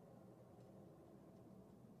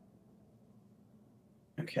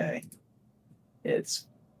 Okay. It's...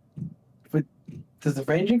 Does the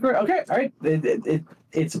ranging grow? Okay, all right.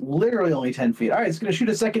 It's literally only 10 feet. All right, it's going to shoot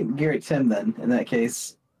a second gear at Tim then, in that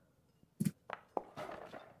case.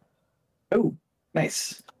 Oh,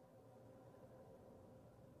 nice.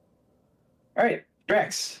 All right,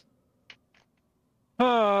 Drex.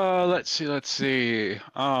 Let's see.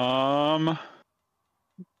 I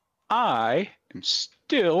am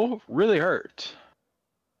still really hurt.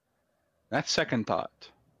 That's second thought.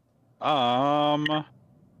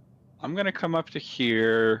 I'm gonna come up to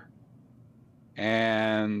here,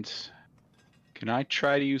 and can I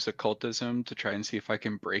try to use occultism to try and see if I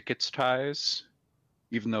can break its ties,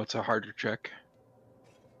 even though it's a harder check?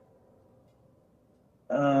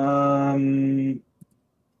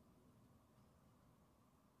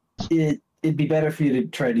 It'd be better for you to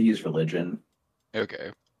try to use religion.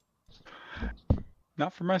 Okay.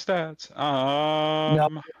 Not for my stats.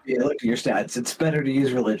 No, yeah, look at your stats. It's better to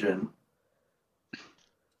use religion.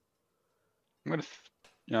 I'm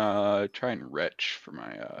gonna try and retch for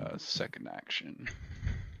my second action.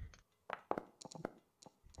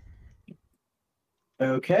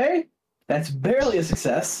 Okay, that's barely a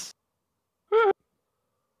success.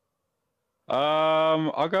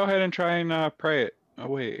 I'll go ahead and try and pray it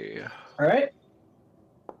away. All right.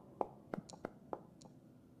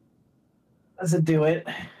 Does it do it?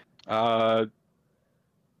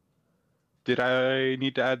 Did I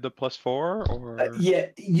need to add the +4 or? Yeah,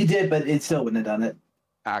 you did, but it still wouldn't have done it.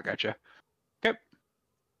 Ah, gotcha. Okay.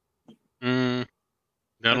 I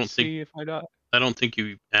Let's see if I got. I don't think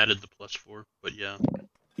you added the +4, but yeah.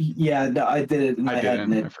 Yeah, no, I did it in my head,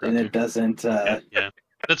 and it doesn't. Yeah,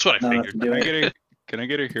 that's what I figured. Can I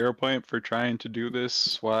get a hero point for trying to do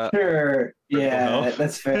this? What? Sure. Yeah,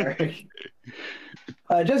 that's fair.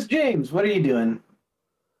 Just James, what are you doing?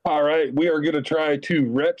 All right, we are going to try to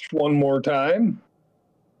retch one more time.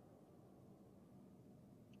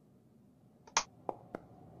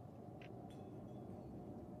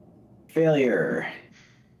 Failure.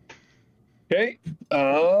 Okay.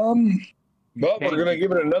 But we're going to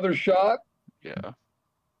give it another shot. Yeah.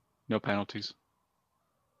 No penalties.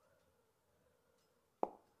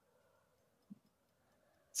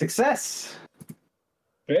 Success.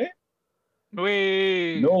 Okay.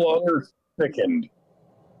 We No longer thickened.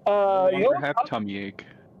 you have tummy ache.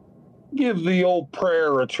 Give the old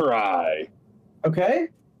prayer a try. Okay.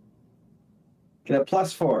 Get a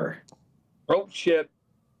 +4. Oh, shit.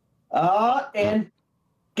 And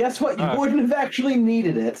guess what? You wouldn't have actually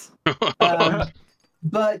needed it.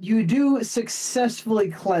 But you do successfully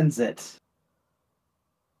cleanse it.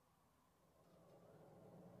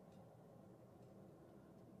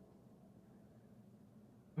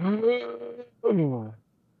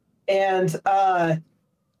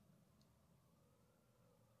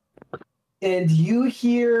 And you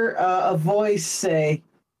hear a voice say,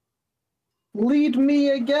 "Lead me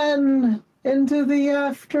again into the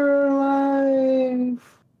afterlife."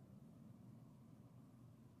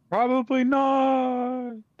 Probably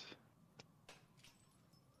not.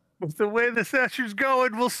 With the way the session's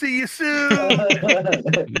going, we'll see you soon.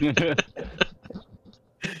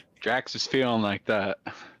 Jax is feeling like that.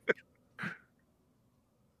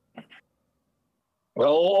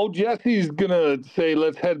 Well, old Jesse's gonna say,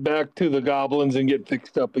 let's head back to the goblins and get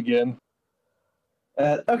fixed up again.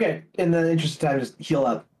 Okay, in the interest of time, just heal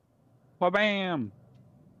up. Bam!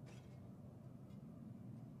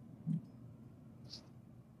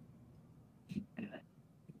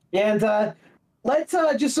 And let's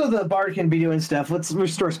just so the bard can be doing stuff, let's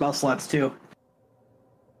restore spell slots too.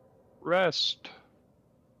 Rest.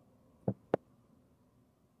 Ooh,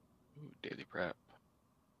 daily prep.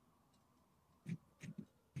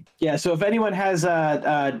 Yeah, so if anyone has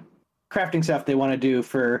crafting stuff they want to do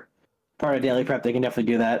for part of daily prep, they can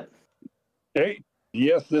definitely do that. Hey,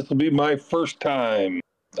 yes, this will be my first time.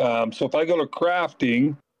 So if I go to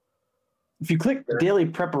crafting, If you click daily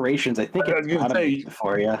preparations, I think it's automated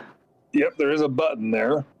for you. Yep, there is a button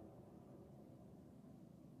there.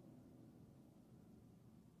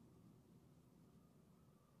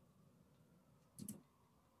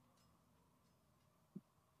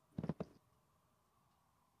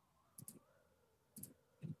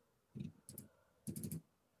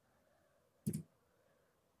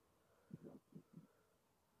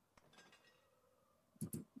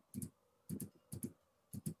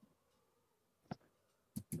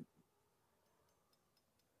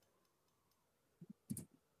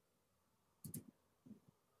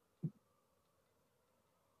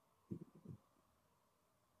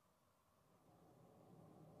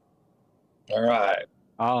 All right.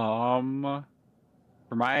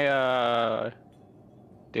 For my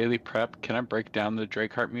daily prep, can I break down the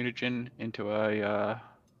Drakeheart mutagen into a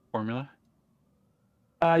formula?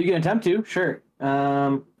 You can attempt to, sure.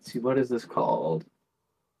 Let's see, what is this called?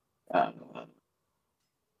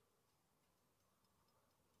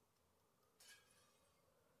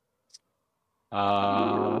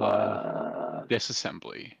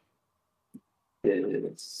 Disassembly.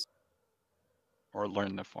 It's... Or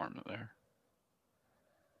learn the formula there.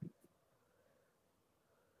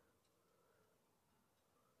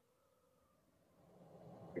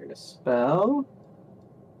 Here to spell.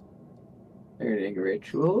 Learning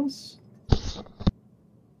rituals.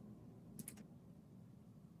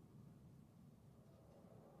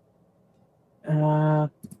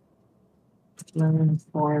 Learn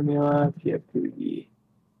formula, PFPE.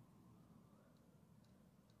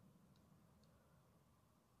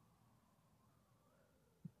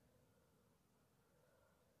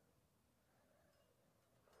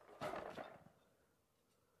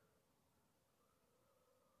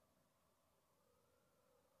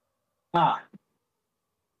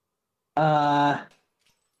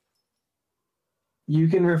 You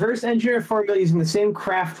can reverse engineer a formula using the same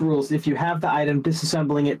craft rules if you have the item,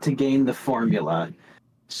 disassembling it to gain the formula.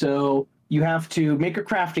 So you have to make a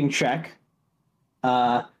crafting check,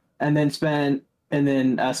 and then spend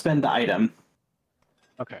the item.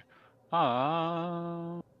 Okay.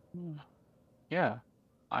 Yeah,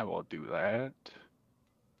 I will do that.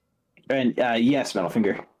 And yes,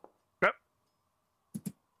 Metalfinger. Yep.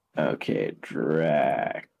 Okay,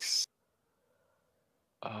 Drax.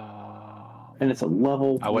 And it's a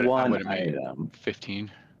level 1 item.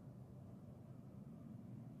 15.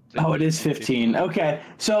 Oh, it is 15. Okay,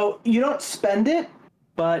 so you don't spend it,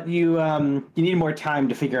 but you need more time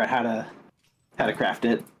to figure out how to craft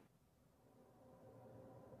it.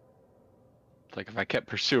 Like if I kept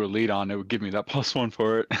pursue a lead on, it would give me that +1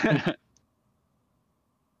 for it.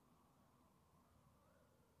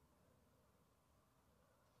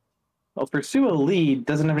 Well, pursue a lead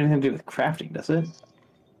doesn't have anything to do with crafting, does it?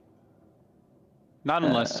 Not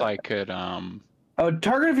unless I could Oh,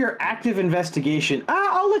 target of your active investigation.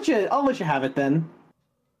 I'll let you have it then.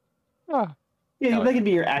 Ah, Yeah, that could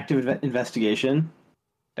be your active investigation.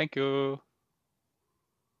 Thank you.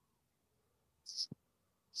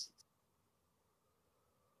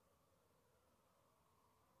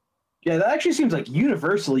 Yeah, that actually seems like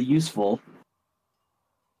universally useful.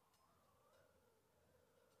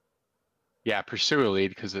 Yeah, pursue a lead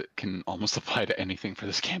because it can almost apply to anything for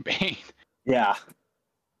this campaign. Yeah.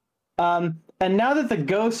 And now that the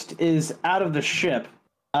ghost is out of the ship,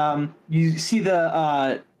 you see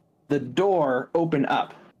the door open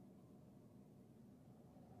up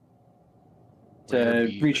to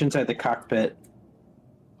reach inside the cockpit.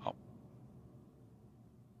 Oh.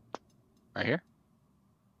 Right here?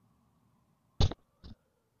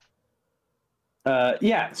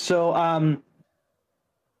 Yeah, so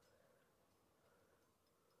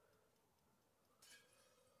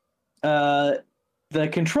the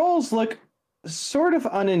controls look sort of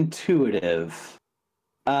unintuitive,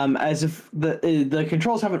 as if the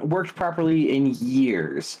controls haven't worked properly in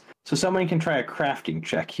years. So someone can try a crafting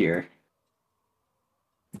check here.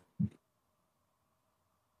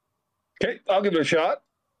 Okay, I'll give it a shot.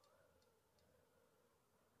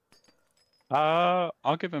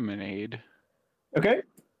 I'll give him an aid. Okay.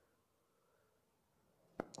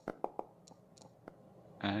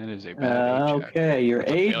 And it is a bad aid check. Okay, your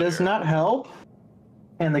That's a aid does failure. not help,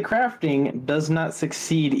 and the crafting does not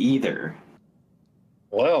succeed either.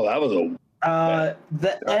 Well, that was a...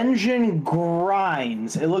 The engine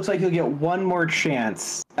grinds. It looks like you'll get one more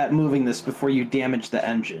chance at moving this before you damage the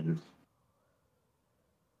engine.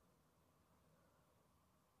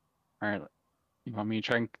 All right. You want me to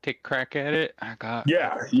try and take a crack at it? I got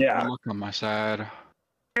Yeah. luck on my side.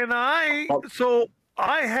 Can I? So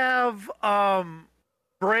I have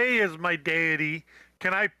Bray as my deity.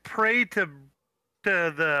 Can I pray to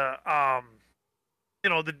the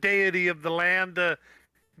the deity of the land to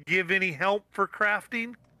give any help for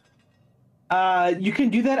crafting? You can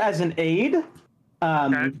do that as an aid,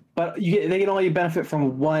 Okay. but they can only benefit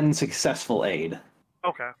from one successful aid.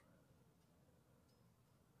 Okay.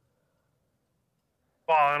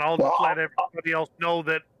 Well, and I'll just let everybody else know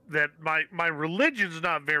that my religion's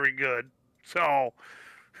not very good, so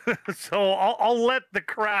I'll let the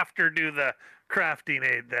crafter do the crafting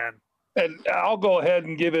aid then. And I'll go ahead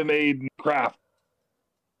and give him aid and craft.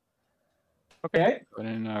 Okay. Go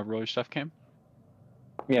ahead and roll your stuff, Cam.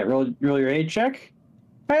 Yeah, roll your aid check.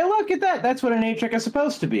 Hey, look at that. That's what an aid check is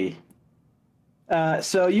supposed to be.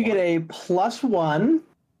 So you get a +1.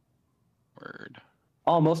 Word.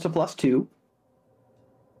 Almost a +2.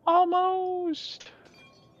 Almost.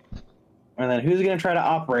 And then who's going to try to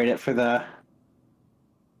operate it for the...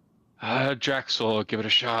 Drexel, give it a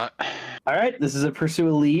shot. All right, this is a pursue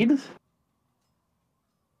a lead.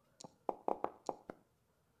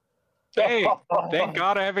 Hey, thank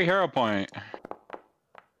God I have a hero point.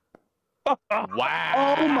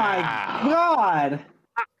 Wow. Oh my God.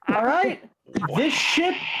 All right. This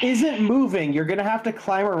ship isn't moving. You're going to have to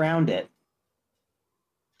climb around it.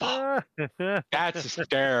 That's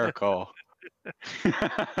hysterical.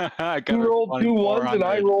 I You rolled 2 ones and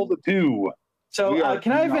I rolled a 2. So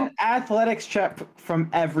can I have an athletics check from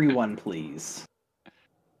everyone, please?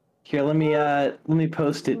 Here, let me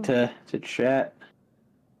post it to chat.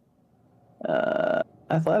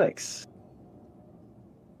 Athletics.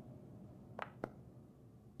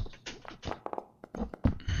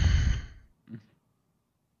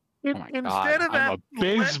 Oh my God, I'm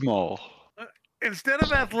abysmal. Instead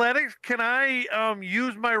of athletics, can I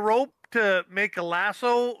use my rope to make a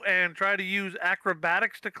lasso and try to use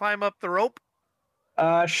acrobatics to climb up the rope?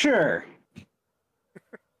 Sure.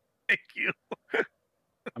 Thank you.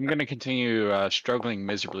 I'm gonna continue struggling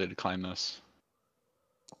miserably to climb this.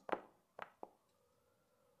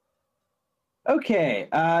 Okay,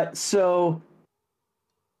 so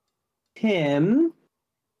Tim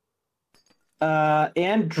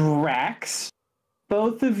and Drax,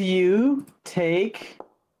 both of you take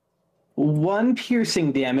 1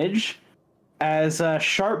 piercing damage as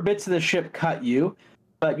sharp bits of the ship cut you,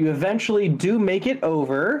 but you eventually do make it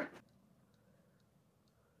over.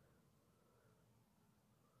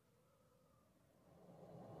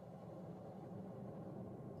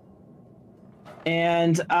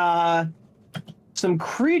 And some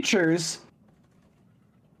creatures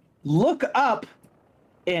look up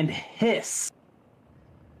and hiss.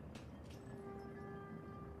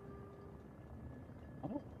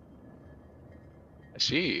 I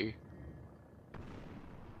see.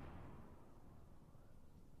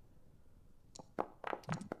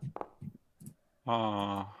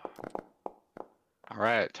 All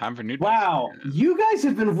right, time for new. Wow, you guys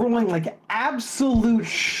have been rolling like absolute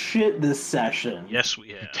shit this session. Yes, we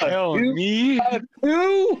have. Tell me. A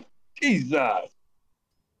 2? Jesus.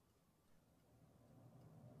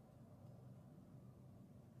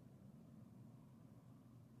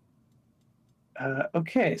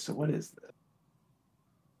 Okay, so what is this?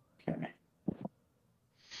 Okay.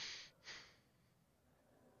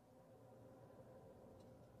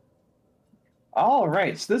 All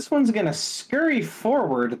right, so this one's going to scurry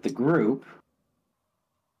forward at the group.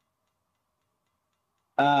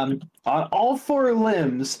 On all 4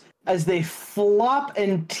 limbs as they flop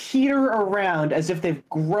and teeter around as if they've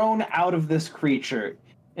grown out of this creature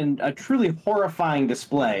in a truly horrifying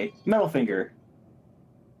display. Metalfinger.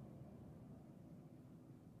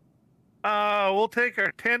 We'll take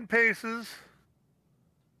our 10 paces.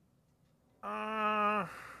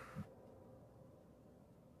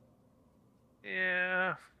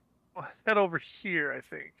 Yeah. We'll head over here, I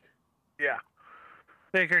think. Yeah.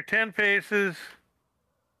 Take our 10 paces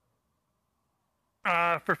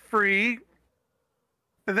for free.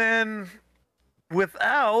 And then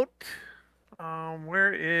without,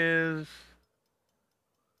 where is,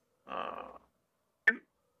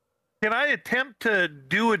 Can I attempt to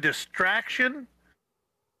do a distraction?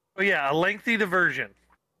 Oh yeah, a lengthy diversion.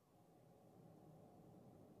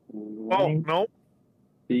 Oh no.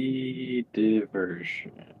 The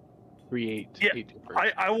diversion. Create Yeah, a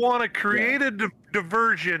diversion. I want to create a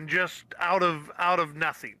diversion just out of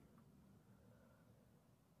nothing.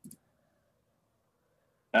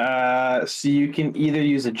 So you can either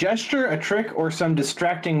use a gesture, a trick, or some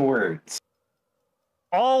distracting words.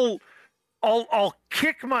 I'll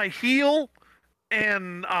kick my heel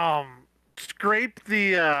and scrape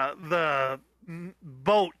the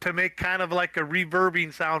boat to make kind of like a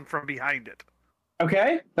reverbing sound from behind it.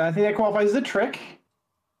 Okay, I think that qualifies as a trick.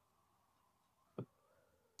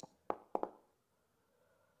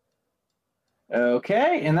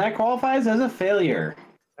 Okay, and that qualifies as a failure.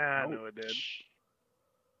 I know it did.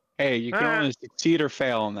 Hey, you can only succeed or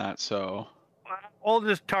fail on that, so. I'll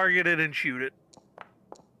just target it and shoot it.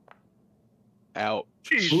 Out.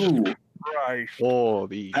 Jesus Ooh, Christ.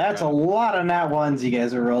 Holy that's a crap. lot of nat ones you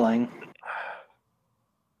guys are rolling.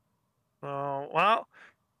 Oh, well,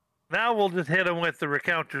 now we'll just hit him with the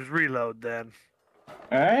recounter's reload then.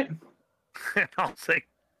 All right, And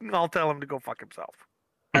I'll tell him to go fuck himself.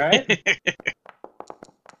 all right.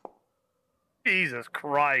 Jesus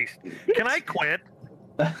Christ. Can I quit?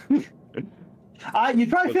 You'd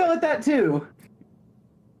probably feel like that too.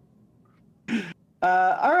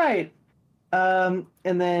 All right. And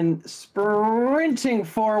then sprinting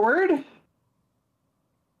forward.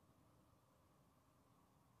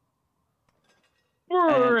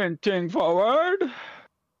 Sprinting forward.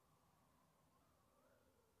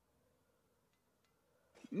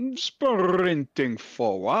 Sprinting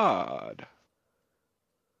forward.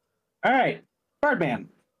 All right, Birdman.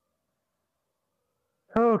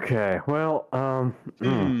 Okay, well,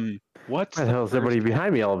 What's What the hell is everybody first-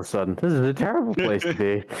 behind me all of a sudden? This is a terrible place to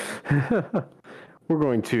be. We're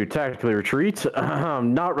going to tactically retreat,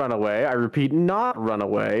 not run away. I repeat, not run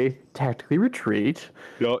away. Tactically retreat.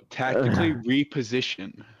 No, tactically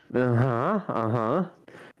reposition.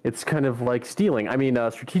 It's kind of like stealing. I mean,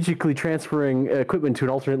 strategically transferring equipment to an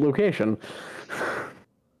alternate location.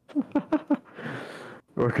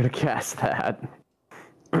 We're going to cast that.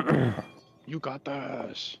 You got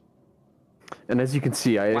this. And as you can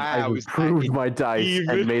see, I Wow, is that improved my dice even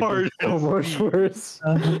and made them harder so to much see? worse.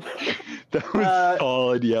 That was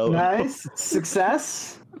solid yellow. Nice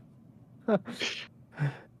success.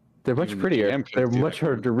 They're much Even the prettier. GM couldn't They're do much that.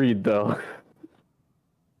 harder to read, though.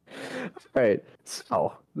 Alright,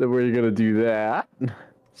 so then we're going to do that.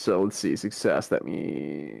 So let's see, success. That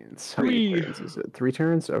means how many 3. turns is it? 3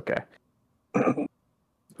 turns? Okay. Let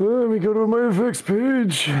me go to my effects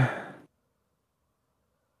page.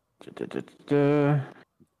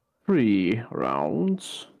 3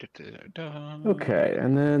 rounds. Okay,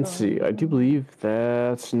 and then see. I do believe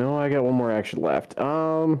that's no. I got one more action left.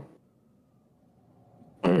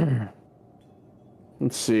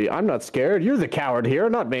 Let's see. I'm not scared. You're the coward here,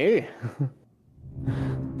 not me.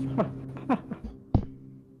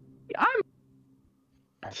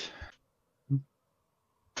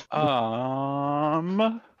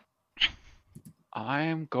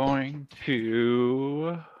 I'm going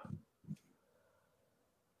to.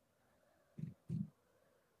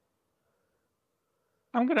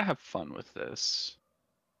 I'm gonna have fun with this.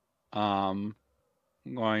 I'm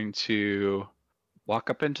going to walk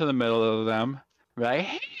up into the middle of them, be like,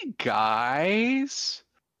 "Hey guys!"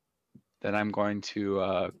 Then I'm going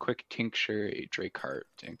to quick tincture a Drake heart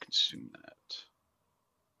and consume that.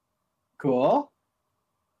 Cool.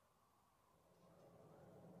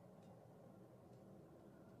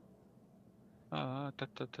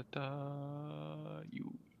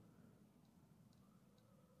 You.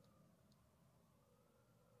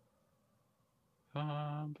 If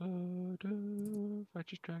I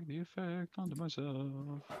just drag the effect onto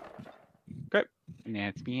myself. Okay, and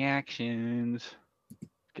that's me actions.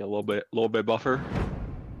 Get a little bit buffer.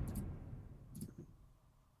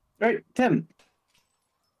 All right, Tim.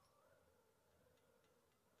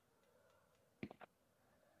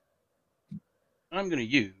 I'm gonna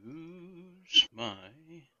use my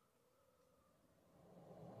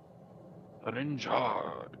In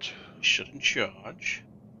charge. shouldn't charge.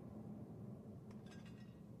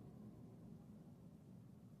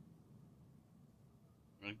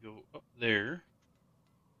 I'm gonna go up there.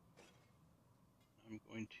 I'm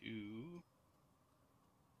going to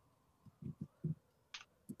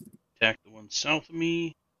attack the one south of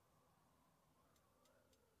me.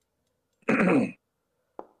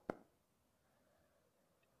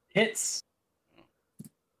 Hits.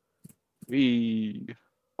 We.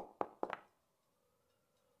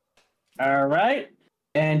 All right,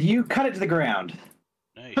 and you cut it to the ground.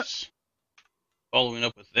 Nice. Nice. Following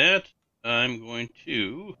up with that, I'm going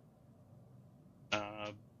to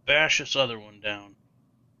bash this other one down.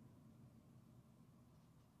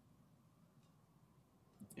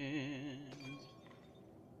 And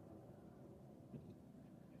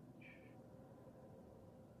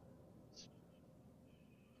let's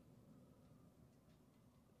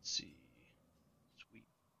see. Sweet.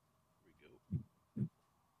 Here we go.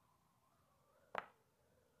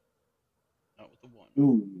 Not with the one.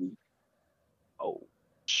 Ooh. Oh.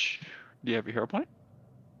 Do you have your hero point?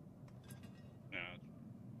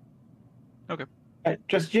 No.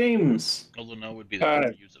 Just James. Although now would be the time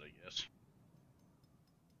to use it, I guess.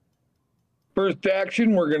 First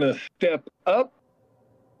action, we're going to step up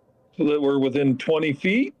so that we're within 20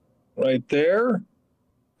 feet right there.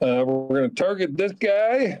 We're going to target this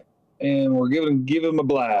guy, and we're going to give him a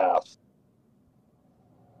blast.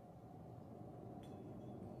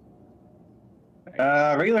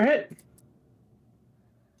 Regular hit.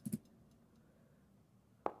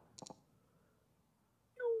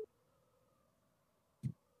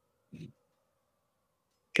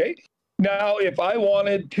 Okay. Now, if I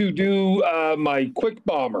wanted to do my quick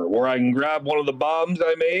bomber, where I can grab one of the bombs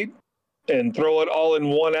I made and throw it all in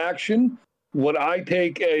one action, would I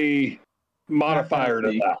take a modifier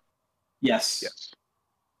to that? Yes.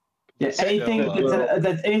 Yes. Yeah,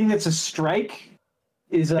 anything that's a strike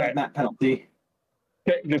is a map penalty.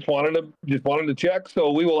 Okay, just wanted to check.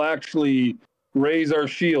 So we will actually raise our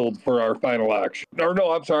shield for our final action. Or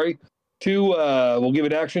no, I'm sorry. We'll give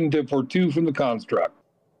it action for 2 from the construct.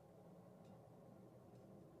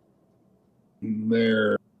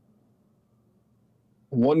 There.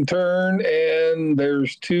 1 turn, and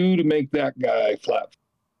there's 2 to make that guy flat.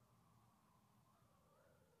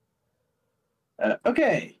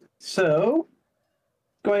 Okay, so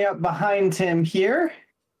going up behind him here,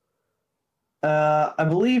 I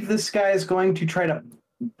believe this guy is going to try to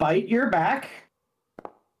bite your back,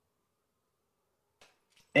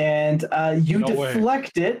 and you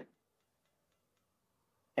deflect it,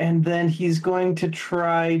 and then he's going to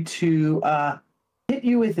try to hit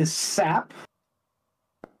you with his sap,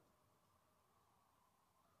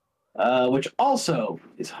 which also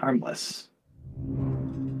is harmless.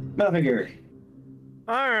 Metal figure.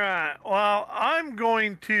 All right. Well, I'm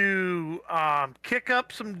going to kick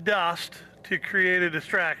up some dust to create a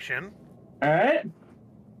distraction. All right.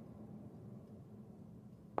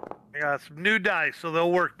 I got some new dice, so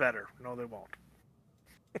they'll work better. No, they won't.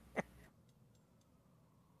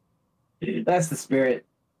 That's the spirit.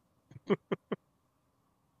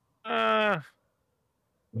 Target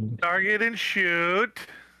and shoot.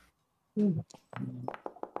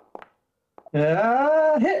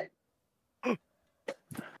 Hit.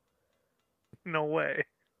 No way.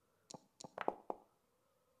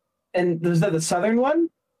 And was that the southern one?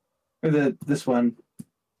 Or this one?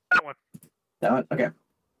 That one. That one? Okay.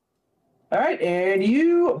 All right, and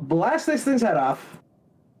you blast this thing's head off.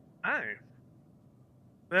 All right.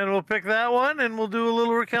 Then we'll pick that one, and we'll do a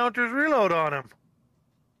little Recounters Reload on him.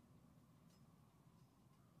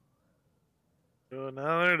 Do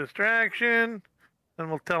another distraction, and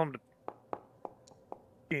we'll tell him to...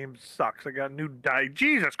 Game sucks. I got new dice.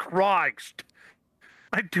 Jesus Christ!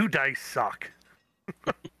 My new dice suck.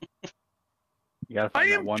 You gotta I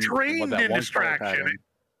find that am one, trained that in one distraction.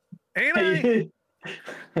 Ain't I?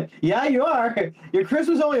 Yeah, you are. Your Chris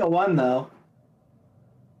was only a 1, though.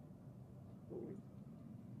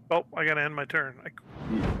 Oh, I gotta end my turn.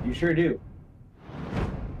 You sure do.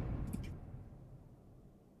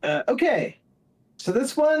 Okay. So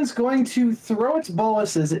this one's going to throw its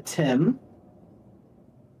boluses at Tim.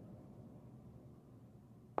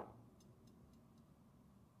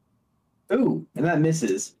 Ooh, and that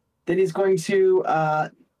misses. Then he's going to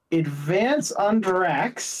advance on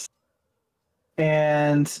Drax,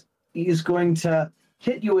 and he's going to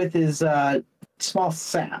hit you with his small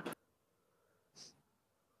sap.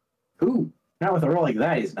 Ooh, not with a roll like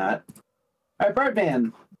that, he's not. All right,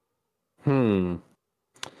 Bartman.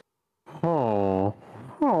 Oh.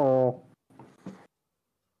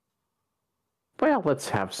 Well, let's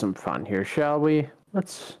have some fun here, shall we?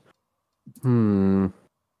 Let's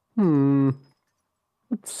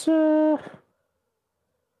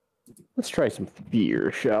try some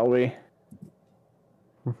fear, shall we?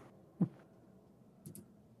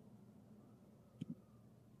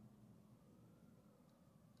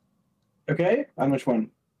 Okay, on which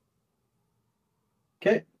one?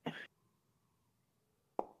 Okay.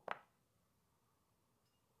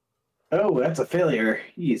 Oh, that's a failure.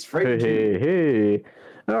 He's frightened. Hey.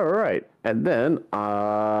 All right, and then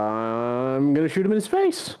I'm gonna shoot him in his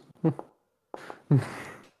face.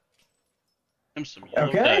 I Them some yellow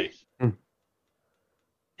Okay. dice.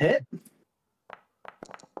 Hit.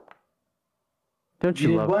 Don't You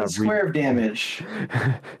you did love one how square of damage.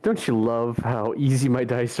 Don't you love how easy my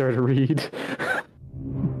dice are to read?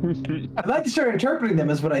 I'd like to start interpreting them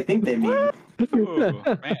as what I think they mean. Ooh,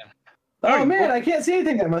 man. Oh you man, roll- I can't see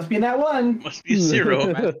anything. That must be in that one. Must be a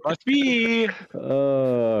 0. Must be.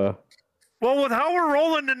 Well, with how we're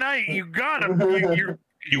rolling tonight, you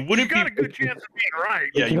You wouldn't got be. a good chance of being right.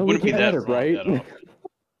 Yeah, can you only wouldn't be get that better, wrong right? that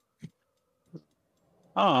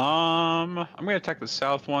often. I'm gonna attack the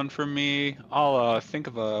south one for me. I'll think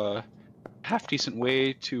of a half decent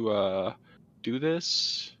way to do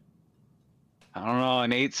this. I don't know,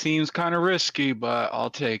 an 8 seems kind of risky, but I'll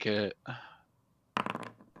take it.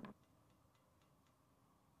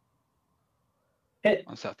 Hit.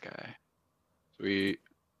 On south guy. Sweet.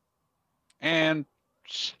 And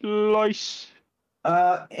slice.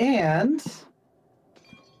 And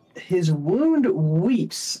his wound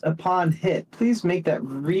weeps upon hit. Please make that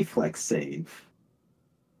reflex save.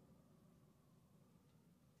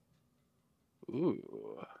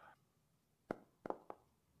 Ooh.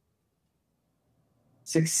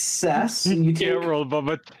 Success. You take. Can't roll above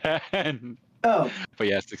a 10. Oh, But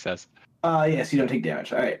yeah, success. yes, you don't take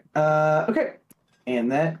damage. All right. Okay.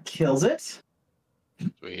 And that kills it.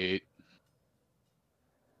 Sweet.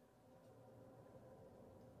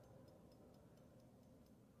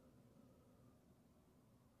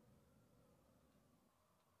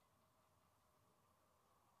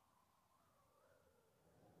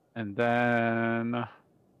 And then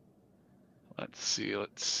let's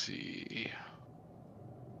see.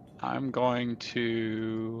 I'm going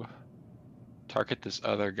to target this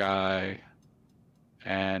other guy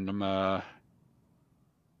and I'm gonna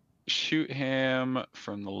shoot him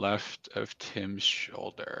from the left of Tim's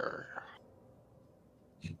shoulder.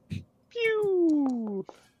 Pew!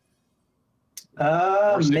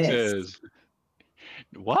 Four Miss. sixes.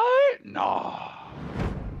 What? No.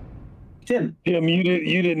 Tim. Tim, you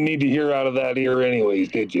didn't need to hear out of that ear anyways,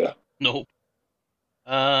 did you? Nope.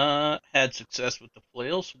 Had success with the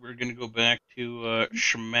flail, so we're gonna go back to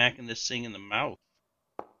smacking this thing in the mouth.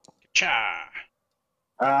 Cha!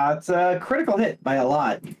 It's a critical hit by a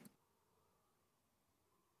lot.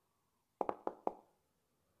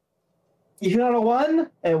 You hit on a 1,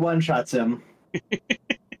 it one-shots him.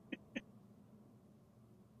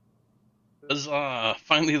 Huzzah!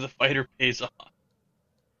 Finally, the fighter pays off.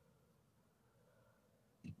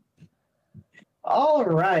 All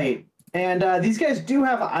right. And these guys do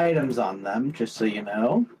have items on them, just so you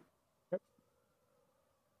know.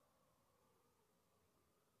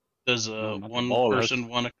 Does not the one ball, person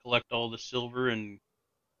want to collect all the silver and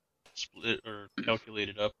split or calculate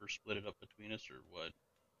it up or split it up between us, or what?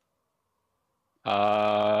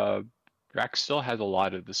 Drax still has a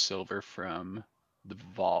lot of the silver from the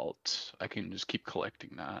vault. I can just keep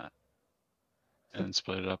collecting that and then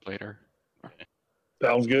split it up later.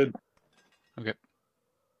 Sounds good. Okay.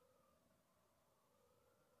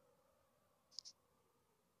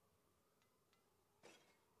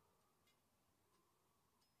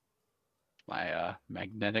 My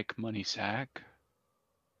magnetic money sack.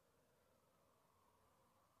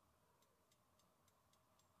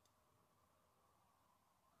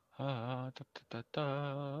 Da, da, da,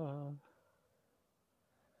 da.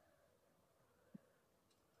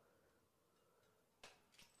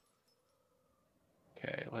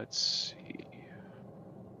 Okay, let's see.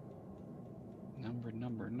 Number.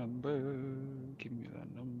 Give me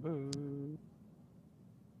that number.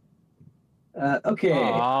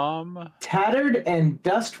 Okay. Tattered and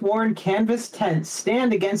dust-worn canvas tents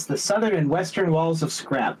stand against the southern and western walls of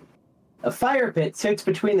Scrap. A fire pit sits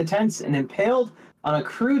between the tents, and impaled on a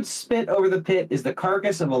crude spit over the pit is the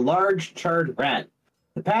carcass of a large charred rat.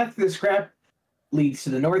 The path through the Scrap leads to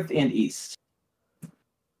the north and east.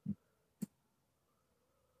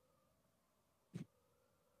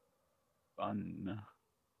 Fun.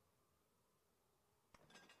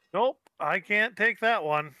 Nope, I can't take that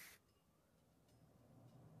one.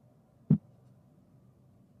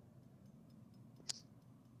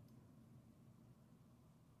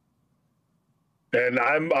 And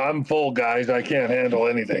I'm full, guys. I can't handle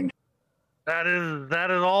anything. That is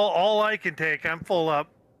all I can take. I'm full up.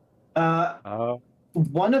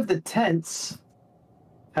 One of the tents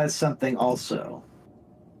has something also.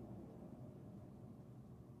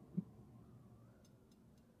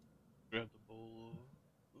 Grab the bowl.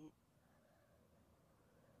 Ooh.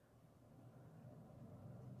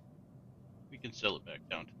 We can sell it back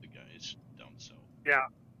down to the guys down south. Yeah.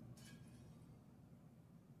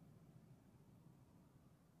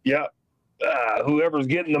 Yeah. Whoever's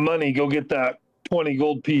getting the money, go get that 20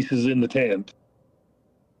 gold pieces in the tent.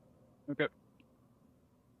 Okay.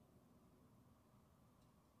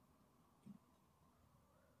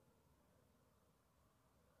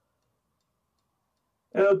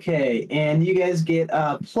 Okay, and you guys get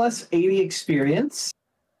plus 80 experience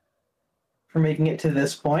for making it to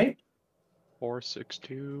this point.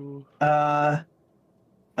 462.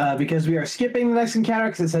 Because we are skipping the next encounter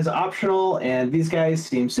because it says optional, and these guys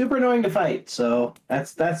seem super annoying to fight. So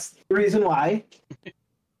that's the reason why.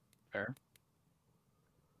 Fair.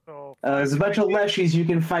 So There's a bunch of leshies you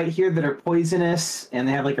can fight here that are poisonous, and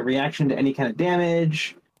they have like a reaction to any kind of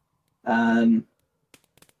damage.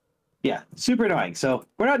 Yeah, super annoying. So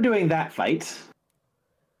we're not doing that fight.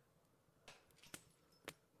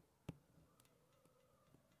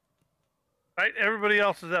 right, everybody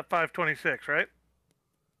else is at 526, right?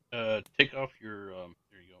 Take off your.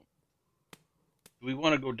 There you go. Do we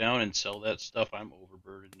want to go down and sell that stuff? I'm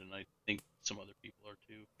overburdened, and I think some other people are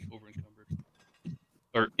too, over encumbered.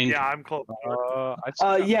 Or Yeah, I'm close. I'd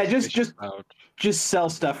say Yeah, that was just about- just sell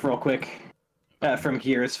stuff real quick. From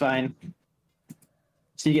here is fine.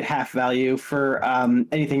 So you get half value for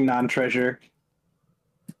anything non-treasure.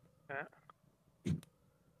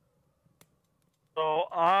 So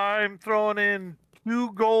I'm throwing in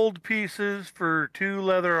 2 gold pieces for 2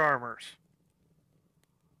 leather armors.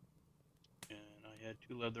 And I had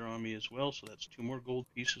 2 leather on me as well, so that's 2 more gold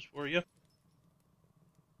pieces for you.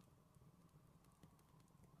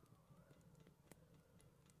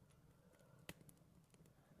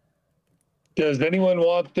 Does anyone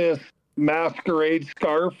want this masquerade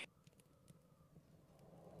scarf?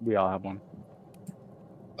 We all have one.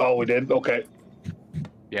 Oh, we did? Okay.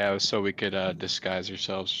 Yeah, it was so we could disguise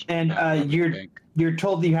ourselves. And back from the you're bank.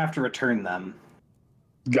 told that you have to return them.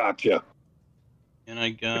 Gotcha. And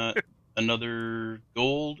I got another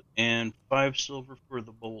gold and 5 silver for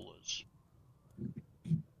the bolas.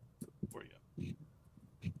 For you.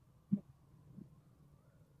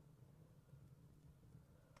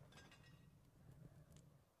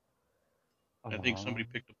 I think somebody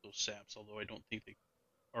picked up those saps, although I don't think they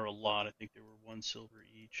are a lot. I think they were 1 silver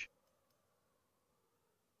each.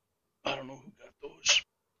 I don't know who got those.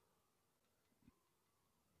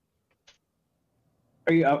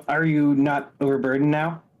 Are you not overburdened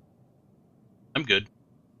now? I'm good.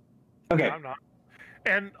 Okay. I'm not.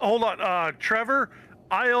 And hold on, Trevor.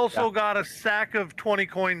 I also got a sack of 20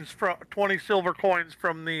 silver coins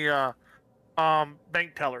from the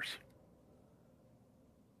bank tellers.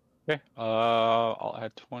 Okay. I'll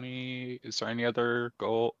add 20. Is there any other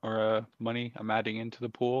gold or money I'm adding into the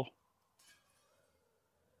pool?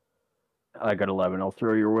 I got 11. I'll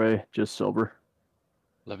throw your way. Just silver.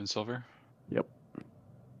 11 silver. Yep.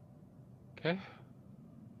 Okay.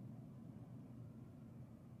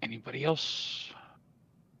 Anybody else?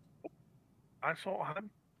 I'm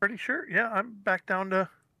pretty sure. Yeah, I'm back down to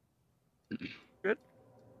good.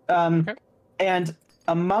 And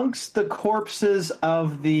amongst the corpses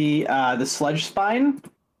of the sludge spine,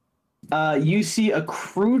 you see a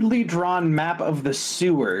crudely drawn map of the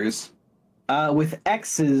sewers with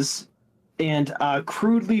X's and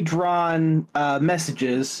crudely drawn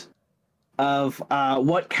messages of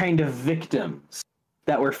what kind of victims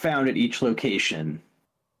that were found at each location.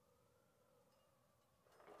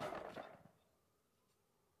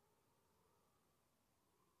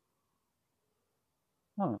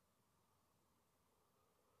 Huh.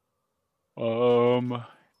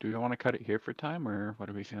 Do we want to cut it here for time, or what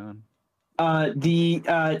are we feeling?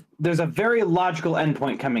 There's a very logical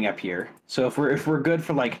endpoint coming up here. So if we're good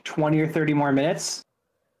for like 20 or 30 more minutes,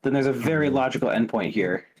 then there's a very logical endpoint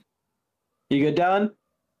here. You good, Dallin?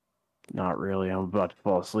 Not really. I'm about to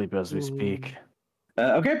fall asleep as we speak.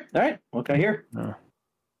 Okay. All right. We'll cut here.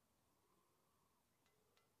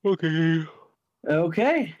 Okay.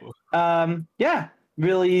 Okay. Yeah.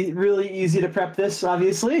 Really, really easy to prep this,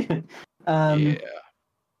 obviously. Yeah.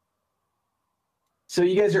 So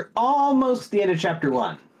you guys are almost at the end of chapter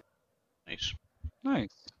 1. Nice.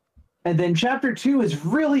 Nice. And then chapter 2 is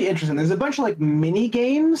really interesting. There's a bunch of like mini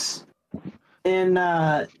games in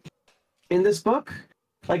this book.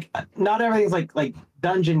 Like not everything's like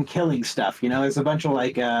dungeon killing stuff, you know. There's a bunch of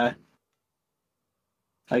like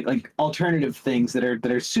alternative things that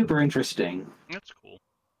are super interesting. That's cool.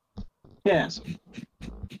 Yeah.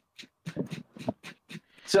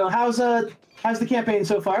 So how's the campaign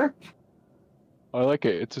so far? I like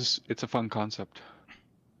it. It's a fun concept.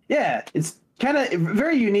 Yeah, it's kind of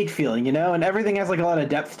very unique feeling, you know, and everything has like a lot of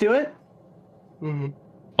depth to it. I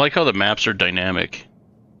like how the maps are dynamic.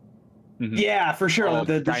 Yeah, for sure. Oh,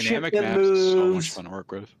 The ship dynamic that maps is so much moves. fun to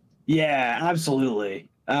work with. Yeah, absolutely.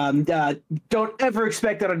 Don't ever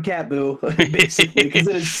expect that on Cat Boo, basically, because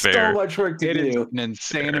it is so Fair. much work to It is do. an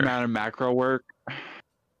insane amount of macro work.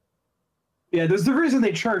 Yeah, there's the reason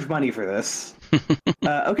they charge money for this.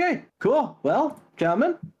 Okay, cool. Well,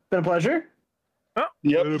 gentlemen, been a pleasure.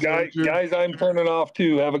 Yep, guys, I'm turning off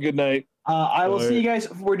too. Have a good night. I will see you guys.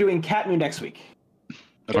 We're doing Cat Moo next week.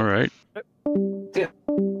 All right. See ya.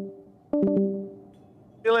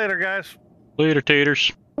 See you later, guys. Later,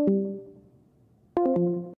 taters.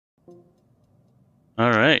 All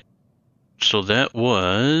right. So that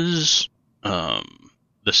was the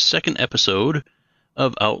second episode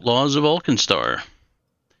of Outlaws of Alkenstar.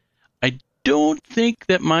 I don't think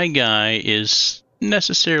that my guy is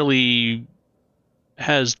necessarily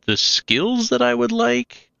has the skills that I would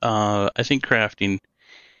like. I think crafting,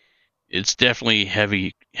 it's definitely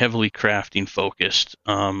heavily crafting focused.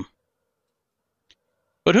 But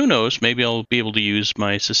who knows? Maybe I'll be able to use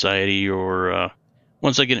my society, or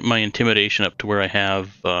once I get my intimidation up to where I have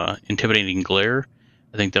intimidating glare,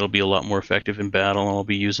 I think that'll be a lot more effective in battle, and I'll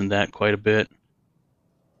be using that quite a bit.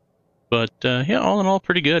 But yeah, all in all,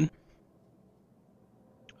 pretty good.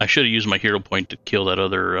 I should have used my hero point to kill that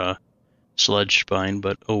other sludge spine,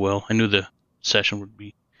 but oh well. I knew the session would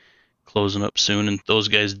be closing up soon, and those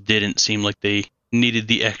guys didn't seem like they needed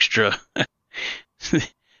the extra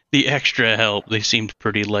the extra help. They seemed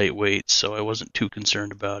pretty lightweight, so I wasn't too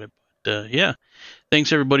concerned about it. But yeah,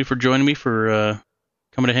 thanks everybody for joining me, for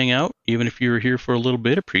coming to hang out. Even if you were here for a little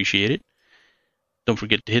bit, appreciate it. Don't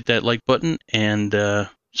forget to hit that like button and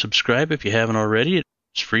subscribe if you haven't already.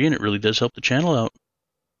 It's free and it really does help the channel out.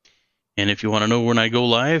 And if you want to know when I go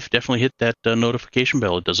live, definitely hit that notification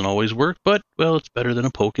bell. It doesn't always work, but, well, it's better than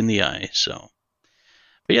a poke in the eye. So,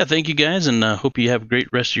 but yeah, thank you guys, and hope you have a great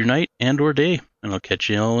rest of your night and or day. And I'll catch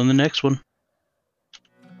you all in the next one.